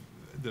get in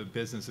the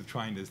business of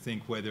trying to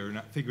think whether or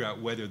not, figure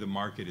out whether the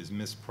market is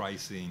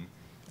mispricing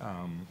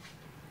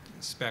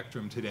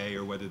spectrum today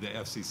or whether the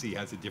FCC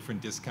has a different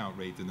discount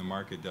rate than the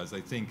market does. I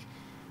think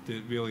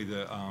that really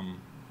the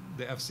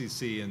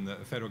FCC and the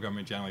federal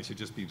government generally should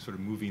just be sort of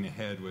moving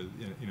ahead with,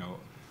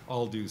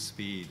 all due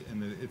speed.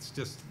 And it's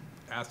just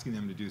asking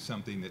them to do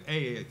something that,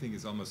 A, I think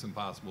is almost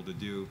impossible to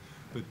do,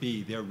 but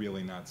B, they're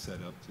really not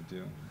set up to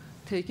do.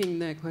 Taking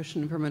that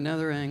question from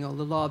another angle,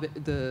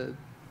 the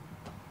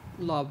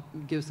law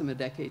gives them a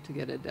decade to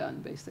get it done,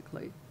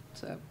 basically.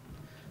 So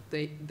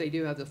they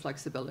do have the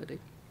flexibility.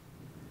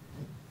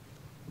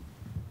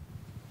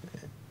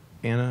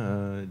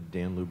 Anna,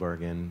 Dan Lubar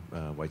again,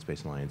 White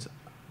Space Alliance.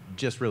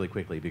 Just really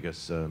quickly,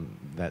 because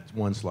that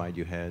one slide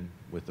you had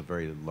with the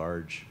very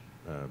large,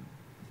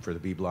 for the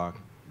B block,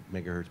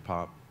 megahertz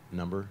pop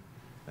number,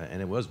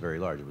 and it was very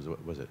large. It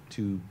was it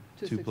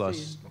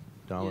 $2+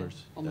 Yeah,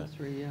 almost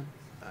 3, yeah.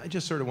 I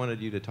just sort of wanted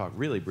you to talk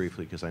really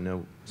briefly, because I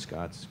know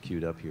Scott's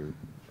queued up here,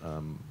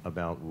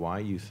 about why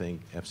you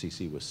think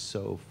FCC was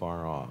so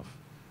far off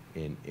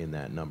in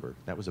that number.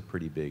 That was a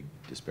pretty big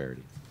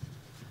disparity.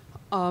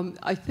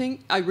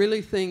 I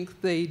really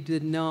think they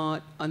did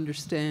not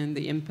understand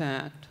the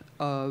impact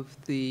of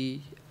the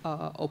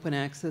open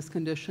access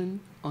condition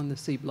on the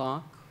C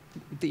block,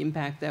 the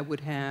impact that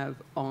would have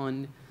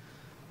on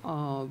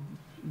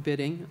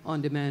bidding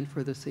on demand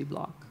for the C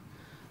block.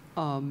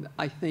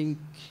 I think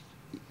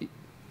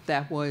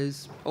that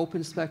was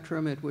open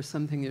spectrum. It was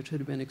something that should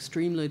have been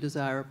extremely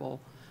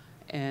desirable,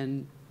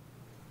 and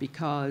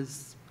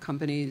because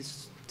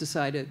companies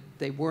decided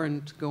they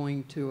weren't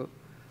going to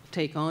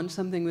take on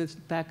something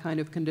with that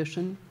kind of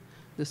condition.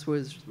 This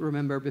was,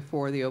 remember,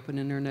 before the Open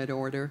Internet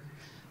Order.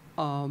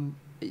 A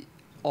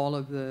lot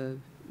of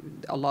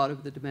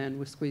the demand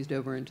was squeezed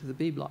over into the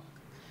B block,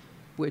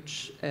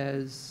 which,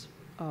 as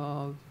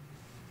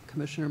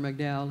Commissioner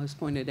McDowell has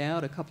pointed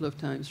out a couple of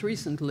times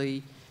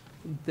recently,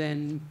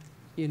 then,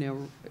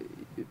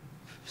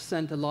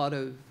 sent a lot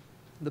of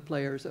the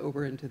players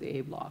over into the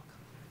A block,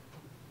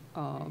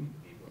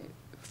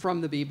 from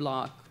the B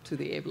block to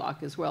the A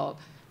block as well,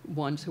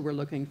 ones who were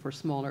looking for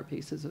smaller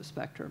pieces of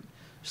spectrum.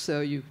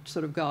 So you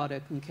sort of got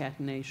a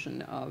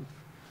concatenation of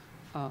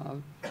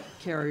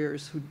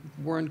carriers who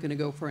weren't going to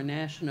go for a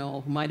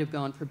national, who might have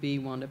gone for B,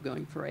 wound up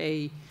going for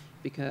A,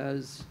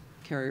 because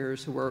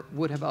carriers who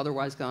would have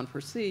otherwise gone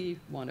for C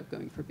wound up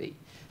going for B.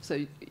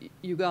 So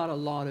you got a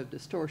lot of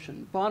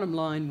distortion. Bottom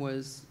line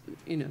was,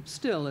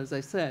 still, as I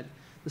said,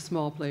 the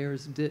small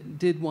players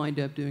did wind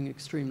up doing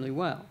extremely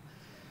well.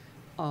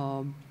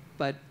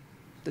 But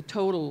the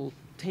total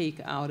take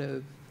out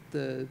of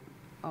the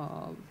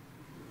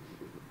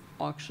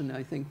auction,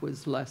 I think,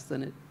 was less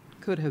than it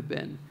could have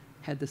been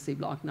had the C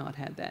block not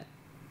had that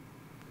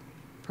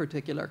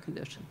particular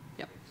condition.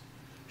 Yep.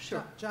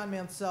 Sure. John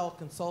Mansell,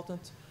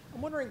 consultant.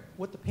 I'm wondering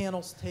what the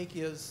panel's take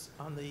is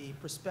on the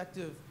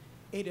prospective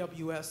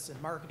AWS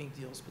and marketing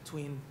deals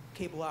between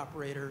cable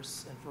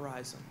operators and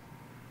Verizon.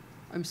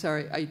 I'm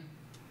sorry, I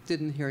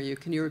didn't hear you.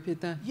 Can you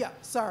repeat that? Yeah,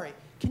 sorry.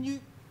 Can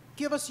you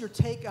give us your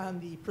take on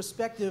the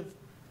prospective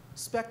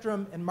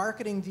spectrum and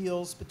marketing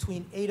deals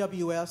between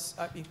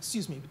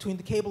between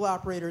the cable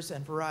operators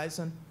and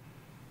Verizon?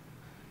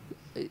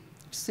 It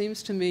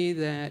seems to me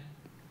that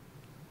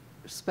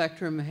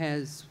spectrum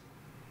has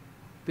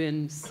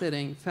been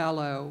sitting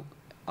fallow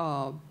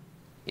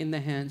in the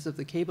hands of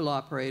the cable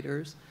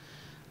operators,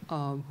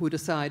 who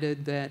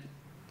decided that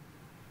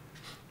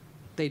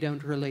they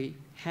don't really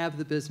have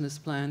the business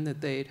plan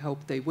that they'd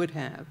hoped they would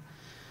have.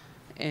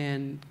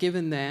 And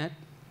given that,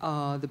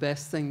 the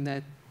best thing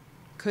that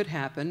could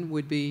happen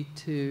would be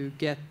to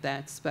get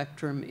that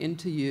spectrum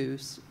into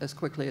use as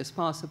quickly as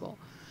possible.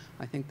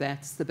 I think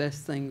that's the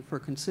best thing for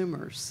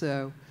consumers.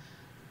 So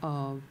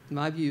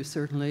my view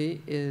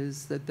certainly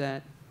is that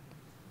that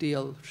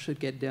deal should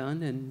get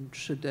done, and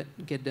should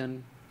get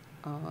done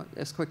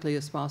as quickly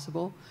as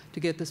possible to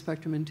get the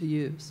spectrum into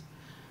use.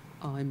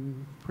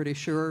 I'm pretty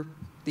sure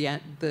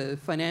the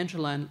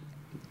financial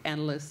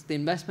analysts, the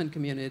investment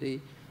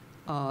community,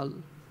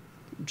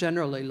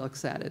 generally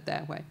looks at it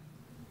that way.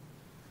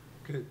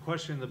 Okay,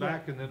 question in the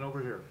back, and then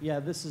over here. Yeah,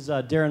 this is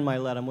Darren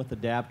Milet. I'm with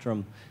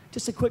Adaptrum.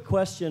 Just a quick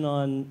question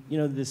on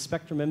the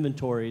spectrum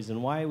inventories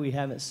and why we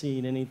haven't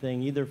seen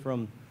anything either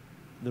from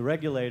the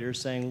regulators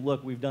saying,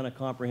 look, we've done a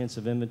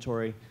comprehensive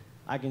inventory,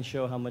 I can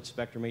show how much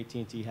spectrum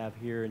AT&T have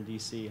here in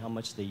DC, how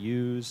much they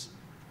use.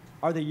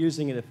 Are they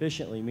using it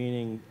efficiently,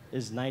 meaning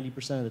is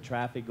 90% of the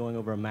traffic going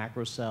over a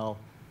macro cell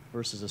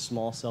versus a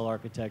small cell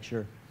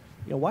architecture?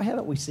 You know, why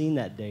haven't we seen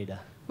that data?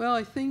 Well,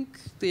 I think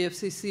the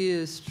FCC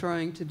is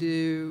trying to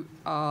do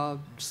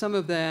some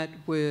of that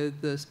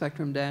with the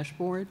spectrum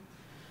dashboard.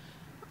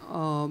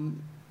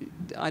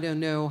 I don't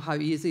know how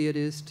easy it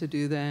is to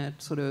do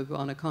that sort of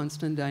on a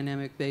constant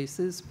dynamic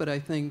basis, but I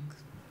think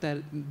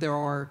that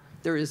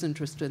there is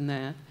interest in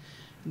that.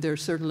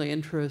 There's certainly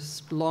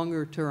interest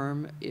longer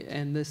term,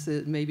 and this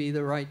is maybe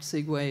the right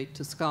segue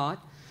to Scott,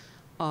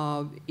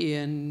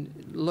 in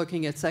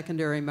looking at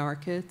secondary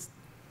markets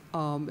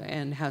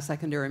and how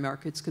secondary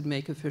markets could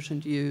make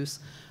efficient use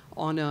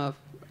on a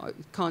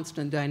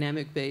constant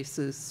dynamic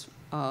basis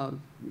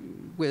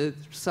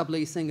with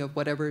subleasing of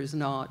whatever is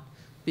not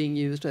being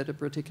used at a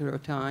particular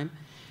time.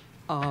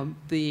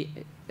 The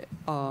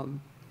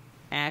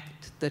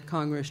act that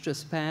Congress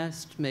just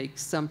passed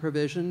makes some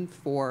provision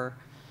for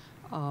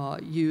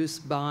use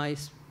by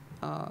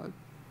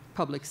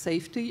public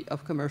safety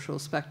of commercial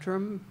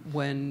spectrum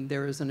when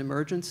there is an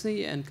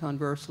emergency, and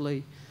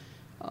conversely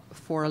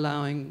for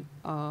allowing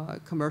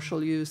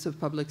commercial use of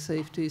public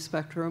safety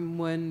spectrum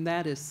when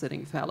that is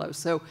sitting fallow.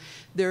 So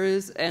there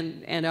is,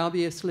 and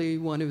obviously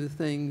one of the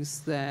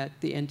things that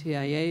the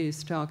NTIA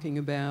is talking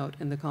about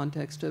in the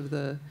context of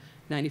the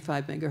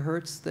 95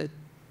 megahertz that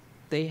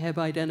they have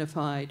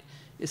identified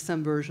is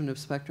some version of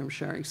spectrum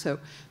sharing. So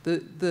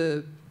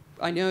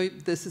I know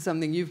this is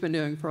something you've been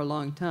doing for a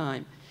long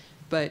time,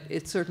 but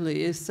it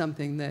certainly is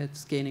something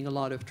that's gaining a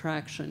lot of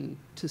traction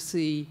to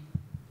see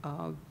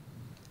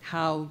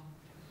how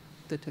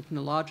the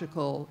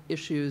technological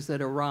issues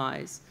that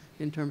arise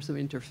in terms of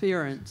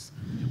interference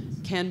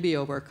can be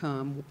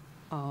overcome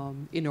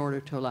in order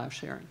to allow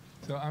sharing.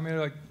 So I'm going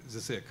to like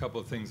to say a couple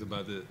of things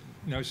about the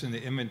notion of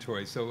the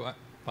inventory. So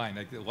fine,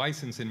 like the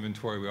license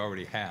inventory we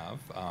already have.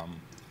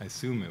 I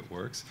assume it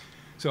works.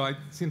 So it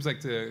seems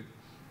like the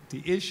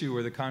issue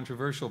or the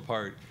controversial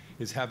part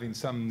is having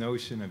some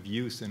notion of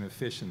use and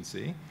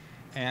efficiency.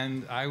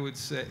 And I would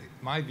say,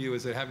 my view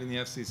is that having the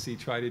FCC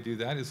try to do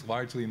that is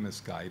largely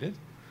misguided.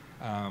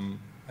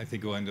 I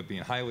think it will end up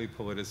being highly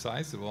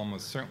politicized. It will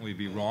almost certainly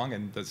be wrong.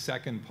 And the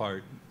second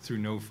part, through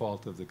no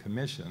fault of the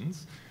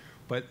commissions.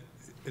 But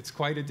it's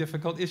quite a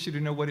difficult issue to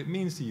know what it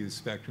means to use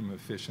spectrum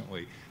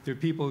efficiently. There are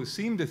people who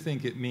seem to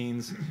think it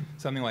means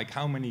something like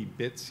how many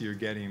bits you're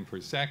getting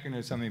per second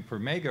or something per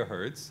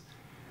megahertz,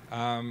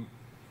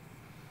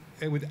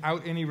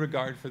 without any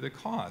regard for the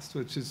cost,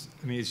 which is,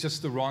 I mean, it's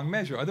just the wrong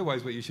measure.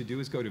 Otherwise, what you should do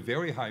is go to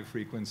very high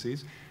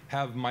frequencies,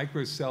 have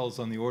microcells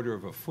on the order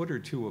of a foot or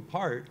two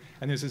apart,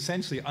 and there's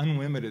essentially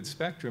unlimited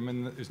spectrum,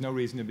 and there's no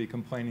reason to be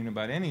complaining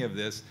about any of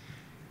this.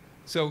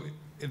 So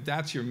if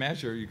that's your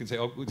measure, you can say,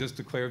 oh, we'll just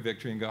declare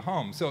victory and go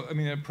home. So, I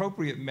mean, an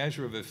appropriate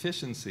measure of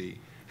efficiency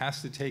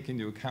has to take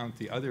into account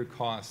the other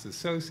costs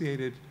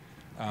associated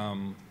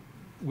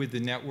with the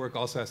network,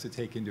 also has to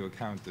take into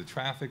account the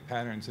traffic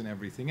patterns and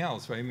everything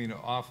else, right? I mean,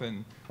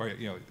 often, or,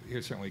 you know, here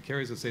certainly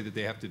carriers will say that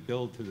they have to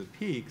build to the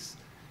peaks.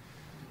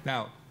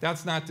 Now,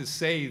 that's not to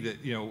say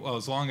that, you know, well,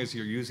 as long as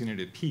you're using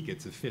it at peak,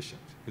 it's efficient.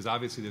 Because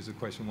obviously there's a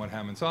question what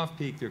happens off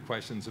peak. There are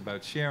questions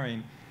about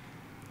sharing.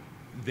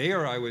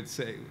 There, I would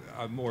say,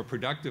 a more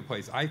productive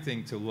place, I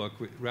think, to look,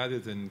 rather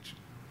than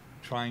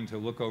trying to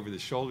look over the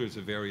shoulders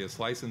of various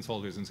license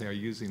holders and say, are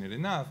you using it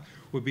enough,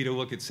 would be to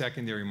look at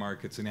secondary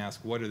markets and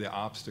ask, what are the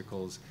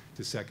obstacles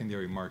to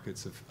secondary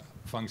markets of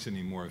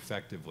functioning more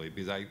effectively?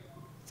 Because I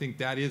think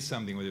that is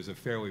something where there's a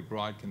fairly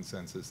broad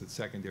consensus that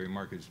secondary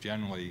markets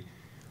generally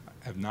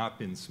have not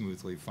been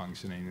smoothly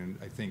functioning, and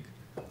I think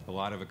a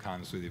lot of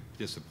economists would be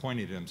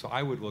disappointed in them. So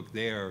I would look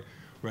there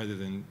rather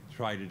than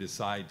try to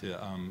decide to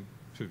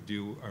sort of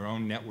do our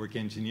own network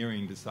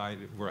engineering, decide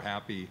if we're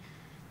happy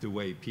the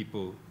way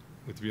people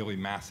with really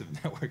massive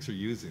networks are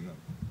using them.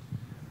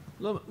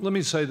 Let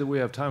me say that we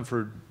have time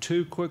for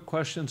 2 quick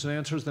questions and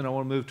answers, then I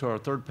want to move to our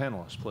third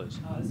panelist, please.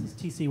 This is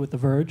TC with The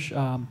Verge.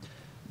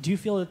 Do you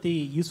feel that the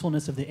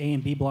usefulness of the A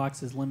and B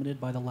blocks is limited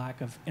by the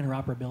lack of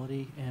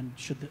interoperability, and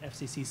should the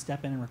FCC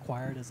step in and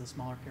require it, as the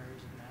smaller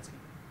carriers have been asking?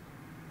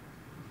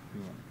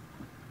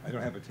 I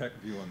don't have a tech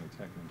view on the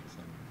technical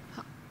side.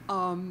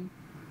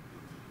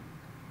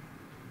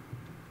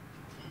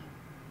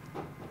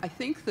 I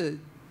think the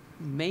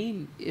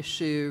main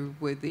issue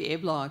with the A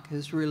block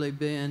has really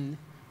been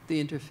the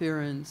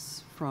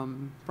interference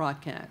from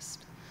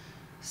broadcast.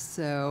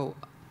 So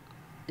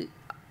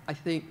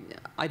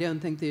I don't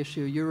think the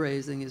issue you're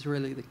raising is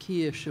really the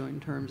key issue in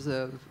terms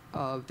of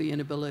the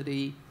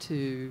inability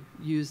to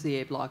use the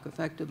A block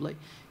effectively.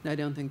 And I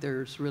don't think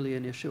there's really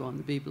an issue on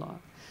the B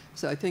block.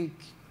 So I think,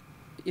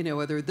 you know,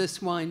 whether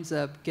this winds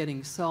up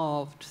getting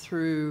solved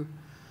through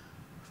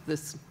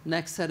this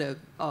next set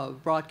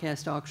of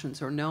broadcast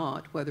auctions or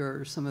not,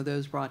 whether some of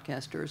those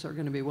broadcasters are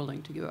going to be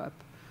willing to give up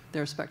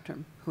their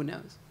spectrum, who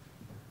knows?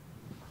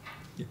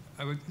 Yeah,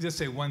 I would just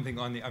say one thing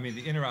on the, I mean,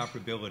 the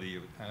interoperability,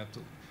 I have to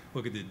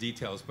look at the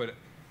details, but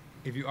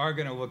if you are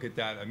going to look at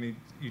that, I mean,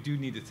 you do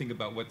need to think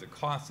about what the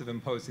costs of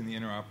imposing the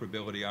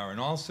interoperability are, and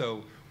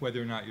also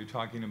whether or not you're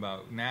talking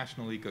about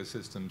national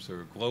ecosystems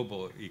or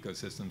global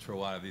ecosystems for a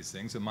lot of these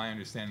things. And my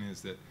understanding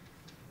is that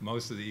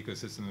most of the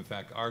ecosystems, in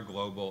fact, are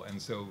global,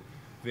 and so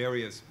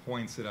various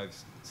points that I've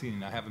seen,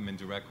 and I haven't been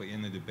directly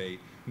in the debate,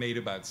 made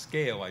about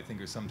scale, I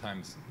think, are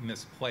sometimes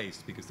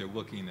misplaced because they're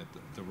looking at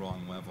the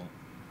wrong level.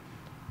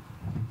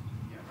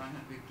 Yeah,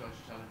 Reinhard with Deutsche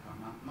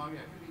Telekom.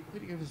 Mario,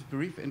 could you give us a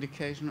brief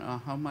indication on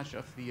how much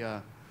of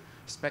the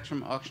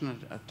spectrum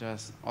auction at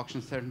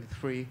auction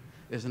 73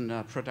 is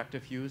in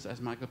productive use,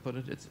 as Michael put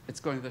it? It's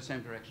going in the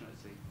same direction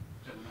as the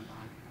gentleman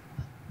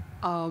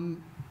behind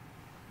you.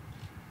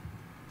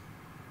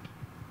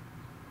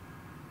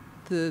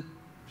 The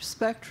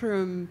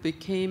spectrum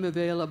became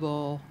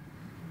available,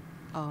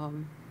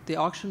 the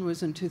auction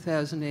was in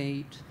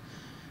 2008.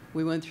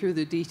 We went through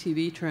the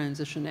DTV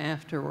transition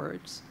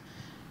afterwards.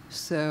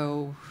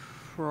 So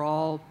for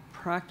all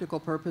practical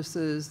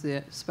purposes,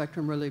 the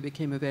spectrum really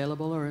became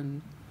available or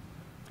in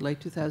late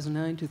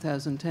 2009,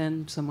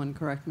 2010. Someone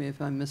correct me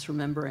if I'm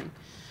misremembering.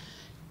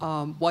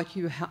 What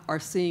you are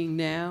seeing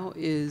now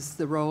is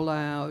the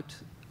rollout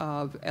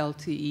of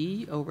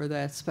LTE over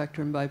that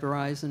spectrum by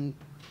Verizon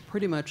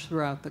pretty much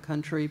throughout the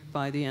country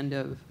by the end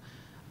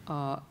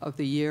of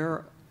the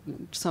year.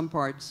 Some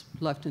parts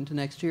left into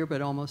next year,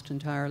 but almost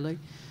entirely.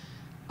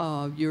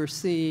 You're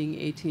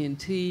seeing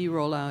AT&T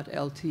roll out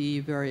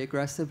LTE very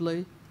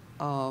aggressively,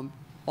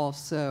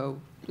 also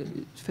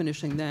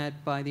finishing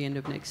that by the end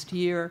of next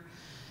year.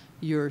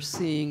 You're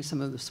seeing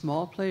some of the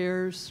small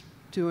players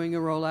doing a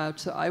rollout.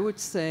 So I would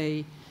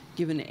say,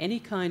 given any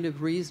kind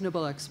of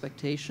reasonable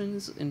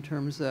expectations in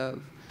terms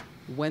of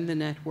when the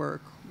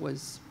network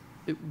was,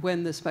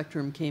 when the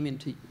spectrum came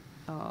into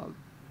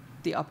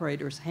the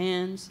operator's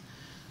hands,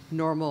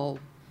 normal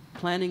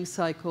planning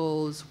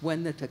cycles,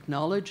 when the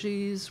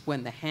technologies,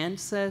 when the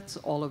handsets,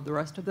 all of the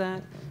rest of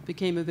that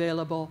became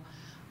available,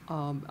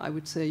 I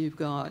would say you've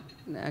got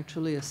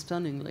actually a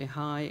stunningly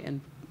high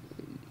and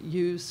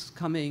use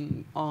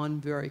coming on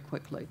very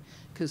quickly,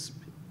 because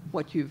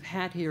what you've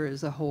had here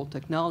is a whole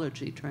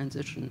technology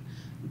transition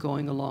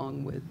going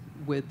along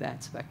with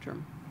that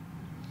spectrum.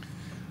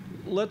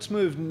 Let's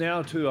move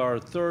now to our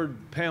third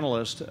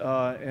panelist.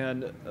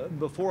 And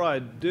before I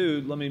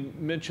do, let me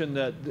mention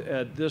that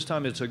at this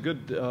time it's a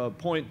good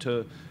point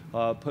to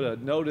put a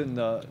note in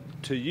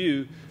to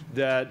you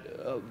that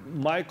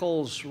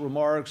Michael's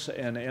remarks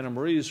and Anna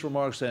Marie's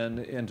remarks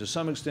and to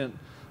some extent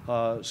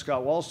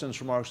Scott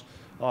Wallsten's remarks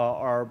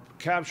are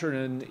captured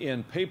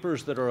in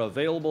papers that are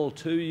available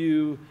to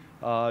you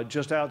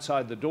just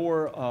outside the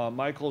door.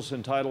 Michael's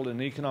entitled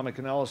An Economic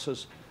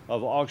Analysis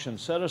of Auction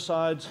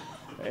Set-Asides.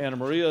 Anna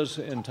Maria's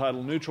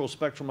entitled Neutral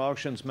Spectrum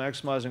Auctions,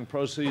 Maximizing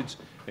Proceeds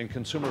and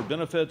Consumer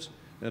Benefits.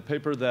 And a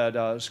paper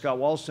that Scott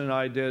Wallsten and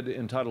I did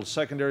entitled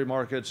Secondary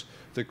Markets,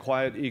 the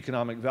Quiet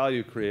Economic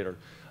Value Creator.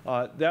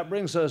 That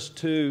brings us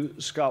to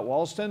Scott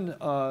Wallsten,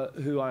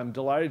 who I'm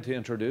delighted to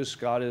introduce.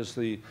 Scott is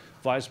the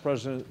Vice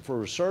President for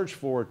Research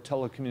for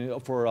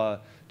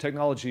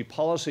Technology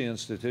Policy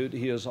Institute.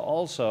 He is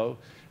also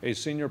a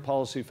Senior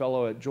Policy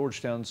Fellow at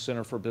Georgetown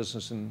Center for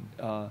Business and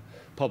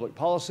Public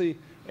Policy,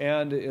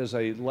 and is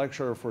a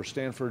lecturer for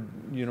Stanford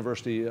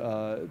University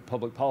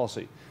Public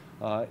Policy.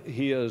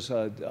 He is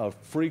a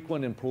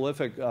frequent and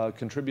prolific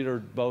contributor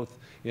both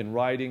in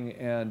writing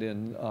and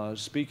in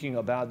speaking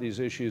about these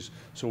issues.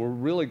 So we're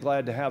really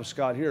glad to have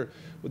Scott here.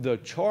 The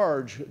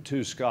charge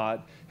to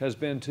Scott has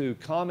been to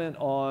comment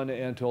on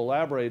and to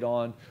elaborate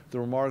on the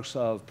remarks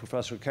of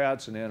Professor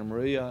Katz and Anna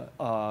Maria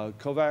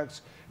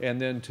Kovacs, and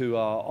then to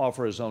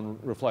offer his own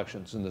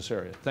reflections in this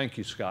area. Thank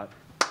you, Scott.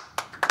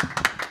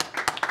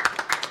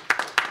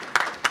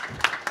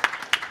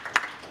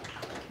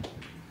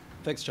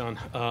 Thanks, John.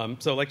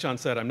 So like John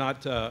said, I'm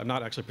not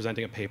actually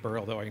presenting a paper,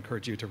 although I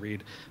encourage you to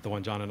read the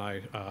one John and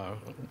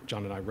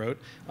I wrote.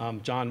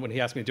 John, when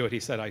he asked me to do it, he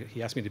said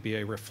he asked me to be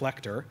a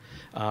reflector.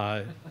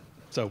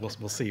 So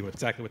we'll see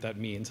exactly what that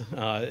means.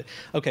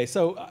 Okay,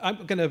 so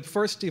I'm going to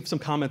first give some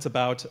comments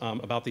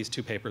about these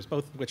two papers,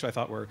 both of which I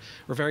thought were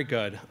very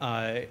good,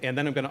 and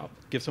then I'm going to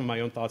give some of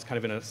my own thoughts, kind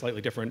of in a slightly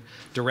different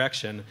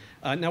direction.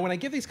 Now, when I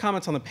give these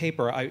comments on the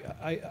paper,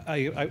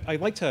 I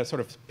like to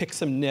sort of pick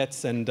some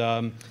nits and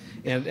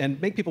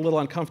make people a little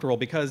uncomfortable,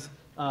 because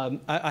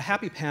a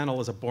happy panel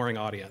is a boring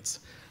audience.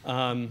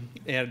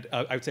 And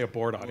I would say a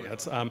bored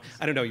audience. I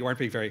don't know. You aren't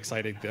being very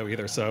excited though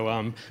either.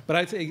 So, but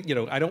I'd say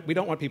we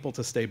don't want people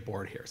to stay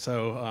bored here.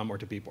 So, or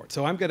to be bored.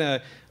 So I'm going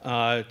to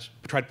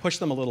try to push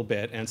them a little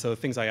bit. And so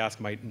things I ask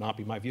might not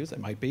be my views. It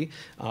might be,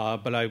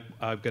 but I'm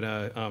going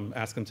to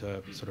ask them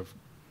to sort of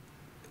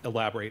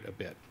elaborate a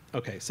bit.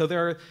 Okay. So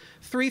there are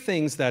three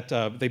things that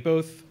they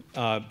both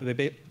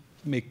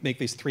make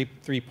these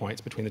three points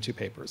between the two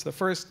papers. The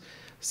first,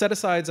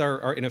 set-asides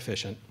are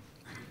inefficient.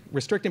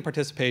 Restricting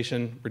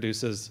participation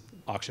reduces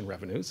auction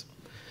revenues,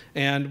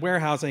 and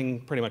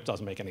warehousing pretty much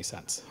doesn't make any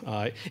sense.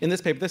 In this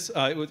paper,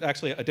 it was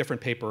actually a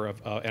different paper of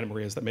Anna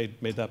Maria's that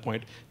made that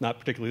point, not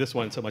particularly this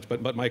one so much,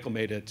 but Michael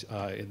made it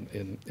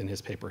in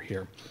his paper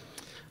here.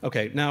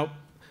 Okay, now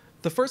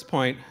the first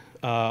point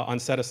on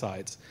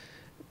set-asides,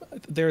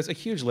 there's a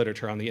huge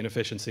literature on the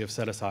inefficiency of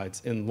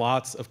set-asides in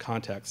lots of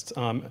contexts.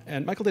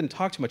 And Michael didn't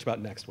talk too much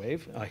about next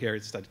wave here. He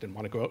said he didn't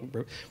want to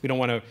go. We don't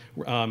want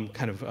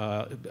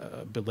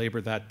to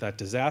belabor that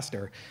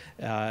disaster.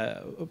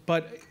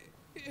 But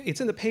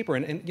it's in the paper,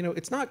 and you know,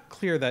 it's not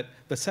clear that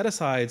the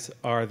set-asides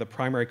are the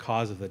primary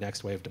cause of the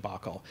next wave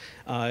debacle.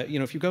 You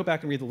know, if you go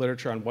back and read the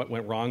literature on what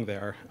went wrong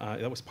there,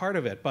 that was part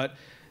of it. But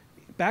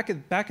back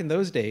in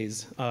those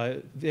days,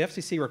 the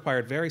FCC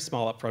required very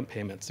small upfront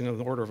payments, you know, in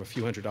the order of a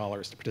few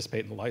 $100s to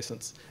participate in the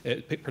license,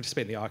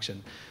 participate in the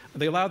auction.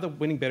 They allowed the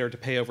winning bidder to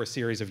pay over a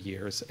series of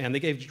years, and they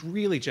gave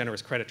really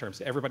generous credit terms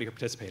to everybody who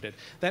participated.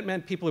 That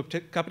meant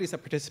companies that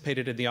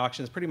participated in the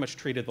auctions pretty much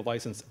treated the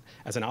license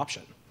as an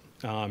option.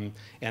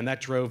 And that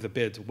drove the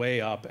bids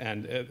way up,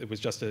 and it was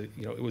just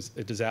it was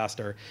a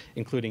disaster,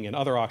 including in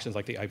other auctions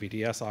like the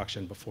IVDS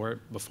auction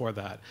before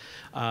that.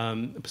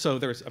 So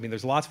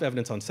there's lots of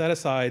evidence on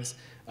set-asides,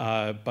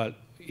 but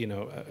you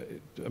know,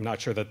 I'm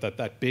not sure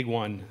that big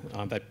one,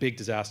 that big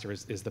disaster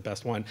is the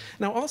best one.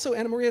 Now, also,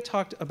 Anna Maria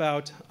talked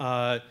about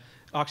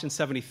auction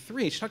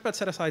 73. She talked about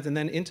set-asides and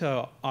then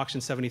into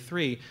auction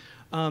 73.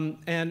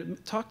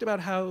 And talked about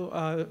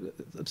how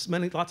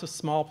lots of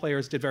small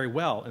players did very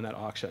well in that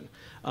auction.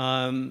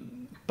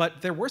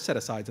 But there were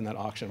set-asides in that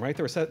auction, right?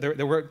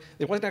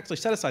 It wasn't actually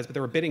set-asides, but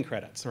there were bidding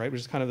credits, right?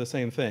 Which is kind of the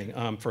same thing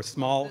for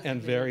small and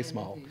very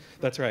small.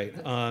 That's right.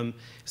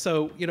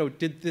 So, you know,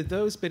 did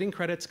those bidding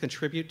credits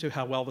contribute to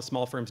how well the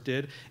small firms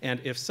did?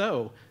 And if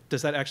so,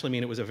 does that actually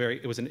mean it was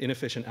an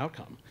inefficient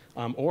outcome?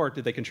 Or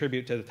did they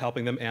contribute to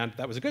helping them, and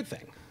that was a good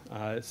thing?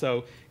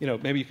 So, you know,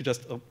 maybe you could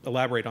just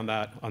elaborate on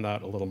that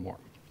a little more.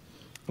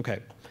 Okay.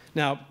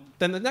 Now,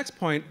 then the next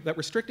point, that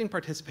restricting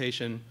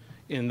participation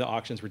in the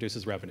auctions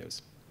reduces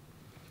revenues.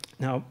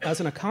 Now, as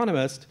an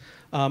economist,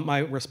 my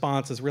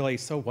response is really,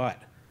 so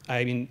what?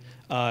 I mean,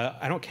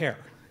 I don't care.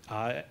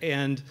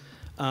 The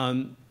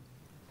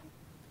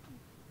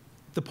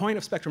point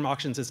of spectrum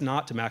auctions is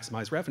not to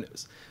maximize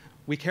revenues.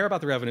 We care about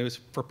the revenues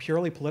for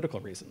purely political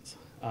reasons,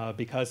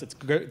 because the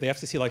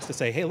FCC likes to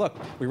say, hey, look,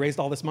 we raised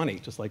all this money,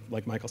 just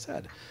like Michael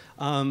said.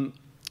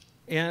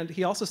 And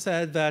he also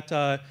said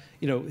that,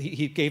 you know,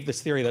 he gave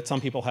this theory that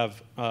some people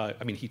have, I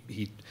mean,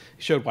 he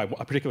showed why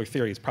a particular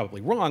theory is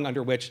probably wrong,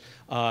 under which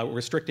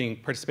restricting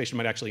participation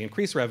might actually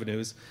increase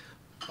revenues,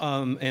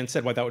 and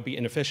said why that would be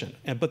inefficient.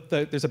 But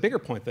there's a bigger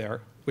point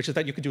there, which is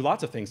that you could do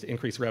lots of things to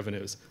increase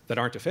revenues that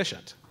aren't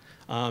efficient.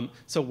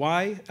 So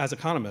why, as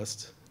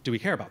economists, do we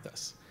care about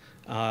this?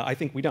 I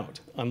think we don't,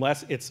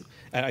 unless it's,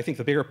 I think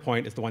the bigger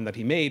point is the one that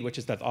he made, which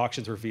is that the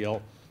auctions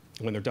reveal,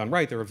 when they're done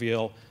right, they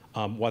reveal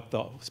what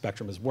the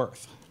spectrum is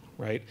worth,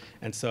 right?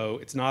 And so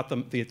it's not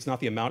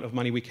the amount of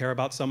money we care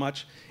about so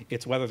much,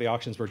 it's whether the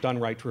auctions were done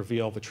right to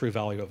reveal the true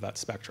value of that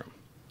spectrum.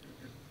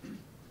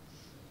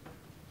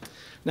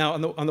 Now,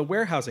 on the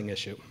warehousing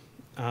issue,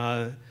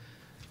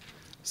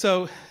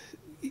 so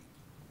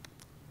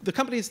the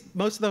companies,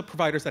 most of the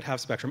providers that have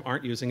spectrum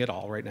aren't using it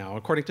all right now,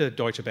 according to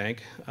Deutsche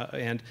Bank.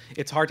 And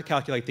it's hard to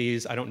calculate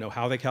these. I don't know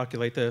how they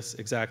calculate this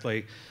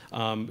exactly. You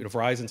know,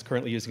 Verizon's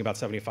currently using about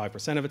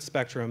 75% of its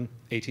spectrum,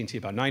 AT&T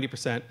about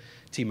 90%,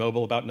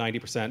 T-Mobile about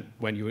 90%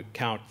 when you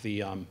count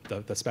the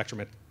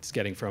spectrum it's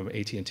getting from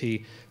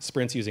AT&T.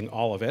 Sprint's using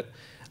all of it.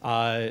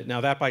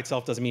 Now that by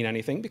itself doesn't mean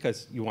anything,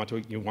 because you want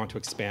to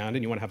expand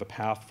and you want to have a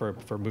path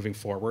for moving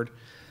forward.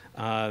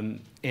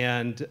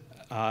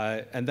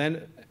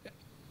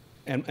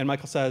 And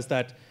Michael says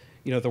that,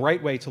 you know, the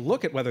right way to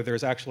look at whether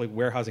there's actually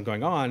warehousing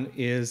going on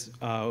is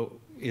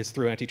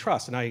through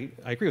antitrust, and I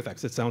agree with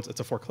that, because it's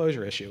a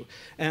foreclosure issue.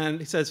 And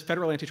he says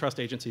federal antitrust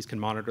agencies can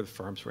monitor the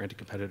firms for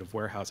anti-competitive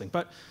warehousing.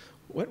 But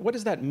what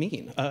does that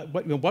mean?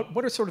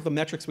 What are sort of the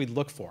metrics we'd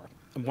look for?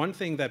 And one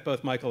thing that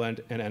both Michael and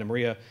Anna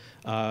Maria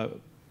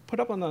put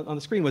up on the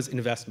screen was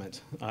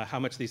investment. How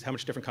much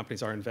different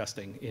companies are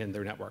investing in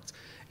their networks,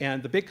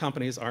 and the big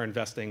companies are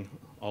investing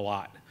a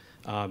lot.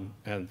 And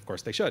of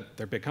course they should,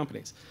 they're big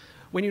companies.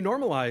 When you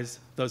normalize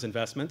those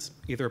investments,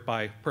 either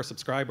by per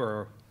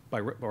subscriber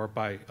or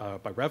by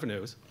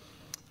revenues,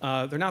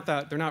 they're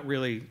not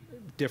really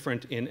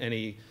different in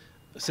any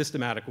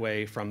systematic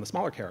way from the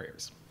smaller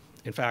carriers.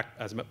 In fact,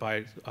 as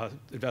by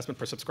investment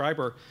per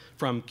subscriber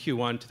from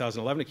Q1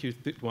 2011 to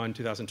Q1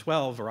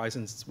 2012,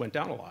 Verizon's went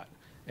down a lot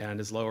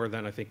and is lower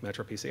than, I think,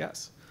 Metro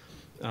PCS.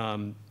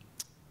 That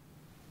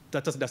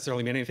doesn't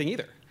necessarily mean anything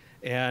either.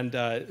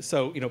 And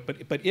so, you know,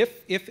 but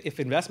if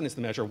investment is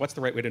the measure, what's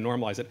the right way to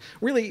normalize it?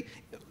 Really,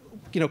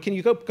 you know, can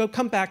you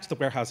come back to the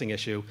warehousing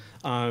issue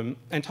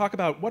and talk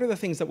about what are the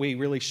things that we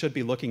really should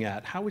be looking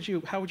at? How would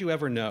you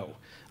ever know?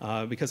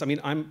 Because I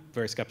mean, I'm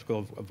very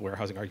skeptical of the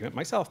warehousing argument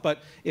myself.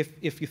 But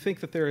if you think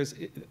that there's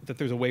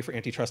a way for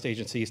antitrust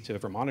agencies to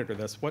ever monitor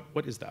this,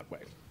 what is that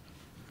way?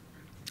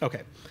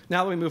 Okay.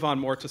 Now let me move on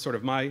more to sort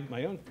of my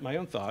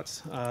own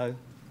thoughts.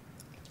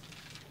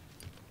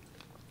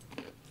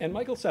 And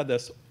Michael said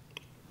this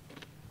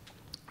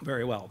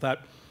very well,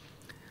 that,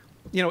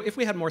 you know, if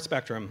we had more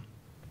spectrum,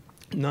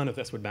 none of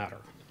this would matter,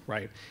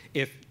 right?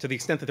 If, to the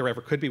extent that there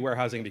ever could be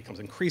warehousing, it becomes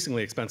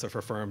increasingly expensive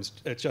for firms.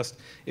 It's just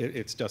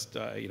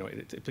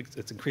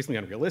it's increasingly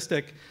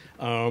unrealistic.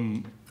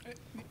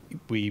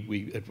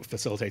 It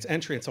facilitates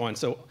entry and so on.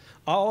 So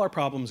all our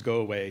problems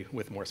go away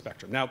with more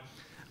spectrum. Now,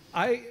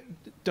 I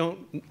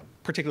don't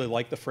particularly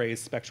like the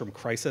phrase spectrum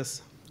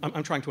crisis.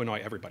 I'm trying to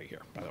annoy everybody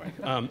here, by the way,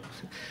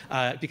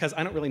 because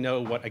I don't really know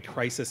what a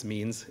crisis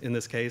means in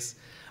this case.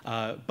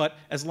 But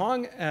as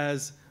long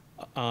as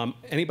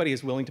anybody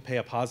is willing to pay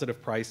a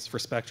positive price for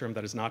spectrum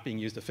that is not being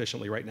used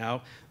efficiently right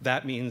now,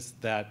 that means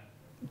that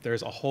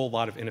there's a whole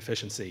lot of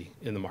inefficiency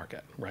in the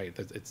market, right?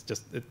 It's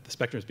just the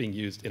spectrum is being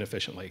used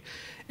inefficiently,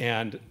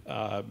 and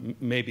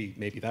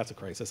maybe that's a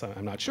crisis.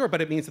 I'm not sure,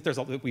 but it means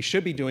that we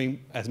should be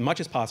doing as much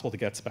as possible to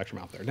get spectrum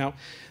out there. Now,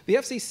 the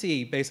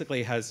FCC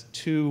basically has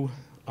two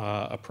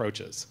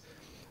approaches.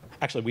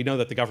 Actually, we know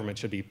that the government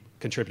should be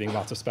contributing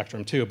lots of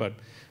spectrum too, but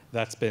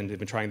they've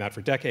been trying that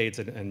for decades,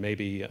 and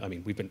maybe, I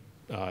mean,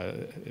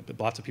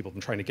 lots of people have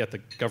been trying to get the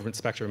government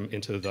spectrum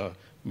into the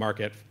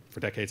market for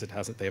decades. They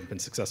haven't been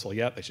successful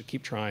yet. They should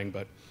keep trying,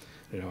 but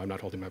I'm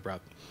not holding my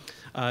breath.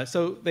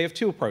 So they have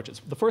two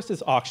approaches. The first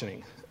is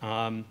auctioning,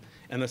 and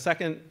the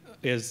second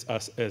is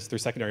through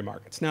secondary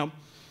markets. Now,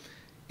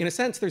 in a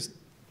sense,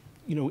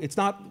 it's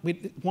not,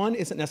 one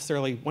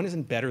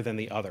isn't better than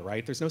the other,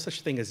 right? There's no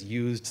such thing as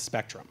used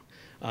spectrum.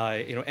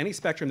 Any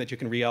spectrum that you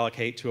can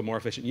reallocate to a more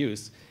efficient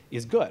use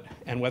is good,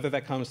 and whether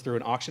that comes through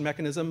an auction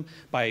mechanism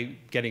by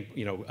getting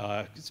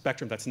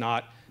spectrum that's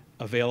not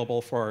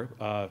available for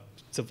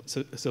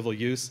civil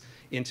use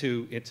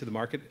into the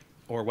market,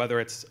 or whether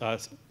it's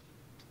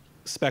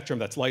spectrum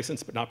that's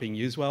licensed but not being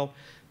used well,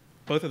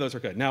 both of those are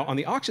good. Now, on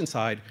the auction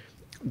side,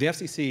 the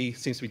FCC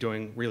seems to be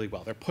doing really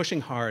well. They're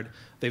pushing hard.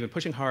 They've been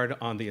pushing hard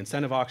on the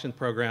incentive auction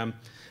program,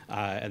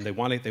 and they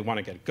want to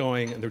get it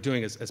going, and they're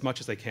doing as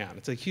much as they can.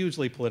 It's a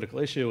hugely political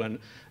issue, and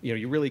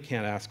you really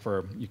can't ask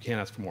for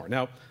more.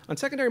 Now, on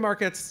secondary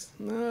markets,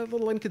 a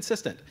little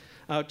inconsistent.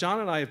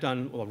 John and I have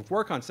done a lot of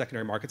work on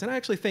secondary markets, and I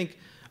actually think,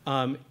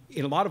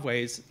 in a lot of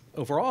ways,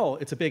 overall,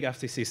 it's a big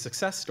FCC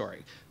success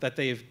story, that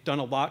they've done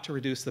a lot to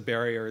reduce the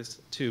barriers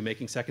to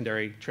making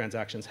secondary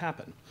transactions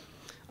happen.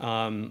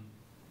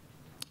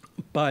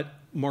 But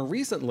more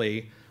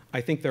recently,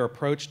 I think their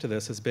approach to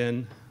this has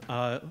been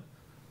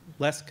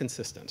less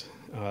consistent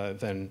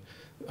than,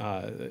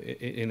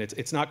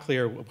 it's not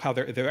clear how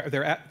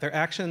their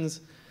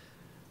actions,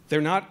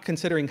 they're not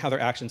considering how their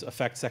actions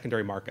affect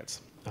secondary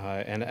markets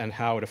and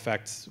how it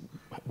affects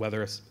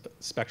whether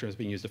spectrum is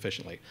being used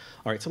efficiently.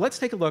 All right, so let's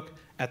take a look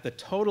at the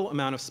total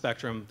amount of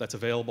spectrum that's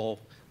available,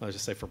 let's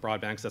just say for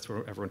broadband, because that's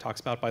what everyone talks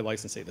about, by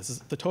licensee. This is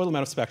the total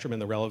amount of spectrum in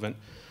the relevant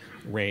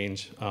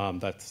range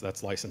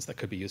that's licensed that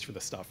could be used for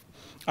this stuff.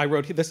 I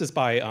wrote, this is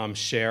by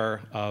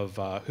share of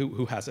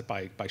who has it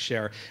by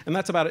share, and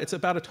it's about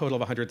a total of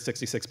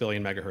 166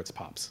 billion megahertz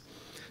pops.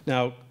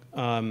 Now,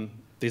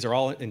 these are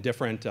all in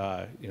different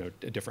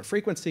different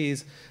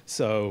frequencies,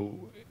 so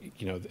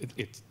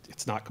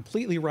it's not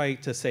completely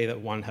right to say that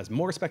one has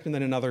more spectrum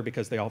than another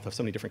because they all have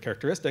so many different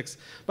characteristics.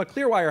 But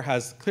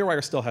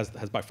Clearwire still has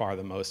by far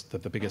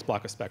the biggest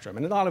block of spectrum,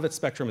 and a lot of its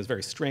spectrum is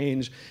very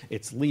strange.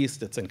 It's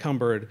leased, it's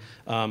encumbered,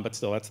 but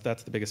still that's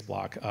the biggest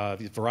block.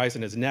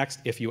 Verizon is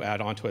next if you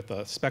add onto it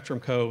the Spectrum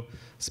Co.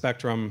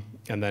 spectrum,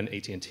 and then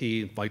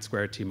AT&T,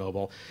 LightSquared,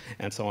 T-Mobile,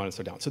 and so on and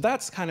so down. So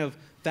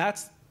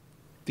that's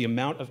the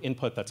amount of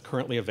input that's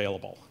currently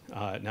available.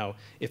 Now,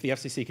 if the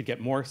FCC could get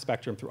more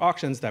spectrum through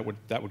auctions, that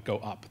would go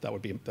up. That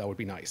would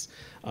be nice.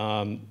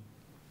 But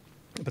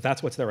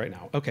that's what's there right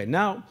now. Okay,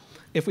 now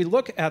if we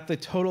look at the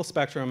total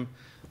spectrum,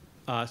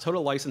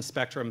 total licensed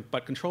spectrum,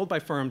 but controlled by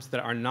firms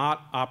that are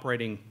not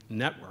operating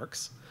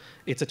networks,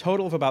 it's a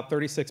total of about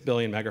 36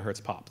 billion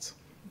megahertz pops.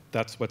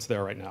 That's what's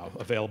there right now,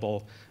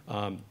 available.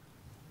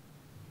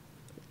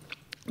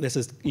 This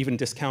is even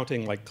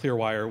discounting like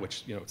Clearwire,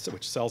 which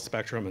sells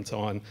spectrum and so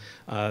on.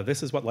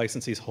 This is what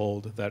licensees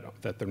hold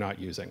that they're not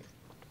using,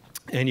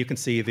 and you can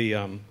see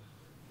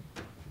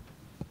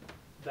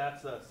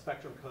that's the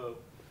Spectrum Co.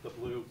 the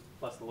blue,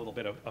 plus a little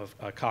bit of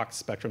Cox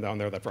spectrum down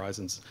there that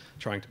Verizon's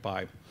trying to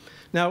buy.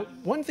 Now,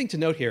 one thing to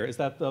note here is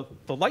that the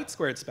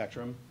LightSquared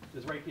spectrum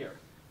is right here,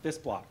 this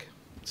block.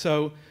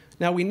 So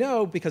now we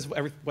know, because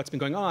of what's been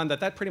going on,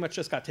 that pretty much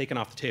just got taken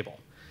off the table.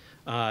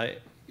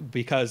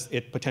 Because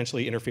it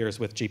potentially interferes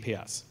with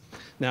GPS.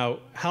 Now,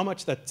 how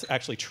much that's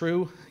actually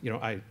true,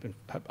 I'm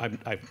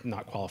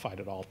not qualified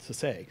at all to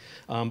say,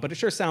 but it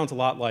sure sounds a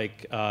lot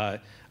like a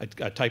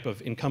type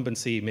of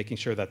incumbency, making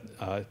sure that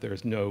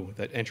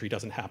that entry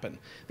doesn't happen.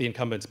 The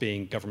incumbents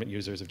being government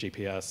users of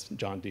GPS,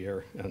 John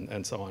Deere,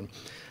 and so on.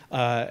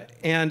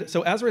 And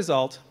so as a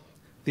result,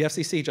 the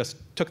FCC just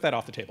took that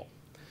off the table.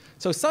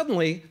 So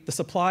suddenly, the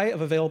supply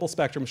of available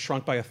spectrum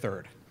shrunk by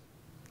 1/3,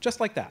 just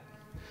like that.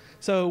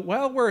 So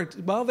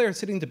while they're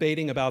sitting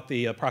debating about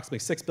the approximately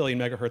 6 billion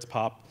megahertz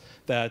pop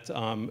that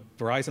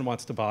Verizon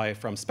wants to buy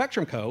from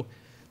Spectrum Co.,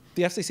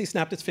 the FCC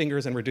snapped its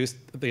fingers and reduced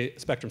the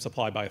spectrum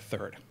supply by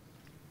 1/3.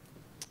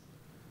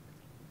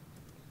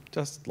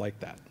 Just like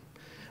that.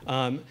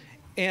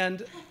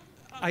 And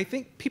I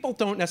think people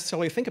don't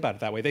necessarily think about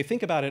it that way. They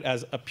think about it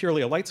as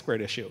purely a light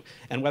squared issue,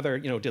 and whether,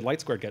 did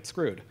light squared get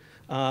screwed?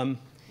 I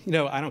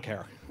don't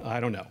care. I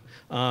don't know.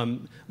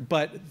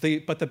 But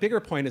the bigger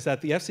point is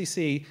that the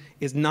FCC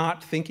is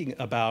not thinking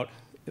about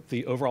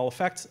the overall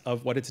effects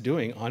of what it's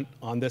doing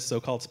on this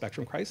so-called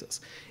spectrum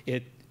crisis.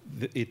 It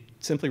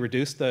simply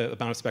reduced the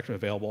amount of spectrum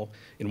available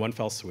in one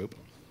fell swoop.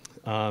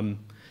 And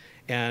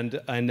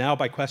now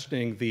by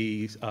questioning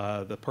the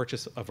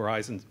purchase of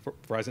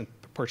Verizon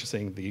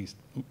purchasing the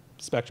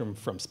spectrum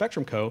from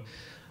Spectrum Co.,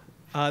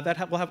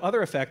 that will have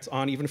other effects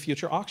on even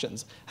future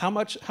auctions. How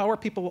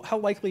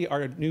likely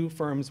are new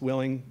firms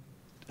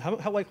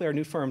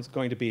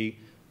going to be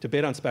to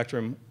bid on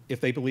spectrum if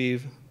they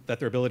believe that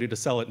their ability to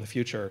sell it in the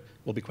future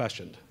will be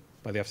questioned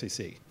by the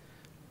FCC?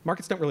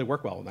 Markets don't really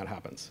work well when that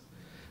happens.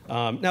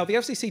 Now, the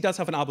FCC does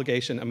have an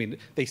obligation. I mean,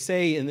 they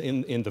say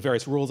in the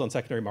various rules on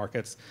secondary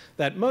markets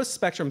that most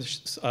spectrum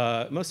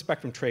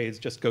trades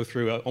just go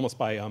through almost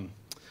by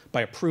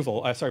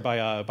approval,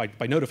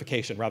 by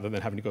notification rather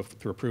than having to go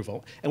through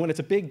approval. And when it's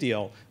a big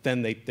deal,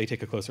 then they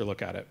take a closer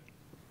look at it.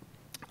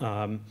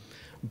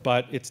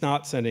 But it's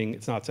not sending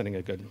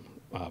a good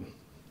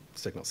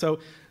signal. So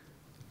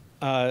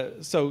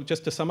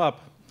just to sum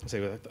up,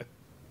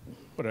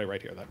 what did I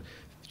write here? That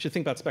you should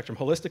think about spectrum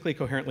holistically,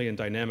 coherently, and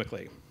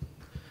dynamically.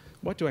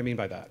 What do I mean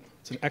by that?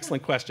 It's an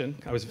excellent question.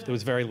 It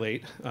was very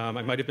late. I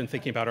might have been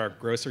thinking about our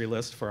grocery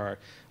list for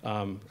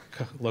our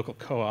local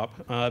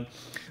co-op.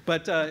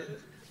 But the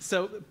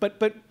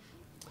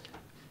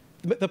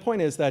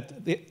point is that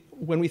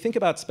when we think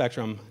about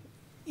spectrum,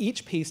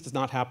 each piece does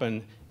not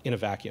happen in a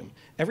vacuum.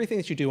 Everything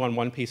that you do on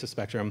one piece of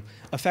spectrum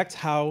affects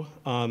how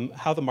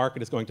the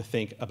market is going to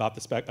think about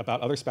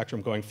other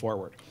spectrum going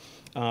forward.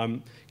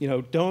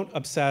 Don't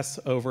obsess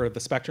over the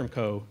Spectrum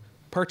Co.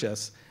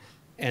 purchase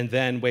and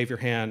then wave your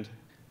hand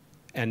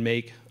and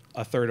make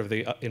a third of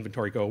the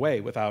inventory go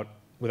away without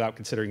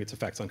considering its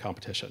effects on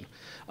competition.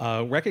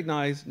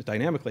 Recognize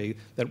dynamically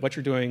that what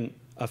you're doing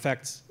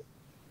affects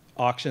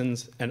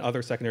auctions and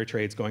other secondary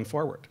trades going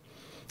forward.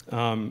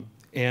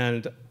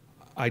 And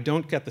I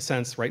don't get the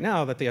sense right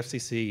now that the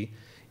FCC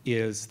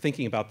is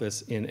thinking about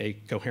this in a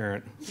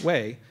coherent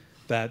way,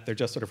 that they're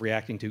just sort of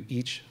reacting to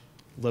each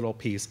little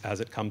piece as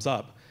it comes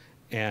up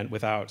and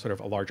without sort of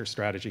a larger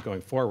strategy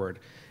going forward.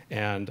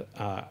 And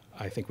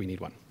I think we need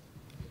one.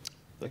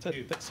 That's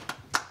it. Thanks.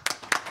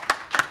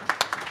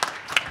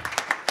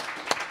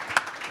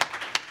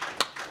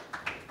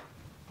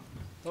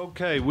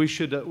 Okay, we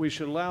should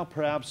allow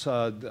perhaps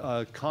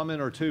a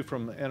comment or two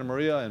from Anna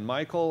Maria and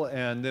Michael,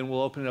 and then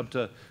we'll open it up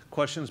to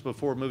questions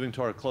before moving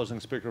to our closing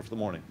speaker for the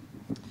morning.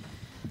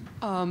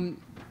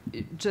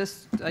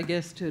 Just, I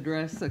guess, to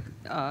address a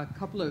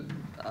couple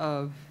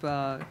of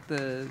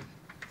the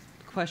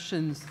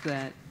questions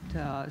that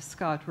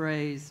Scott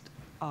raised,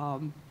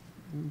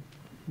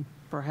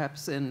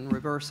 perhaps in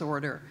reverse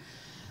order.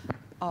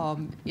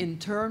 In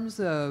terms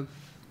of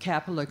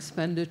capital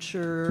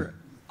expenditure,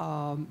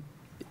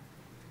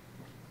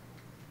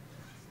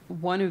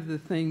 one of the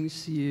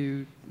things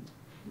you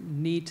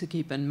need to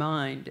keep in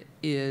mind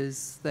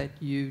is that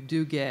you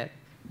do get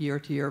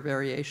year-to-year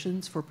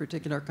variations for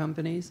particular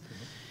companies.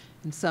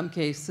 Mm-hmm. In some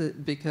cases,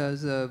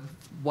 because of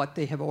what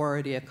they have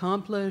already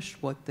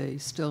accomplished, what they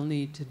still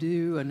need to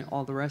do, and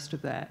all the rest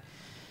of that.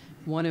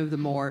 One of the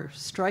more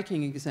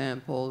striking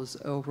examples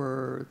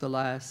over the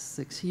last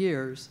 6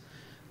 years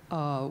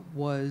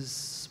was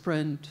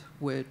Sprint,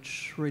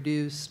 which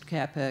reduced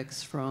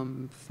CapEx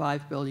from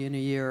 $5 billion a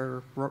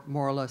year,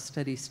 more or less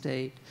steady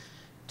state,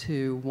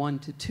 to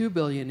 $1 to $2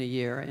 billion a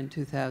year in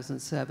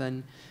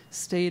 2007,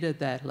 stayed at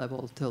that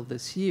level till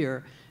this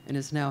year, and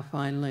is now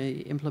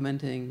finally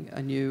implementing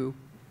a new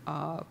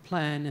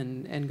plan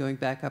and going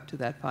back up to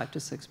that $5 to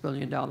 $6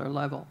 billion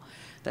level.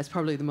 That's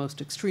probably the most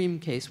extreme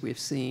case we've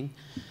seen.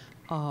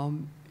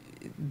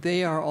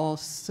 They are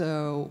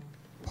also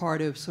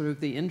part of sort of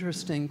the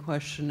interesting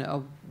question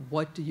of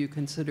what do you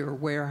consider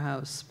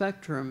warehouse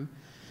spectrum.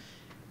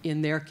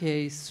 In their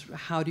case,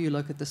 how do you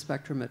look at the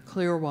spectrum at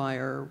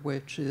Clearwire,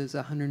 which is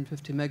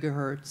 150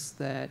 megahertz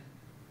that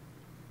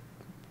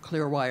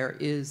Clearwire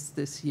is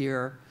this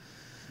year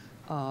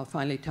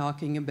finally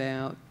talking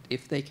about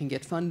if they can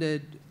get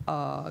funded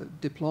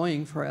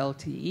deploying for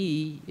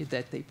LTE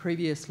that they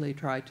previously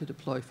tried to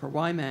deploy for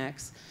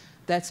WiMAX.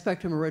 That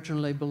spectrum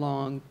originally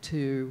belonged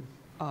to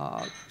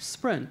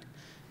Sprint,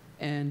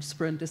 and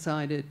Sprint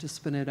decided to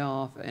spin it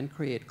off and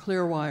create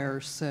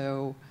Clearwire.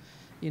 So,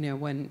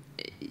 when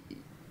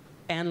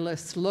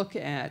analysts look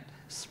at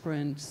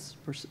Sprint's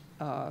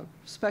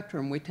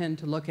spectrum, we tend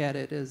to look at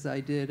it, as I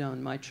did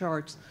on my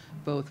charts,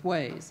 both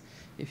ways.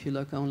 If you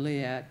look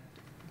only at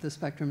the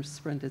spectrum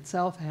Sprint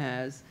itself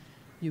has,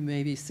 you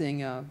may be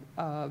seeing a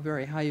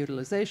very high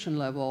utilization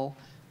level,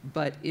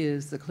 but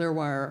is the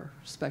Clearwire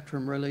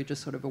spectrum really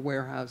just sort of a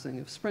warehousing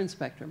of Sprint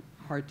spectrum?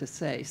 Hard to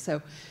say.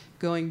 So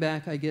going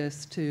back, I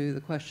guess, to the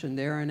question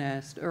Darren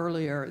asked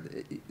earlier,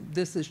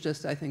 this is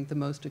just, I think, the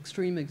most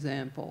extreme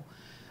example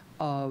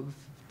of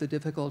the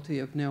difficulty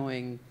of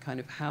knowing kind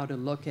of how to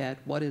look at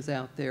what is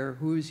out there,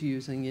 who's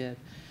using it,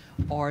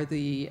 are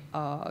the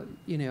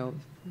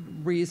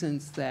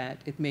reasons that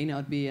it may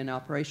not be an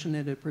operation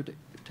at a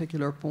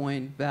particular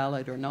point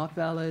valid or not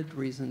valid,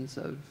 reasons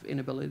of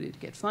inability to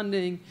get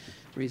funding,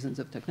 reasons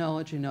of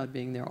technology not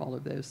being there, all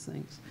of those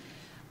things.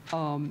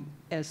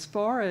 As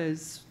far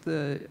as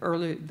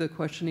the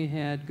question he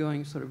had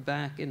going sort of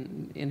back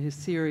in his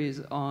series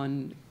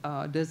on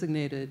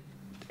designated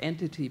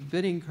entity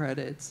bidding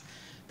credits,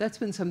 that's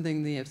been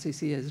something the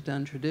FCC has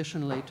done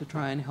traditionally to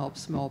try and help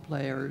small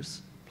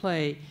players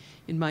play.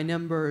 In my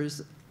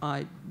numbers,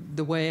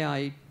 the way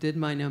I did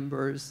my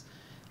numbers,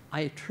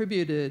 I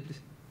attributed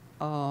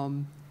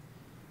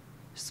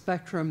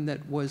spectrum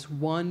that was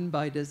won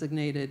by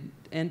designated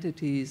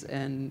entities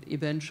and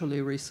eventually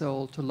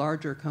resold to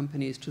larger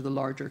companies to the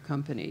larger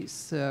companies,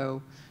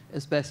 so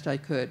as best I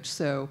could.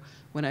 So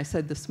when I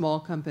said the small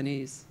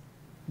companies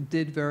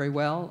did very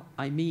well,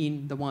 I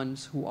mean the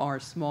ones who are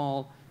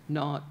small,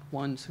 not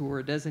ones who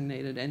were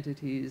designated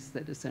entities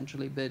that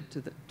essentially bid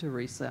to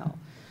resell.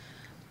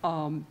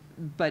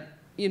 But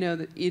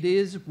it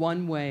is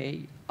one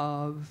way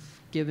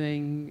of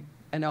giving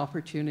an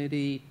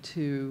opportunity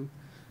to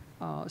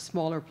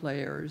smaller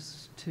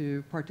players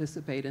to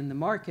participate in the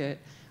market,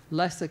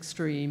 less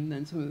extreme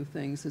than some of the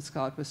things that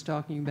Scott was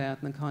talking about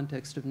in the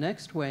context of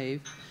Next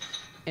Wave.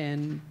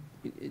 And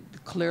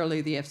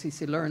clearly the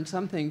FCC learned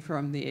something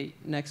from the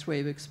Next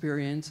Wave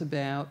experience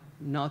about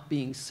not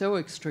being so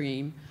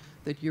extreme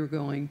that you're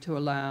going to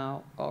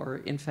allow,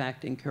 or in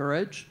fact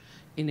encourage,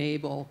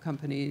 enable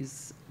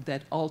companies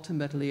that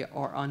ultimately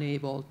are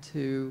unable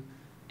to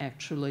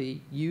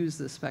actually use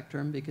the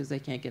spectrum because they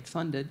can't get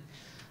funded.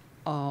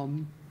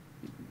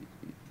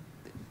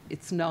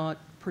 It's not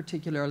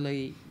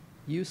particularly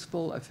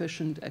useful,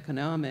 efficient,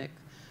 economic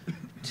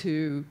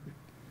to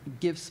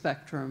give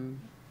spectrum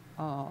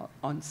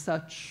on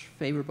such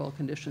favorable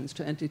conditions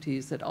to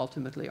entities that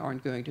ultimately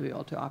aren't going to be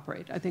able to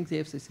operate. I think the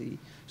FCC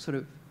sort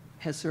of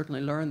has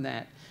certainly learned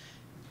that,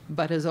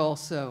 but has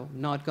also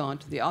not gone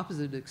to the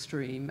opposite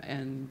extreme,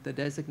 and the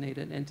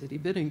designated entity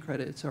bidding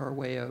credits are a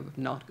way of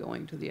not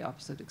going to the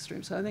opposite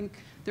extreme. So I think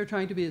they're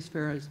trying to be as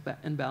fair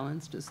and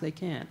balanced as they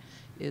can.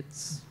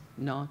 It's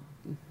not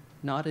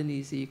an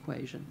easy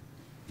equation.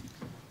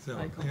 So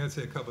I'm going to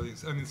say a couple of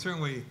things. I mean,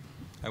 certainly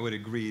I would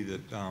agree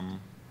that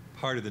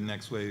part of the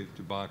Next Wave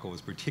debacle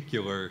was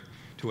particular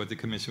to what the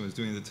Commission was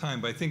doing at the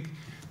time, but I think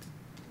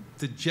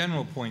the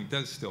general point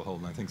does still hold,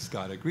 and I think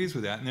Scott agrees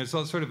with that. And there's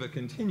all sort of a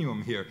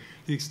continuum here.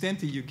 To the extent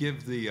that you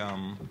give the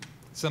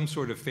some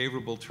sort of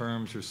favorable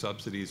terms or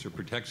subsidies or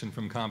protection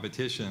from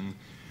competition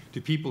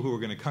to people who are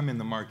going to come in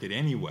the market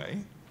anyway,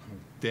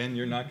 then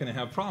you're not going to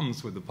have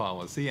problems with the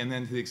policy. And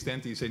then to the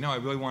extent that you say, no, I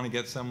really want to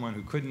get someone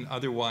who couldn't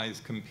otherwise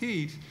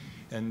compete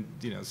and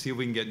see if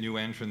we can get new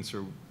entrants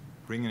or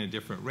bring in a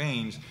different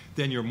range,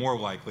 then you're more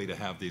likely to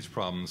have these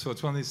problems. So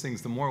it's one of these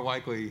things, the more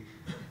likely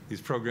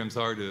these programs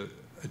are to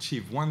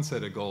achieve one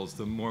set of goals,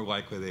 the more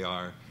likely they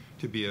are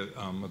to be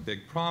a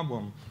big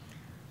problem.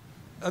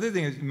 Other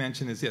thing you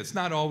mentioned is, yeah, it's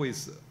not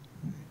always,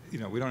 we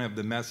don't have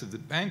the mess of the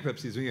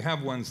bankruptcies. You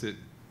have ones that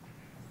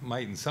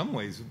might in some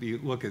ways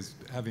look as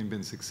having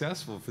been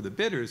successful for the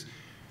bidders.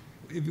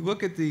 If you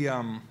look at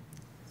the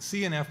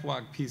C and F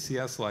block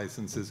PCS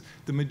licenses,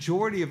 the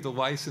majority of the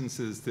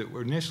licenses that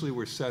initially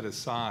were set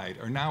aside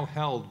are now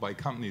held by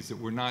companies that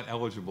were not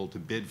eligible to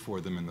bid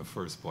for them in the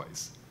first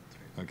place.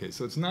 Okay,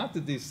 so it's not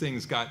that these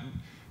things got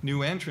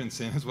new entrants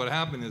in. What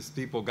happened is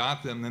people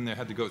got them, then they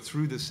had to go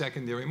through the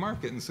secondary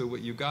market, and so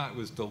what you got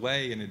was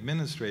delay in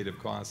administrative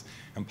costs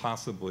and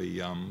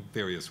possibly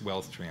various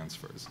wealth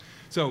transfers.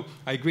 So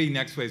I agree,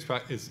 Next Wave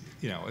is,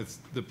 it's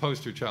the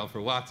poster child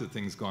for lots of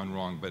things gone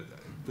wrong, but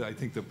I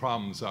think the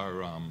problems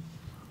are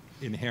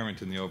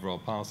inherent in the overall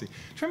policy.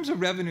 In terms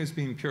of revenues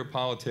being pure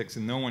politics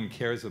and no one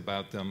cares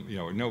about them,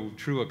 or no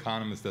true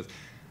economist does,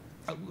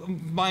 a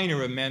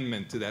minor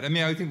amendment to that. I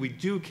mean, I think we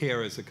do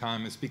care as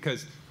economists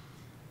because,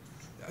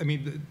 I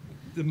mean,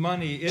 the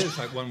money is,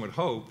 like one would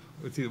hope,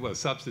 it's either a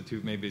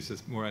substitute, maybe it's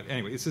just more,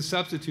 anyway, it's a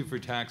substitute for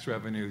tax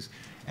revenues.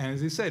 And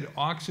as you said,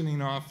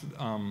 auctioning off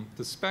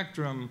the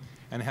spectrum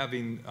and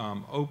having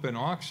open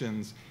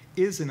auctions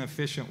is an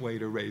efficient way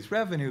to raise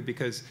revenue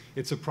because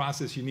it's a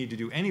process you need to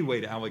do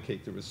anyway to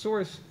allocate the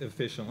resource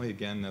efficiently.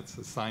 Again, that's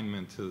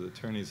assignment to the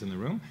attorneys in the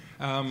room.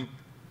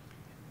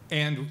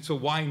 And so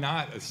why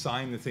not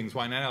assign the things,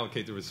 why not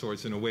allocate the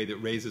resource in a way that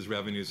raises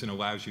revenues and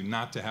allows you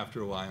not to have to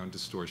rely on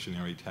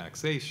distortionary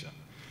taxation?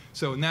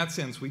 So in that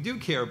sense, we do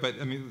care,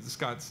 but I mean,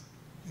 Scott's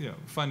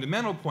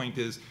fundamental point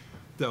is,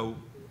 though,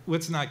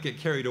 let's not get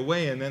carried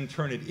away and then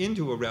turn it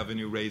into a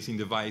revenue-raising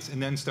device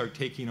and then start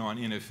taking on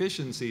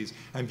inefficiencies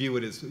and view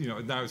it as,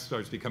 now it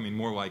starts becoming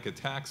more like a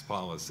tax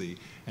policy,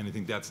 and I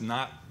think that's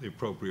not the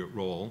appropriate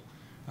role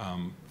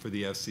for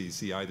the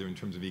FCC, either in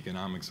terms of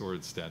economics or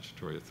its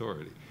statutory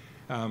authority.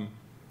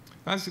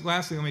 Lastly,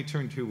 let me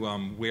turn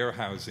to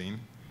warehousing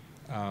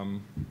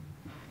and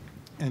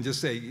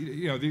just say,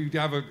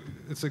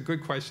 it's a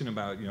good question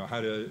about, how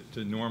to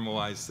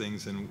normalize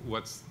things and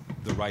what's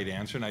the right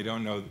answer. And I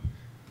don't know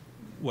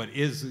what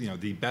is,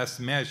 the best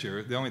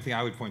measure. The only thing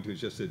I would point to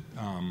is just that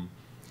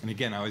And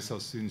again, I always tell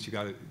students,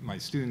 my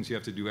students, you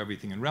have to do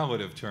everything in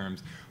relative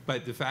terms.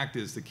 But the fact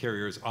is the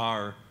carriers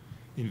are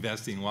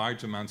investing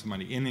large amounts of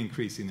money in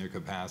increasing their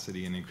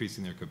capacity and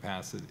increasing their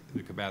capacity,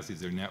 the capacities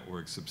of their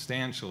networks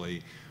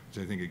substantially,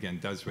 which I think, again,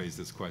 does raise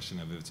this question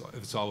of if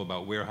it's all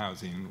about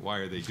warehousing, why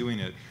are they doing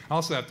it? I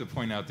also have to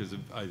point out there's,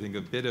 I think,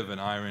 a bit of an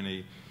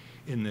irony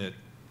in that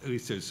at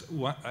least there's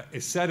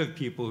a set of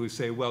people who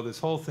say, well, this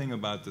whole thing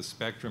about the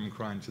spectrum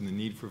crunch and the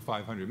need for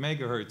 500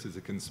 megahertz is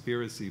a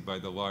conspiracy by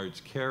the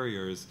large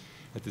carriers.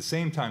 At the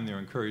same time, they're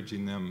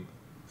encouraging them,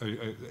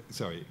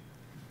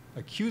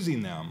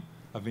 accusing them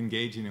of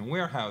engaging in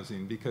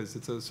warehousing, because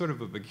it's a sort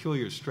of a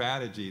peculiar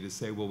strategy to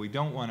say, well, we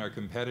don't want our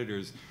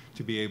competitors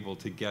to be able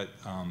to get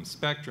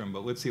spectrum,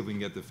 but let's see if we can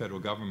get the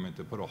federal government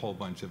to put a whole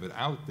bunch of it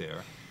out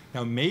there.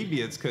 Now,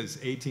 maybe it's because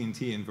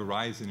AT&T and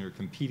Verizon are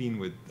competing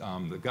with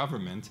the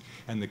government,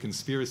 and the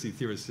conspiracy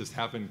theorists just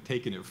haven't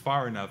taken it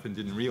far enough and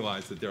didn't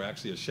realize that they're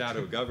actually a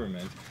shadow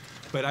government.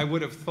 But I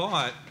would have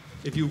thought,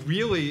 if you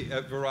really,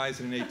 at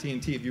Verizon and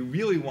AT&T, if you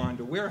really wanted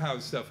to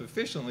warehouse stuff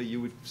efficiently, you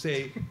would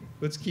say,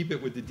 let's keep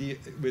it with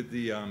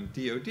the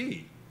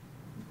DoD,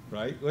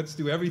 right? Let's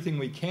do everything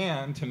we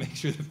can to make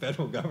sure the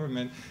federal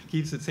government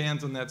keeps its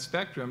hands on that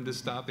spectrum to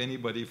stop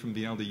anybody from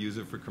being able to use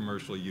it for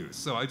commercial use.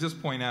 So I just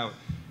point out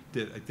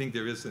that I think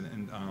there is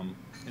an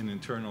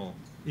internal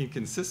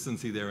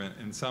inconsistency there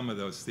in some of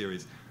those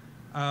theories.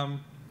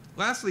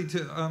 Lastly,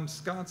 to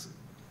Scott's,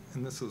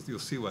 and you'll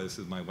see why this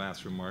is my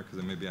last remark,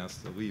 because I may be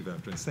asked to leave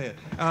after I say it.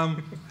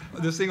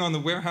 This thing on the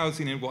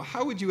warehousing, and well,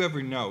 how would you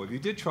ever know? If you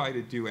did try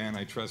to do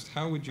antitrust,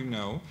 how would you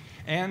know?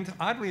 And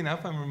oddly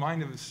enough, I'm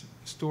reminded of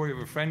a story of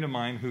a friend of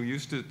mine who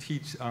used to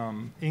teach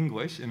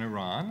English in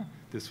Iran.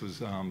 This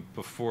was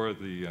before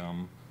the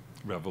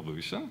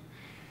revolution.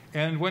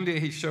 And one day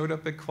he showed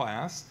up at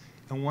class,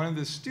 and one of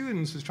the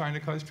students was trying to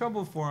cause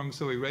trouble for him,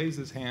 so he raised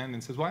his hand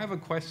and says, well, I have a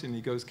question.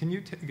 He goes, can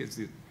you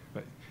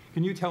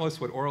tell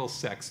us what oral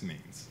sex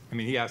means? I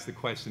mean, he asked the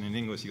question in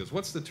English. He goes,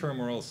 what's the term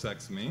oral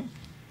sex mean?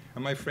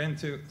 And my friend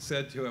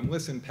said to him,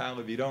 listen, pal,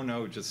 if you don't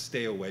know, just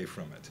stay away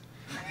from it.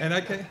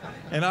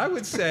 And I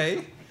would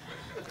say,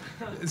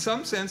 in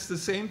some sense, the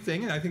same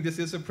thing, and I think this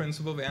is a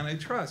principle of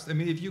antitrust. I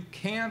mean, if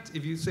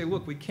you say,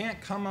 look, we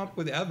can't come up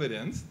with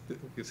evidence,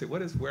 you say, what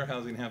does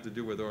warehousing have to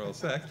do with oral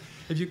sex?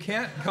 If you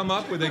can't come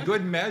up with a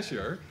good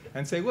measure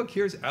and say, look,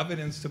 here's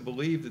evidence to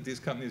believe that these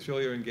companies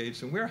really are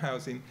engaged in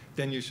warehousing,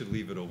 then you should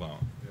leave it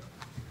alone.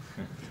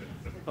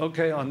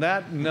 Okay, on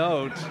that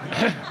note,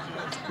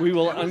 we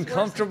will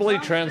uncomfortably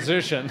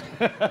transition.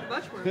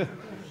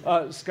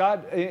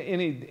 Scott,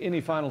 any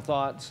final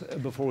thoughts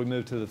before we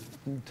move to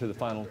the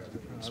final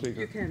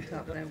speaker? You can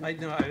talk.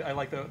 I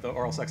like the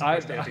oral sex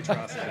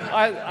antitrust.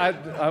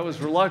 I was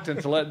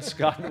reluctant to let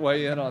Scott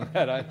weigh in on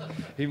that.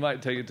 He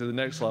might take it to the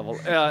next level.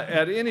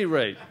 At any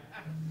rate,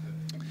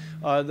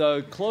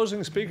 the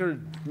closing speaker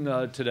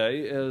today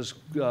is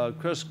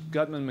Chris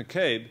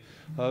Guttman-McCabe,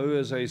 who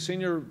is a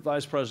senior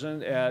vice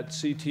president at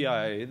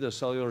CTIA, the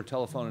Cellular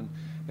Telephone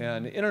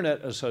and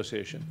Internet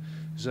Association.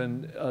 It's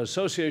an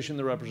association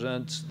that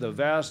represents the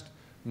vast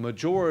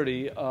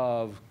majority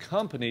of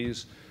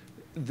companies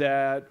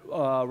that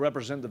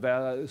represent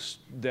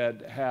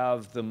that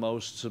have the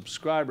most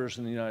subscribers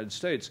in the United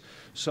States.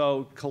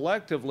 So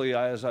collectively,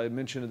 as I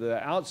mentioned at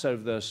the outset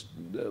of this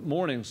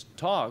morning's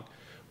talk,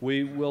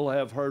 we will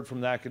have heard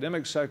from the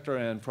academic sector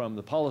and from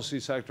the policy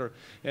sector,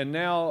 and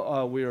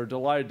now we are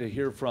delighted to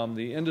hear from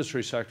the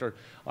industry sector.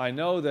 I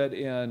know that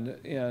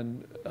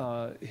in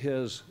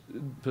his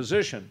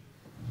position,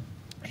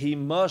 he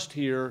must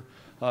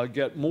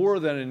get more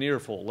than an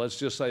earful. Let's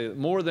just say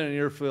more than an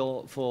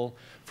earful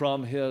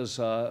from his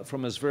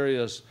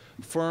various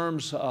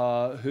firms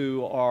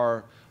who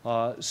are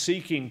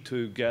seeking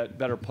to get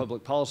better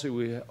public policy.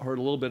 We heard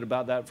a little bit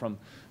about that from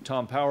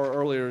Tom Power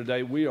earlier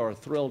today. We are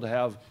thrilled to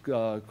have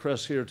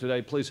Chris here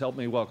today. Please help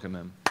me welcome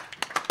him.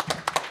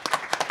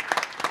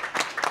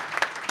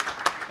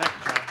 Thank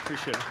you, John.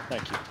 Appreciate it.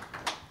 Thank you.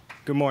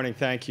 Good morning.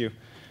 Thank you.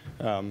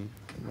 I'm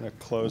going to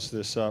close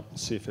this up,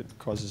 see if it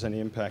causes any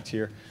impact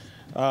here.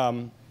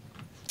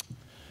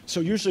 So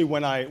usually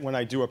when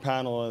I do a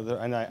panel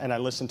and I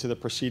listen to the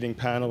preceding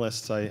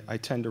panelists, I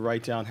tend to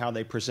write down how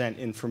they present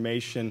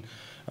information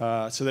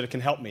so that it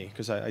can help me,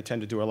 because I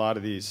tend to do a lot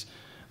of these.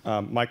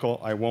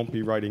 Michael, I won't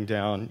be writing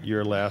down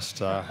your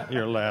last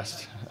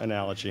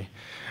analogy.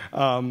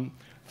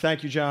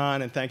 Thank you,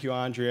 John, and thank you,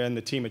 Andrea, and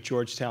the team at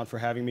Georgetown for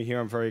having me here.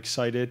 I'm very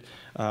excited.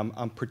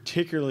 I'm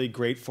particularly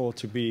grateful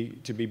to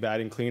be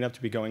batting cleanup,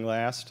 to be going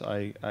last.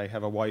 I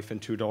have a wife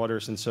and 2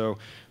 daughters, and so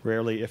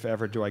rarely, if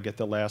ever, do I get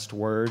the last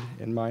word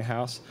in my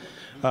house.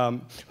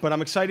 But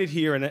I'm excited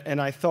here, and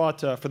I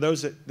thought, for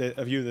those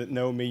of you that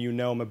know me, you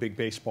know I'm a big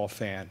baseball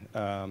fan.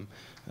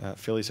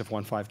 Phillies have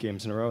won 5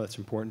 games in a row. That's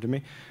important to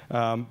me.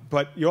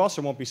 But you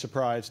also won't be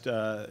surprised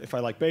if I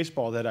like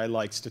baseball that I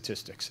like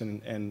statistics.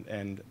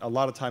 And a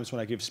lot of times when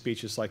I give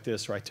speeches like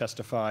this or I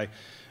testify,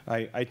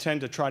 I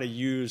tend to try to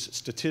use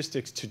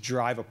statistics to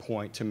drive a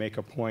point, to make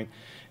a point.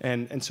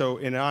 And so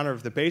in honor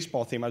of the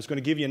baseball theme, I was going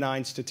to give you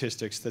 9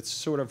 statistics that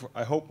sort of,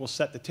 I hope, will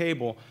set the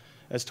table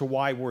as to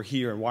why we're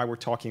here and why we're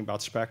talking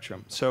about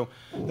spectrum. So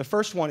the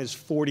first one is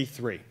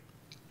 43.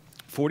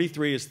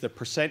 43 is the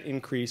percent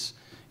increase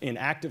in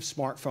active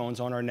smartphones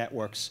on our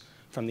networks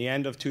from the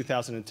end of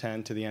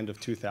 2010 to the end of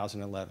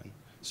 2011.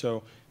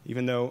 So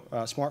even though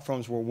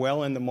smartphones were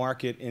well in the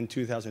market in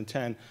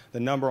 2010, the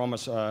number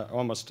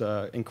almost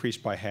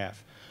increased by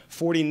half.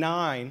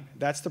 49,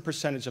 that's the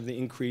percentage of the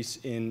increase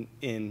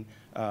in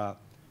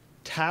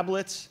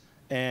tablets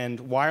and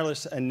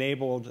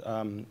wireless-enabled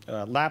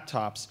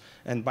laptops.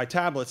 And by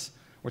tablets,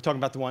 we're talking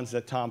about the ones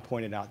that Tom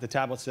pointed out, the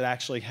tablets that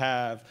actually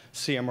have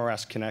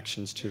CMRS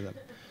connections to them.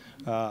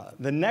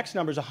 The next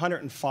number is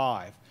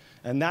 105,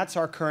 and that's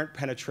our current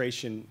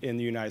penetration in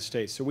the United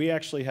States. So we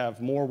actually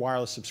have more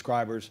wireless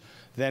subscribers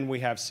than we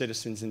have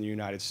citizens in the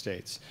United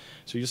States.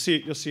 So you'll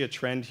see a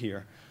trend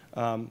here.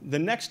 The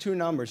next two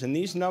numbers, and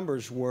these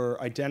numbers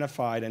were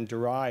identified and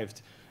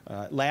derived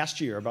last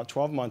year, about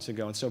 12 months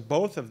ago, and so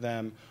both of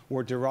them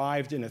were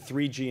derived in a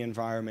 3G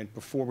environment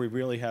before we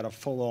really had a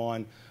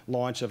full-on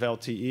launch of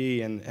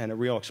LTE and a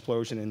real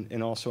explosion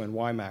also in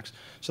WiMAX.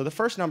 So the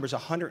first number is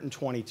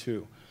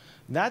 122.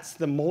 That's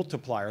the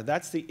multiplier.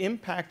 That's the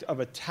impact of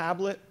a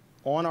tablet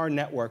on our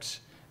networks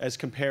as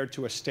compared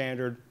to a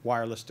standard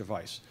wireless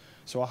device.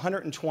 So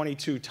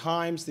 122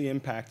 times the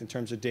impact in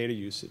terms of data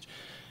usage.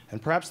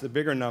 And perhaps the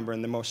bigger number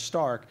and the most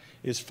stark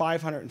is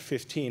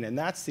 515, and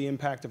that's the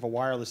impact of a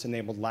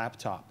wireless-enabled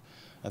laptop.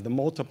 The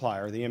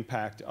multiplier, the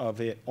impact of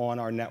it on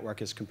our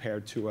network as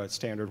compared to a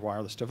standard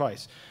wireless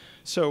device.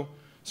 So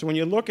when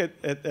you look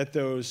at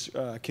those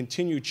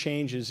continued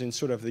changes in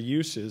sort of the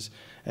uses,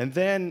 and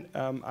then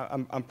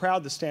I'm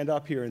proud to stand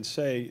up here and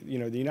say, you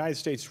know, the United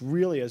States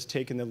really has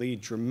taken the lead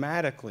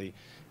dramatically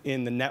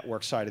in the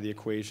network side of the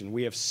equation.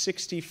 We have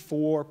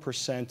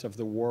 64% of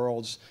the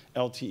world's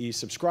LTE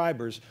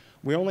subscribers.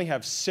 We only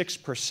have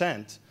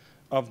 6%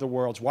 of the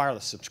world's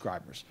wireless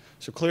subscribers.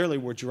 So clearly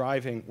we're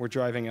driving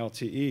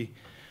LTE.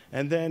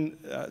 And then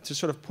to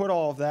sort of put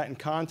all of that in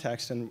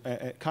context and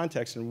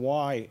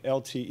why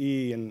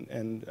LTE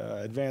and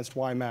advanced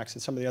WiMAX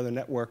and some of the other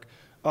network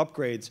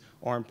upgrades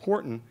are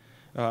important,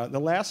 the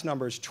last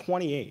number is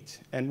 28.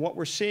 And what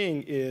we're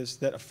seeing is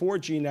that a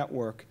 4G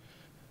network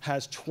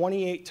has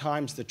 28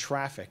 times the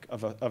traffic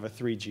of a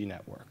 3G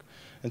network.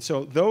 And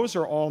so those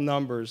are all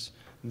numbers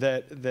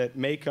that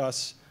make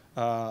us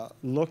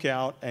look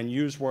out and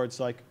use words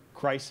like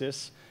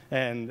crisis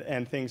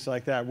and things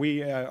like that.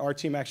 Our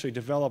team actually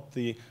developed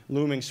the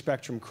looming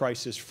spectrum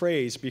crisis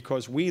phrase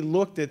because we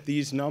looked at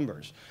these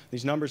numbers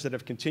that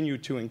have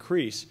continued to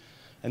increase,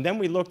 and then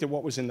we looked at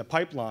what was in the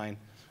pipeline,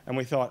 and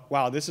we thought,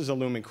 wow, this is a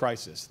looming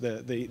crisis.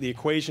 The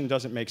equation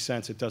doesn't make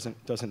sense. It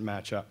doesn't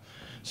match up.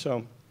 So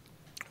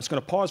I'm just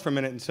going to pause for a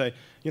minute and say,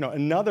 you know,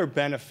 another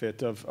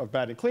benefit of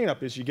Bad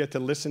Cleanup is you get to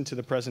listen to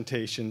the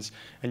presentations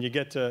and you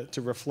get to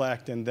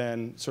reflect and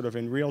then sort of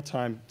in real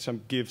time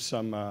give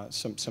some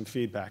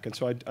feedback. And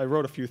so I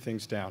wrote a few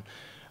things down.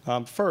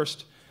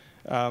 First,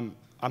 I'm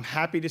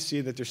happy to see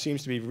that there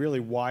seems to be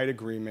really wide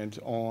agreement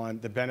on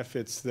the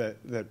benefits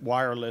that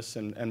wireless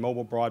and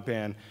mobile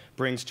broadband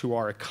brings to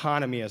our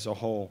economy as a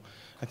whole.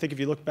 I think if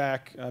you look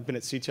back, I've been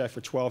at CTI for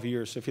 12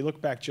 years, so if you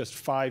look back just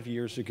 5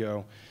 years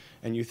ago,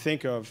 and you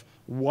think of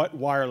what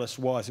wireless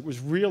was, it was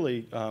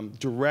really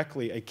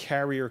directly a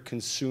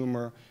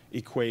carrier-consumer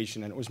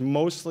equation, and it was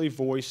mostly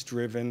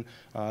voice-driven.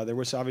 There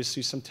was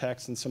obviously some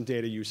text and some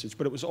data usage,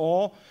 but it was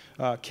all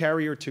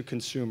carrier to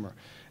consumer.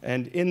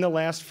 And in the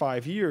last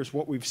 5 years,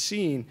 what we've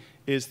seen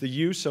is the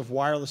use of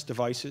wireless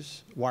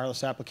devices,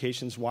 wireless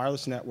applications,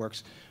 wireless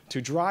networks to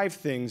drive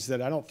things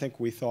that I don't think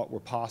we thought were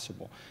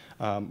possible.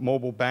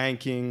 Mobile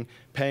banking,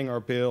 paying our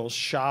bills,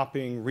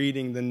 shopping,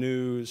 reading the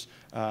news,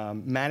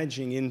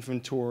 managing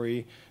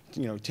inventory,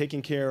 you know,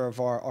 taking care of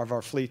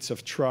our fleets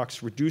of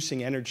trucks,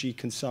 reducing energy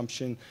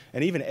consumption,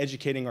 and even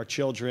educating our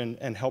children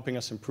and helping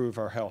us improve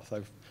our health.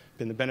 I've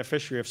been the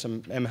beneficiary of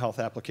some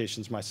mHealth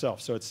applications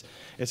myself. So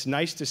it's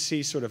nice to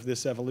see sort of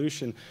this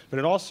evolution, but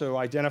it also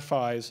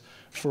identifies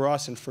for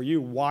us and for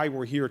you why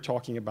we're here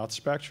talking about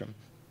spectrum.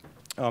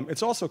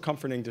 It's also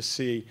comforting to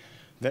see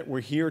that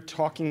we're here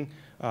talking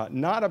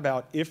not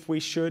about if we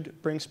should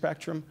bring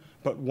spectrum,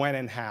 but when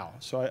and how.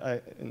 So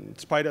in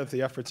spite of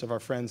the efforts of our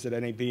friends at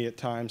NAB at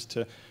times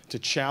to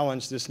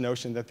challenge this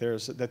notion that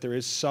there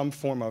is some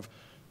form of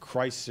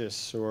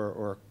crisis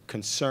or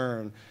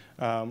concern,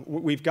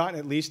 we've gotten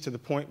at least to the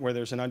point where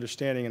there's an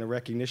understanding and a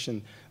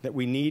recognition that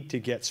we need to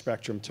get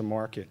spectrum to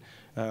market.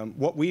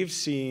 What we've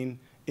seen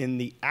in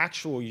the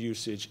actual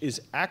usage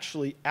is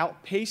actually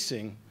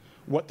outpacing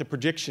what the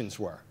predictions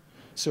were.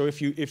 So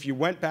if you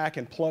went back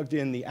and plugged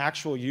in the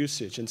actual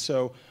usage, and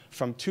so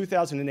from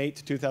 2008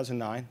 to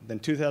 2009, then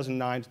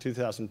 2009 to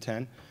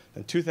 2010,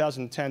 then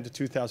 2010 to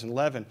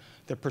 2011,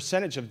 the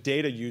percentage of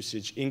data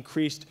usage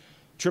increased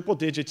triple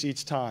digits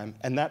each time,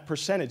 and that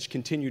percentage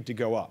continued to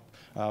go up.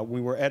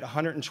 We were at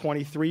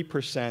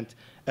 123%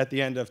 at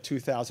the end of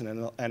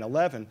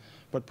 2011,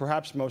 but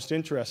perhaps most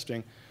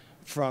interesting,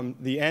 from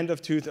the end of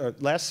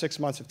last 6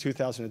 months of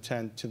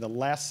 2010 to the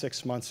last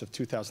 6 months of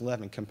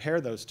 2011,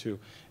 compare those two,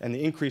 and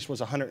the increase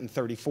was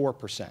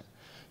 134%.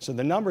 So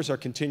the numbers are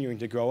continuing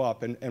to go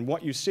up. And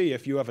what you see,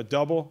 if you have a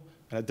double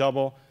and a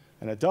double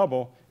and a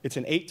double, it's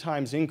an 8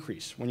 times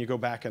increase when you go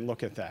back and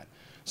look at that.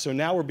 So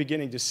now we're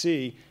beginning to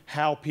see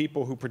how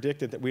people who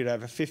predicted that we'd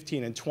have a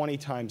 15 and 20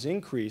 times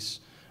increase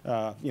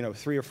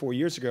 3 or 4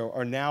 years ago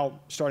are now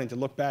starting to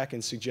look back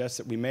and suggest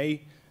that we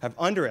may have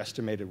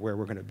underestimated where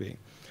we're going to be.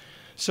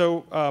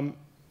 So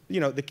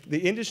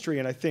the industry,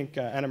 and I think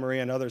Anna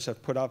Maria and others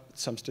have put up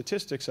some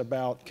statistics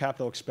about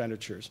capital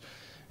expenditures.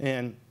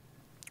 And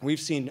we've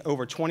seen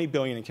over $20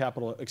 billion in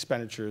capital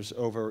expenditures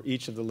over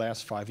each of the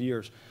last 5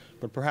 years.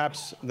 But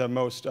perhaps the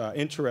most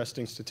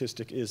interesting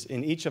statistic is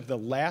in each of the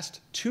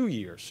last 2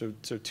 years,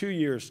 so 2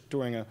 years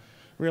during a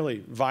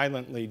really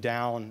violently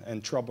down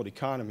and troubled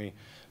economy,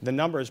 the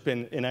number has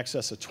been in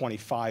excess of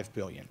 $25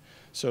 billion.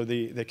 So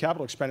the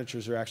capital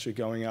expenditures are actually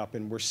going up,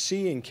 and we're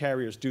seeing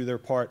carriers do their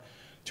part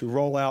to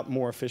roll out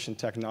more efficient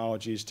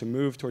technologies, to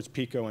move towards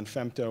PICO and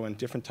FEMTO and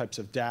different types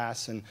of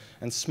DAS and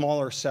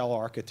smaller cell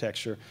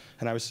architecture.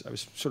 And I was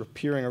sort of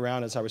peering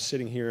around as I was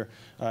sitting here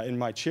in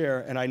my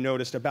chair, and I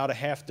noticed about a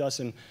half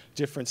dozen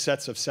different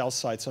sets of cell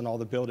sites on all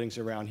the buildings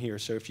around here.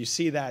 So if you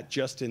see that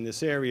just in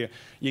this area,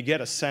 you get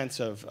a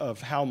sense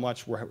of how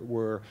much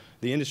the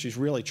industry's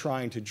really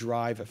trying to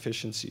drive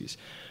efficiencies.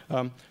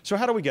 So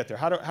how do we get there?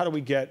 How do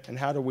we get and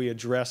how do we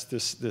address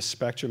this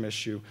spectrum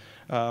issue?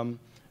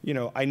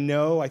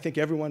 I think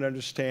everyone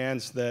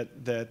understands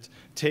that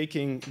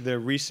taking the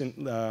recent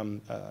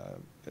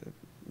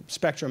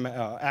Spectrum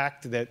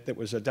Act that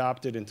was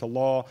adopted into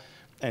law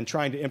and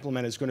trying to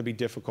implement is going to be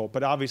difficult.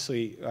 But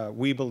obviously,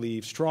 we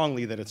believe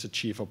strongly that it's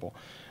achievable.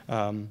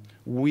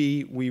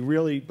 We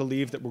really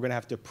believe that we're going to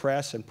have to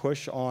press and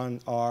push on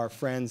our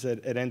friends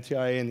at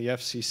NTIA and the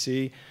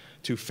FCC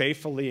to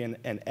faithfully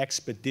and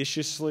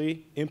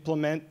expeditiously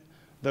implement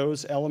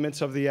those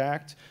elements of the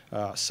Act.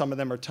 Some of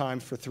them are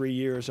timed for 3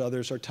 years.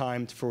 Others are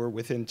timed for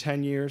within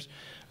 10 years.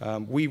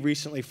 We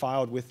recently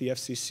filed with the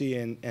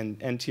FCC and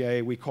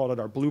NTIA. We called it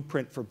our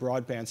blueprint for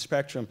broadband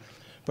spectrum.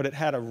 But it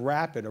had a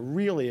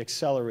really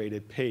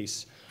accelerated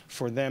pace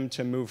for them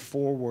to move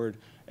forward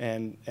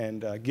and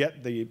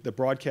get the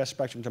broadcast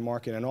spectrum to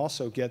market and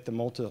also get the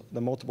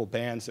multiple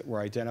bands that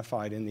were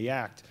identified in the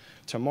Act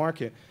to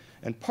market.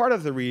 And part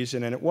of the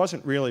reason, and it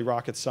wasn't really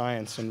rocket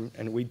science,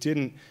 and we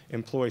didn't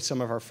employ some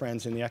of our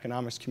friends in the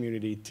economics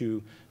community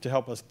to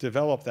help us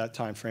develop that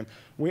time frame,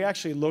 we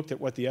actually looked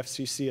at what the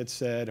FCC had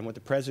said and what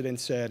the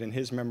President said in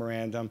his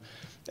memorandum,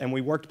 and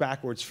we worked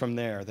backwards from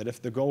there, that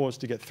if the goal was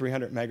to get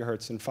 300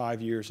 megahertz in 5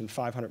 years and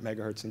 500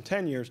 megahertz in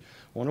 10 years,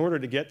 well, in order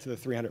to get to the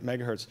 300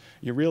 megahertz,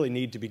 you really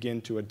need to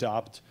begin to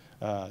adopt,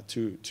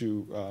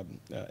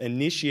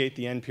 initiate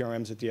the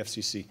NPRMs at the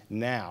FCC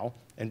now,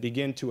 and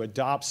begin to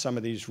adopt some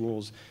of these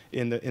rules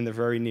in the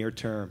very near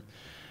term.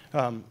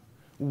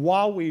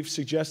 While we've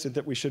suggested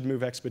that we should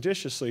move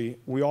expeditiously,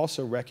 we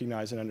also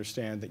recognize and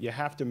understand that you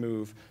have to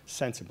move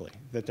sensibly,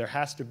 that there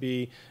has to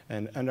be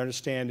an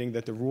understanding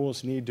that the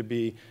rules need to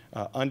be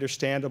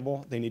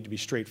understandable, they need to be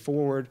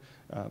straightforward.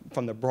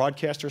 From the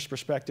broadcaster's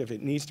perspective,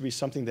 it needs to be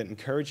something that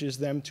encourages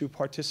them to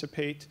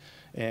participate,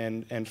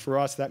 and for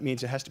us, that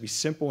means it has to be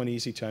simple and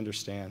easy to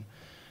understand.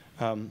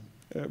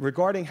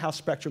 Regarding how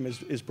spectrum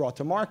is brought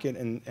to market,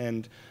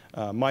 and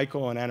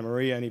Michael and Anna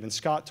Maria and even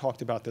Scott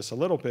talked about this a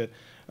little bit,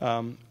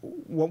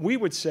 what we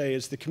would say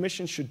is the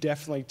Commission should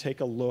definitely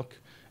take a look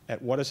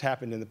at what has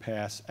happened in the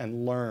past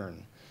and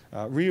learn.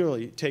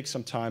 Really take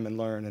some time and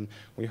learn. And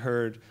we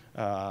heard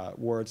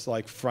words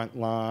like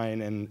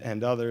frontline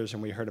and others,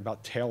 and we heard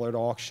about tailored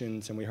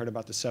auctions, and we heard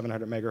about the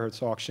 700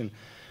 megahertz auction.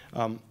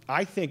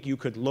 I think you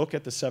could look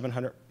at the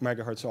 700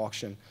 megahertz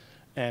auction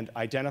and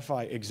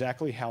identify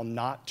exactly how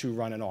not to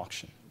run an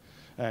auction.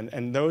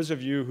 And those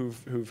of you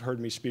who've heard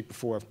me speak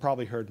before have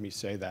probably heard me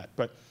say that.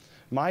 But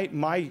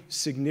my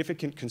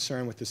significant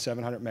concern with the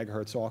 700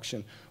 megahertz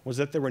auction was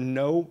that there were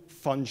no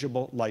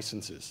fungible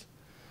licenses.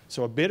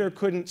 So a bidder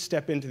couldn't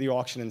step into the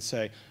auction and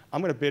say,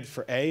 I'm going to bid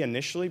for A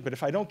initially, but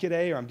if I don't get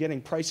A or I'm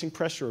getting pricing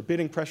pressure or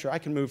bidding pressure, I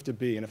can move to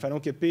B. And if I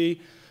don't get B,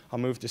 I'll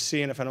move to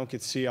C, and if I don't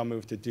get C, I'll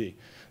move to D.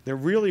 There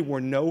really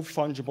were no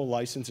fungible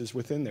licenses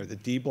within there. The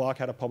D block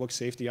had a public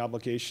safety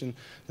obligation.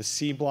 The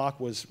C block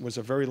was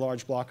a very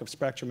large block of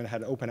spectrum and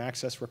had open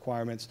access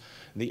requirements.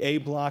 The A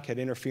block had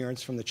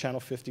interference from the Channel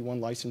 51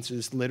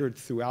 licenses littered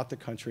throughout the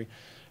country.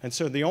 And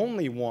so the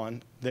only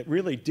one that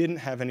really didn't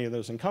have any of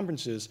those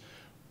encumbrances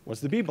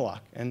was the B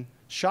block. And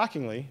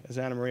shockingly, as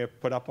Anna Maria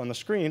put up on the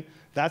screen,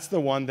 that's the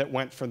one that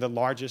went for the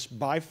largest,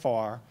 by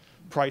far,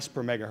 price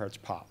per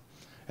megahertz pop.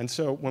 And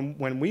so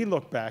when we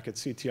look back at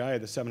CTIA,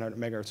 the 700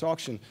 megahertz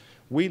auction,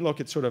 we look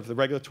at sort of the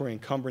regulatory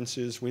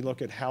encumbrances. We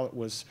look at how it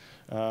was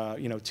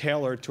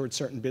tailored towards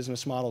certain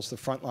business models, the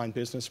frontline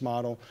business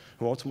model,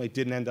 who ultimately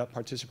didn't end up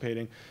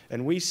participating.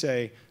 And we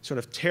say sort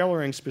of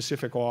tailoring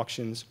specific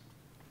auctions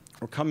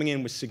or coming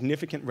in with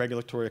significant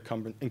regulatory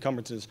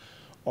encumbrances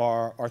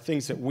are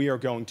things that we are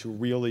going to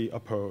really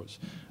oppose.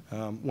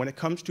 When it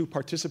comes to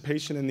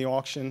participation in the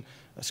auction,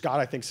 Scott,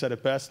 I think, said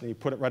it best, and he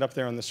put it right up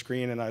there on the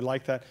screen, and I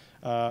like that.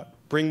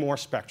 Bring more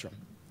spectrum.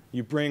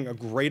 You bring a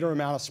greater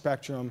amount of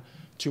spectrum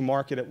to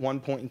market at one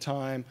point in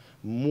time.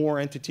 More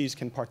entities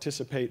can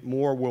participate.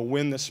 More will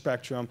win the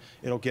spectrum.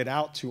 It'll get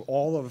out to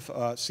all of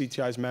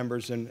CTI's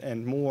members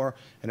and more.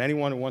 And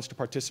anyone who wants to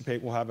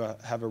participate will have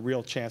a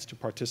real chance to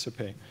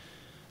participate.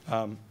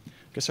 I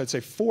guess I'd say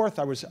fourth,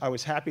 I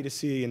was happy to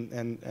see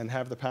and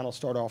have the panel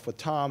start off with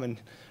Tom and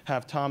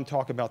have Tom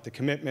talk about the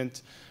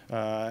commitment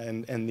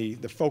and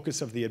the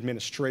focus of the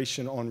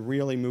administration on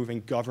really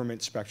moving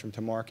government spectrum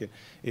to market.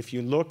 If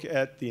you look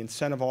at the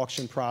incentive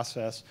auction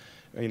process,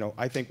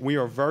 I think we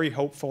are very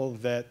hopeful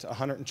that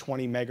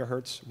 120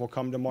 megahertz will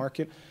come to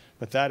market,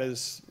 but that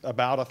is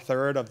about a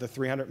third of the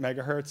 300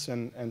 megahertz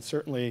and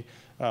certainly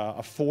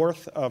a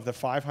fourth of the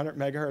 500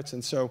 megahertz.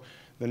 And so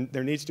then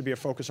there needs to be a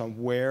focus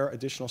on where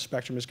additional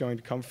spectrum is going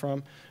to come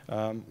from.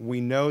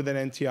 We know that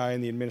NTI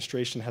and the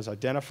administration has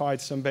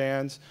identified some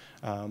bands.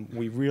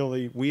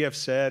 We have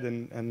said,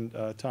 and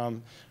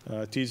Tom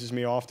teases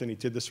me often, he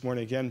did this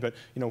morning again, but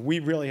we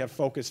really have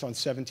focused on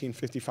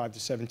 1755 to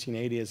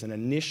 1780 as an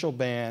initial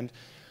band,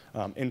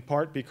 in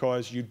part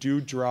because you do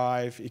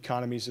drive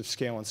economies of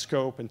scale and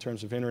scope in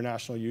terms of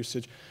international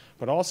usage,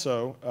 but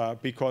also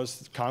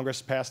because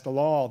Congress passed a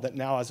law that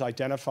now has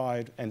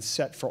identified and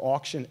set for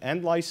auction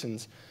and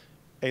license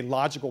a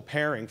logical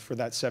pairing for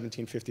that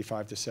 1755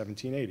 to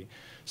 1780.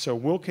 So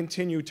we'll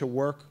continue to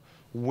work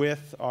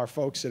with our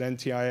folks at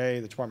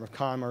NTIA, the Department of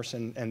Commerce,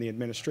 and the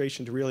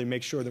administration to really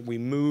make sure that we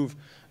move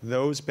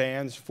those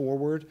bands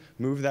forward,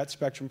 move that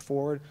spectrum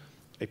forward.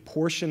 A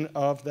portion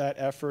of that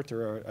effort,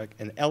 or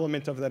an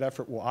element of that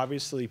effort, will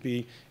obviously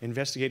be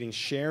investigating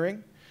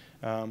sharing.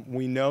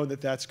 We know that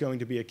that's going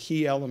to be a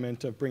key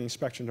element of bringing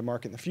spectrum to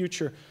market in the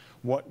future.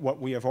 What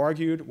we have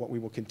argued, what we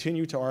will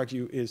continue to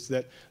argue, is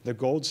that the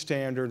gold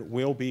standard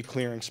will be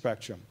clearing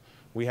spectrum.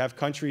 We have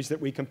countries that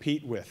we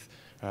compete with,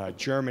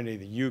 Germany,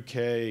 the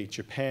UK,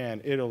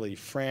 Japan, Italy,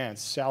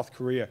 France, South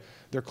Korea.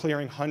 They're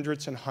clearing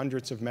hundreds and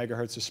hundreds of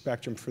megahertz of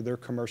spectrum for their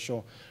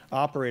commercial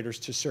operators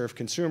to serve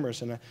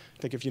consumers. And I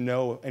think if you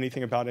know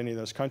anything about any of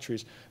those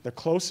countries, the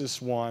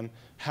closest one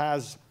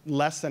has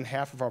less than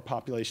half of our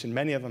population.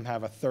 Many of them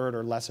have a third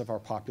or less of our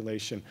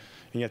population.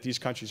 And yet these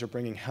countries are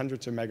bringing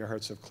hundreds of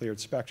megahertz of cleared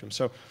spectrum.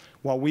 So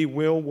while we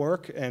will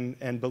work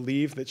and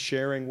believe that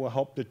sharing will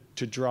help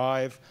to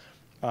drive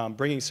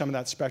bringing some of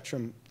that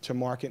spectrum to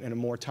market in a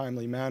more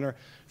timely manner,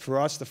 for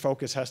us the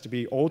focus has to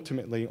be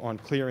ultimately on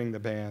clearing the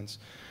bands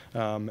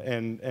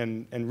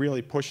and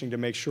really pushing to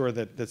make sure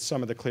that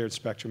some of the cleared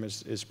spectrum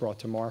is brought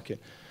to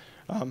market.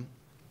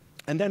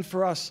 And then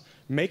for us,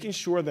 making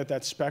sure that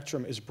that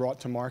spectrum is brought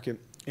to market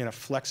in a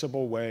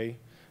flexible way,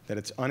 that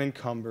it's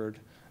unencumbered,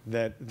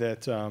 that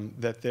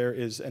there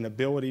is an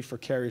ability for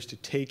carriers to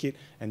take it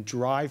and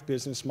drive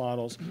business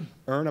models,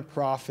 earn a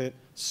profit,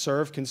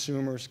 serve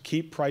consumers,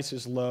 keep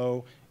prices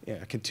low,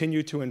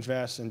 continue to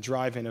invest and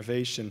drive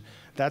innovation.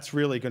 That's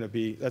really going to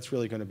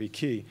be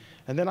key.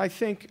 And then I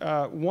think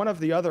one of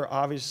the other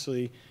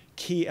obviously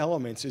key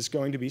elements is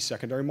going to be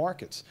secondary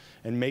markets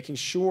and making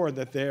sure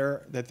that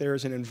there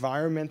is an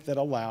environment that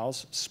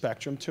allows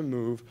spectrum to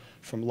move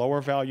from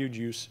lower valued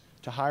use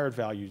to higher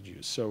valued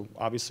use. So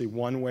obviously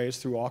one way is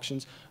through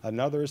auctions,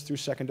 another is through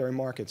secondary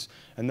markets.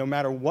 And no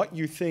matter what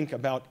you think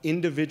about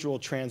individual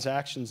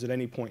transactions at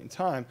any point in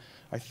time,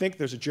 I think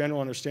there's a general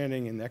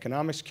understanding in the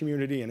economics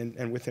community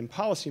and within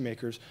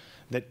policymakers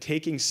that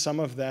taking some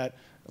of that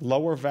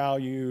lower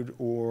valued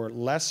or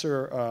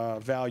lesser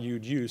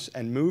valued use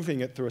and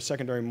moving it through a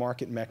secondary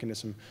market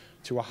mechanism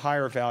to a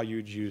higher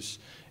valued use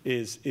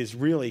is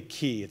really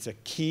key. It's a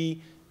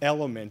key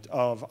element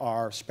of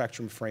our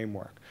spectrum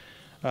framework.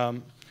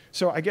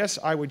 So I guess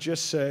I would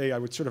just say, I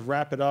would sort of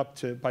wrap it up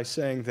by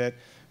saying that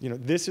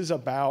this is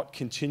about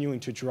continuing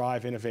to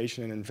drive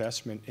innovation and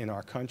investment in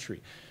our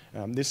country.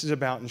 This is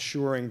about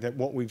ensuring that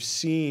what we've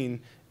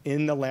seen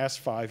in the last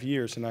 5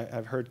 years, and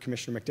I've heard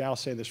Commissioner McDowell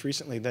say this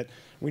recently, that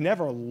we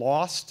never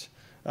lost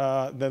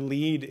the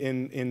lead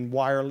in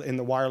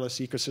the wireless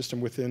ecosystem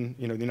within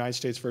the United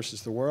States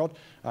versus the world.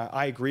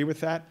 I agree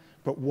with that.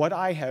 But what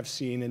I have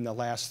seen in the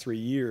last 3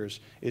 years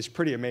is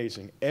pretty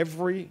amazing.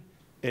 Every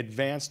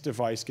advanced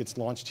device gets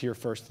launched here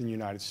first in the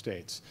United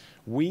States.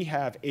 We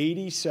have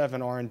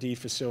 87 R&D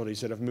facilities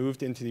that have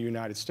moved into the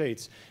United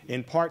States,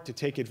 in part to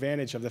take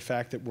advantage of the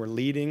fact that we're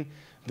leading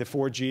the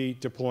 4G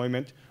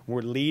deployment,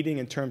 we're leading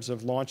in terms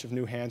of launch of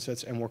new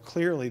handsets, and we're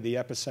clearly the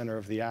epicenter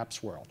of the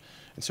apps world.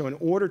 And so in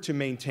order to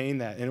maintain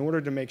that, in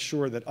order to make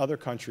sure that other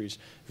countries,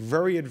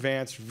 very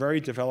advanced, very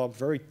developed,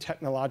 very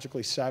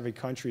technologically savvy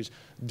countries,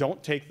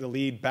 don't take the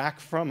lead back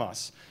from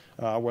us,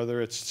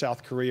 whether it's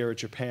South Korea or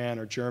Japan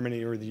or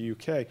Germany or the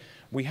UK,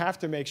 we have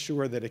to make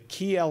sure that a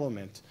key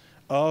element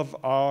of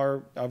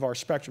our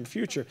spectrum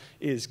future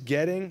is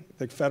getting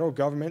the federal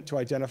government to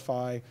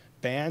identify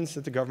bands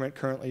that the government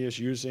currently is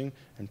using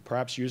and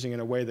perhaps using in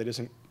a way that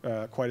isn't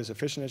quite as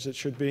efficient as it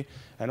should be,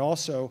 and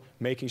also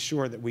making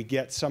sure that we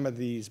get some of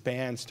these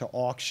bands to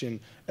auction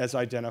as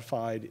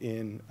identified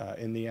in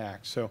the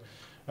Act. So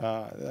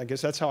I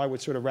guess that's how I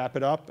would sort of wrap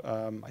it up.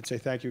 I'd say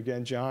thank you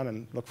again, John,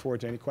 and look forward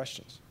to any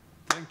questions.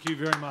 Thank you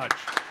very much.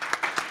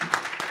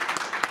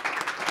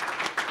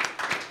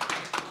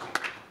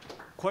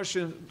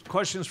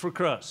 Questions for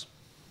Chris?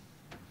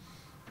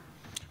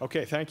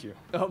 Okay, thank you.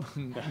 Oh,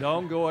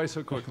 don't go away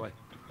so quickly.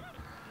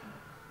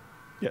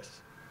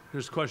 Yes.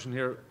 Here's a question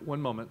here. One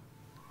moment.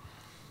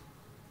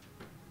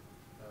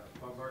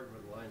 Bob Martin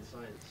with Alliance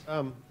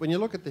Science. When you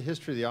look at the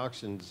history of the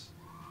auctions,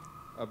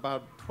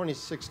 about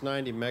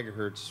 2690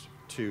 megahertz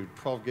to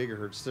 12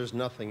 gigahertz, there's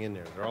nothing in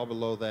there. They're all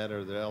below that,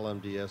 or the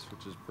LMDS,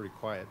 which is pretty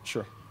quiet.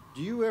 Sure.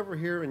 Do you ever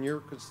hear in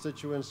your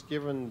constituents,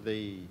 given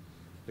the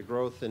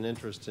growth and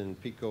interest in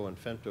pico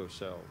and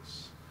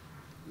femtocells,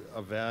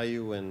 a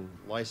value in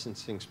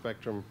licensing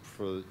spectrum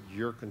for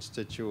your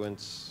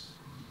constituents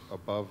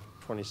above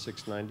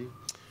 2690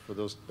 for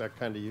that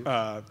kind of use?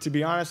 To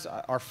be honest,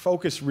 our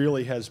focus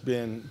really has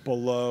been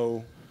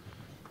below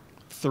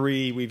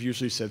 3. We've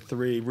usually said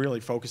 3,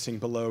 really focusing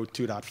below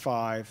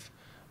 2.5.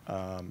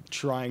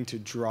 Trying to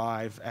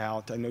drive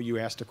out, I know you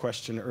asked a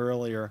question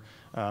earlier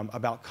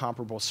about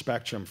comparable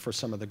spectrum for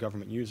some of the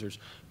government users.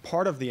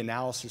 Part of the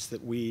analysis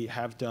that we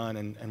have done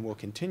and will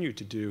continue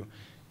to do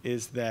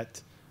is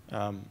that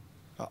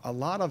a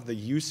lot of the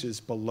uses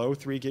below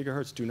 3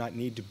 gigahertz do not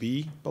need to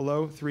be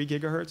below 3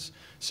 gigahertz.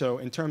 So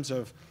in terms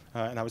of,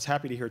 and I was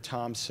happy to hear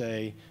Tom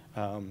say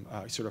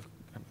sort of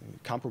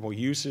comparable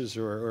uses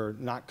or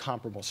not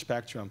comparable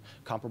spectrum,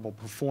 comparable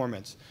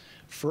performance.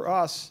 For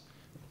us,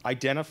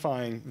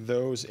 identifying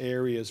those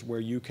areas where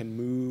you can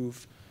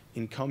move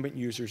incumbent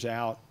users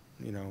out,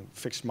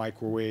 fixed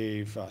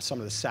microwave, some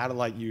of the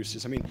satellite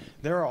uses. I mean,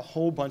 there are a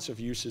whole bunch of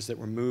uses that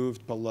were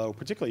moved below,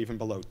 particularly even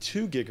below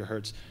 2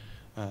 gigahertz,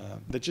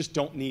 that just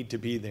don't need to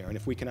be there. And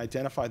if we can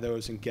identify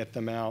those and get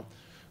them out.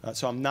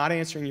 So I'm not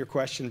answering your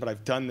question, but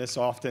I've done this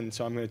often,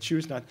 so I'm going to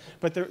choose not.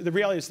 But the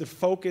reality is the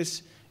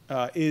focus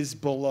is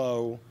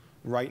below,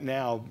 right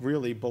now,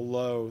 really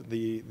below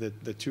the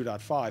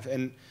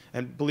 2.5.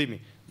 And believe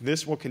me,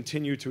 this will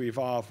continue to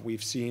evolve.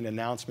 We've seen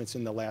announcements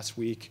in the last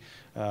week,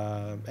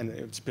 and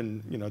it's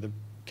been, the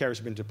carriers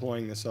have been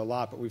deploying this a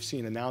lot, but we've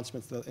seen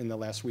announcements in the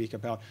last week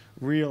about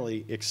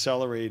really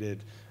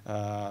accelerated,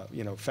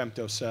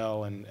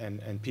 femtocell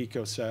and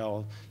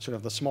picocell, sort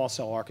of the small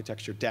cell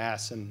architecture,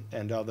 DAS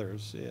and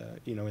others,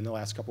 in the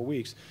last couple of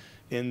weeks.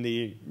 In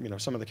the,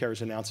 some of the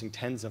carriers announcing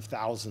tens of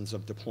thousands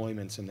of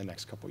deployments in the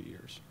next couple of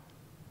years.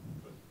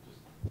 But just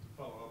to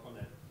follow up on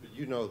that, but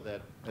you know that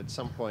at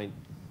some point,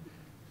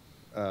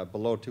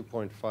 below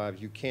 2.5,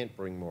 you can't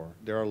bring more.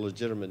 There are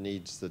legitimate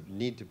needs that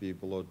need to be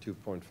below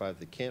 2.5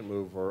 that can't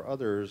move, or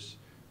others,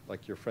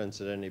 like your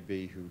friends at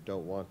NAB, who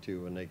don't want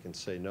to, and they can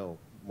say no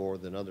more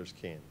than others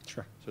can.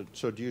 Sure.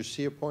 So do you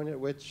see a point at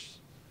which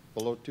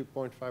below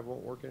 2.5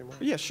 won't work anymore?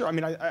 Yeah, sure. I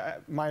mean,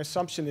 my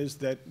assumption is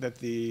that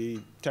the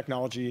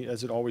technology,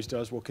 as it always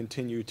does, will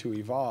continue to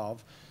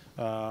evolve.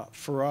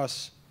 For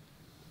us,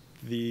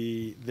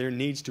 there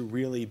needs to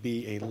really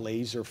be a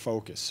laser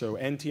focus. So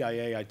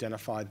NTIA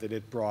identified that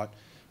it brought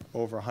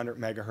over 100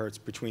 megahertz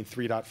between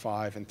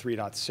 3.5 and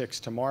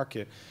 3.6 to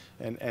market,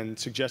 and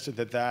suggested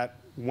that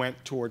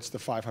went towards the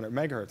 500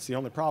 megahertz. The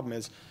only problem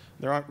is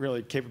there aren't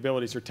really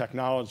capabilities or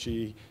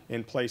technology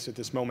in place at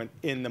this moment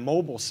in the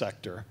mobile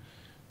sector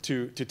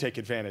to take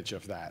advantage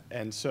of that.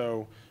 And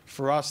so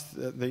for us,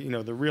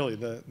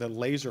 the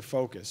laser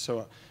focus.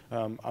 So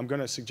I'm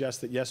going to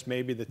suggest that yes,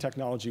 maybe the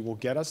technology will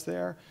get us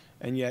there,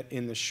 and yet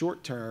in the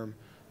short term,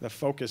 the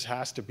focus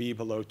has to be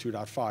below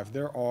 2.5.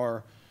 There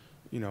are,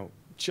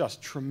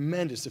 just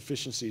tremendous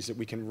efficiencies that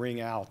we can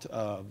wring out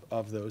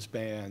of those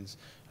bands.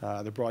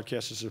 The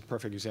broadcasters are a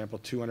perfect example,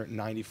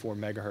 294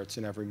 megahertz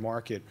in every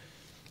market,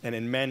 and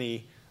in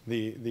many,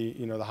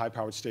 the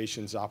high-powered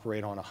stations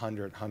operate on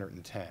 100,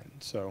 110.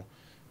 So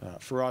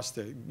for us,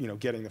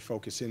 getting the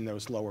focus in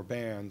those lower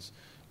bands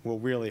will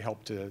really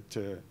help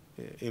to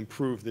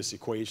improve this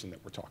equation that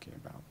we're talking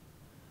about.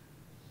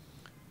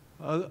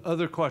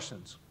 Other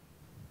questions?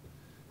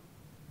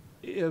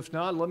 If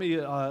not, let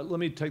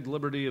me take the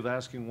liberty of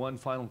asking one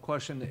final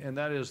question, and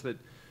that is that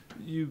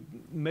you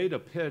made a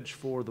pitch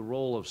for the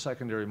role of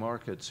secondary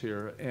markets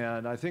here,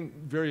 and I think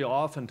very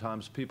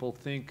oftentimes people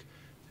think,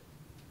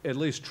 at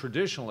least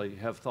traditionally,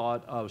 have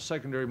thought of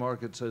secondary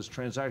markets as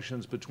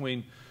transactions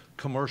between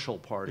commercial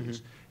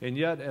parties. Mm-hmm. And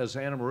yet, as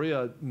Anna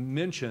Maria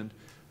mentioned,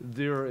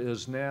 there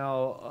is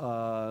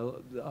now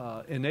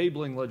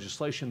enabling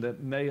legislation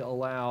that may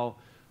allow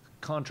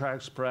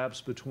contracts perhaps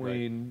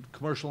between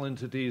commercial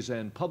entities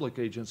and public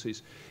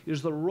agencies. What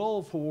is the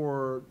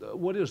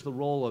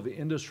role of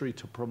industry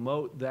to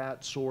promote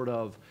that sort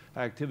of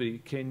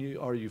activity?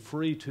 Are you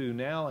free to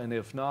now? And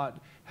if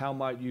not, how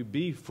might you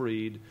be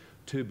freed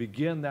to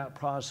begin that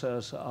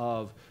process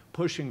of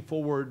pushing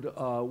forward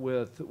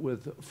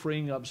with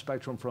freeing up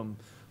spectrum from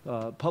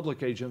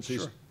public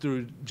agencies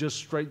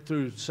straight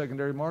through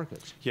secondary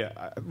markets?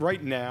 Yeah,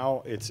 right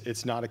now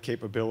it's not a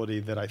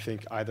capability that I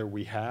think either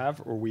we have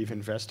or we've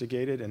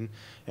investigated,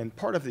 and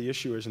part of the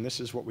issue is, and this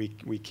is what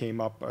we came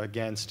up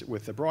against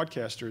with the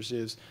broadcasters,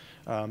 is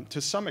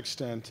to some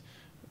extent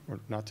or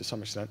not to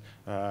some extent,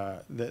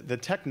 the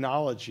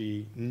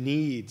technology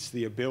needs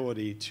the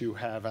ability to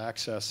have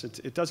access.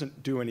 It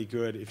doesn't do any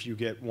good if you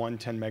get one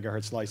 10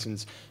 megahertz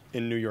license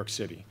in New York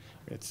City.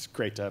 It's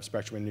great to have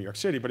spectrum in New York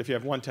City, but if you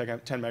have one 10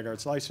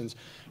 megahertz license,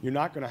 you're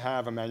not going to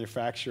have a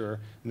manufacturer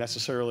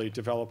necessarily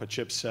develop a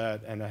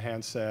chipset and a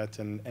handset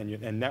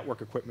and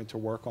network equipment to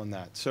work on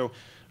that. So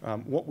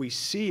what we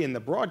see in the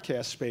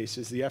broadcast space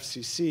is the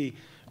FCC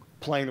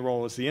playing the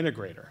role as the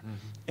integrator.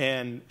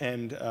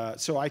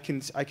 So I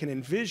can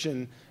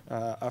envision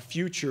a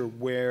future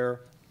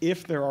where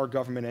if there are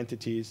government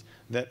entities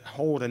that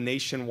hold a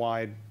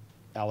nationwide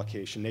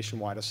allocation,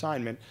 nationwide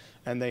assignment,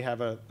 and they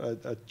have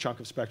a chunk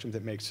of spectrum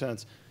that makes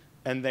sense,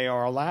 and they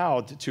are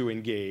allowed to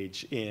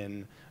engage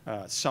in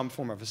some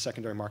form of a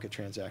secondary market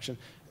transaction,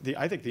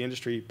 I think the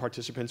industry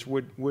participants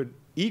would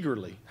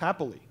eagerly,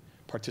 happily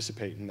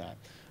participate in that.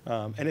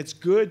 And it's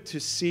good to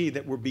see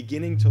that we're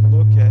beginning to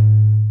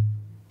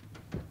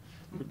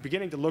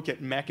look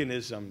at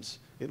mechanisms,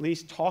 at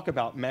least talk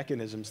about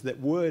mechanisms that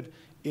would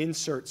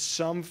insert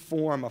some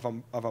form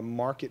of a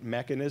market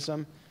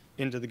mechanism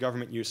into the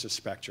government use of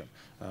spectrum.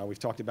 We've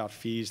talked about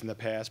fees in the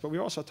past, but we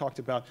also talked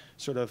about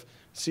sort of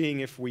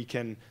seeing if we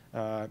can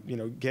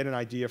get an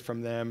idea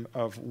from them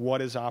of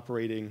what is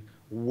operating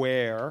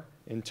where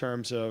in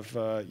terms of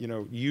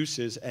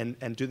uses,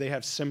 and do they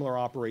have similar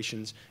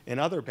operations in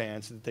other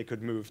bands that they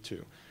could move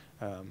to.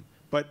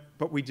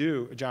 But we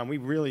do, John, we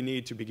really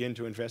need to begin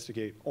to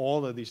investigate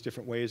all of these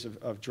different ways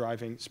of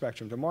driving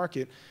spectrum to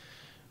market.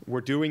 We're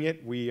doing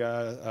it. We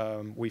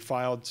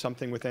filed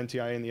something with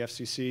NTIA and the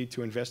FCC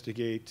to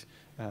investigate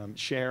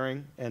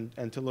sharing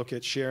and to look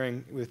at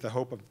sharing with the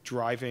hope of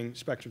driving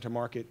spectrum to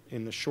market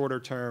in the shorter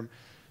term.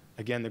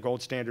 Again, the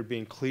gold standard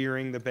being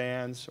clearing the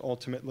bands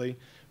ultimately.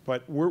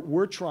 But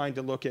we're trying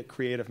to look at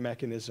creative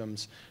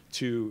mechanisms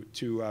to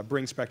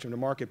bring spectrum to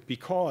market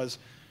because,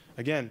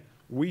 again,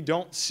 we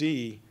don't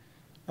see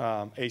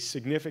a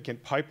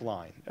significant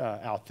pipeline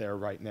out there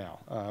right now.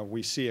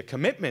 We see a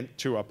commitment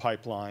to a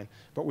pipeline,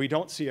 but we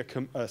don't see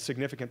a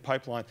significant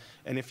pipeline.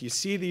 And if you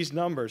see these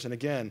numbers, and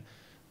again,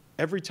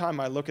 every time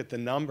I look at the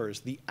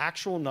numbers, the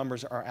actual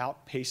numbers are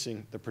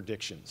outpacing the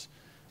predictions.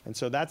 And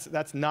so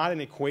that's not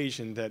an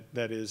equation that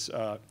is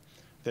an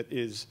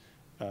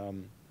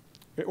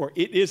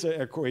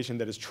equation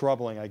that is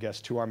troubling, I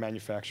guess, to our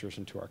manufacturers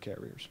and to our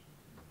carriers.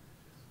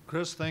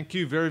 Chris, thank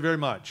you very, very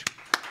much.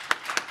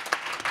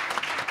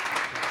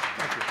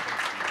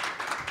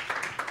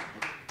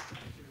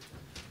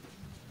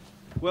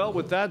 Well,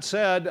 with that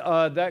said,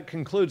 that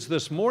concludes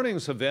this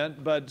morning's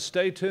event, but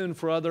stay tuned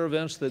for other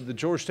events that the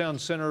Georgetown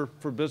Center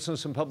for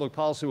Business and Public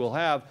Policy will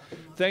have.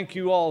 Thank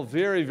you all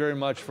very, very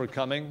much for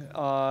coming.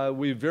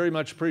 We very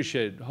much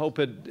appreciate it. Hope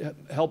it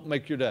helped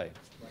make your day.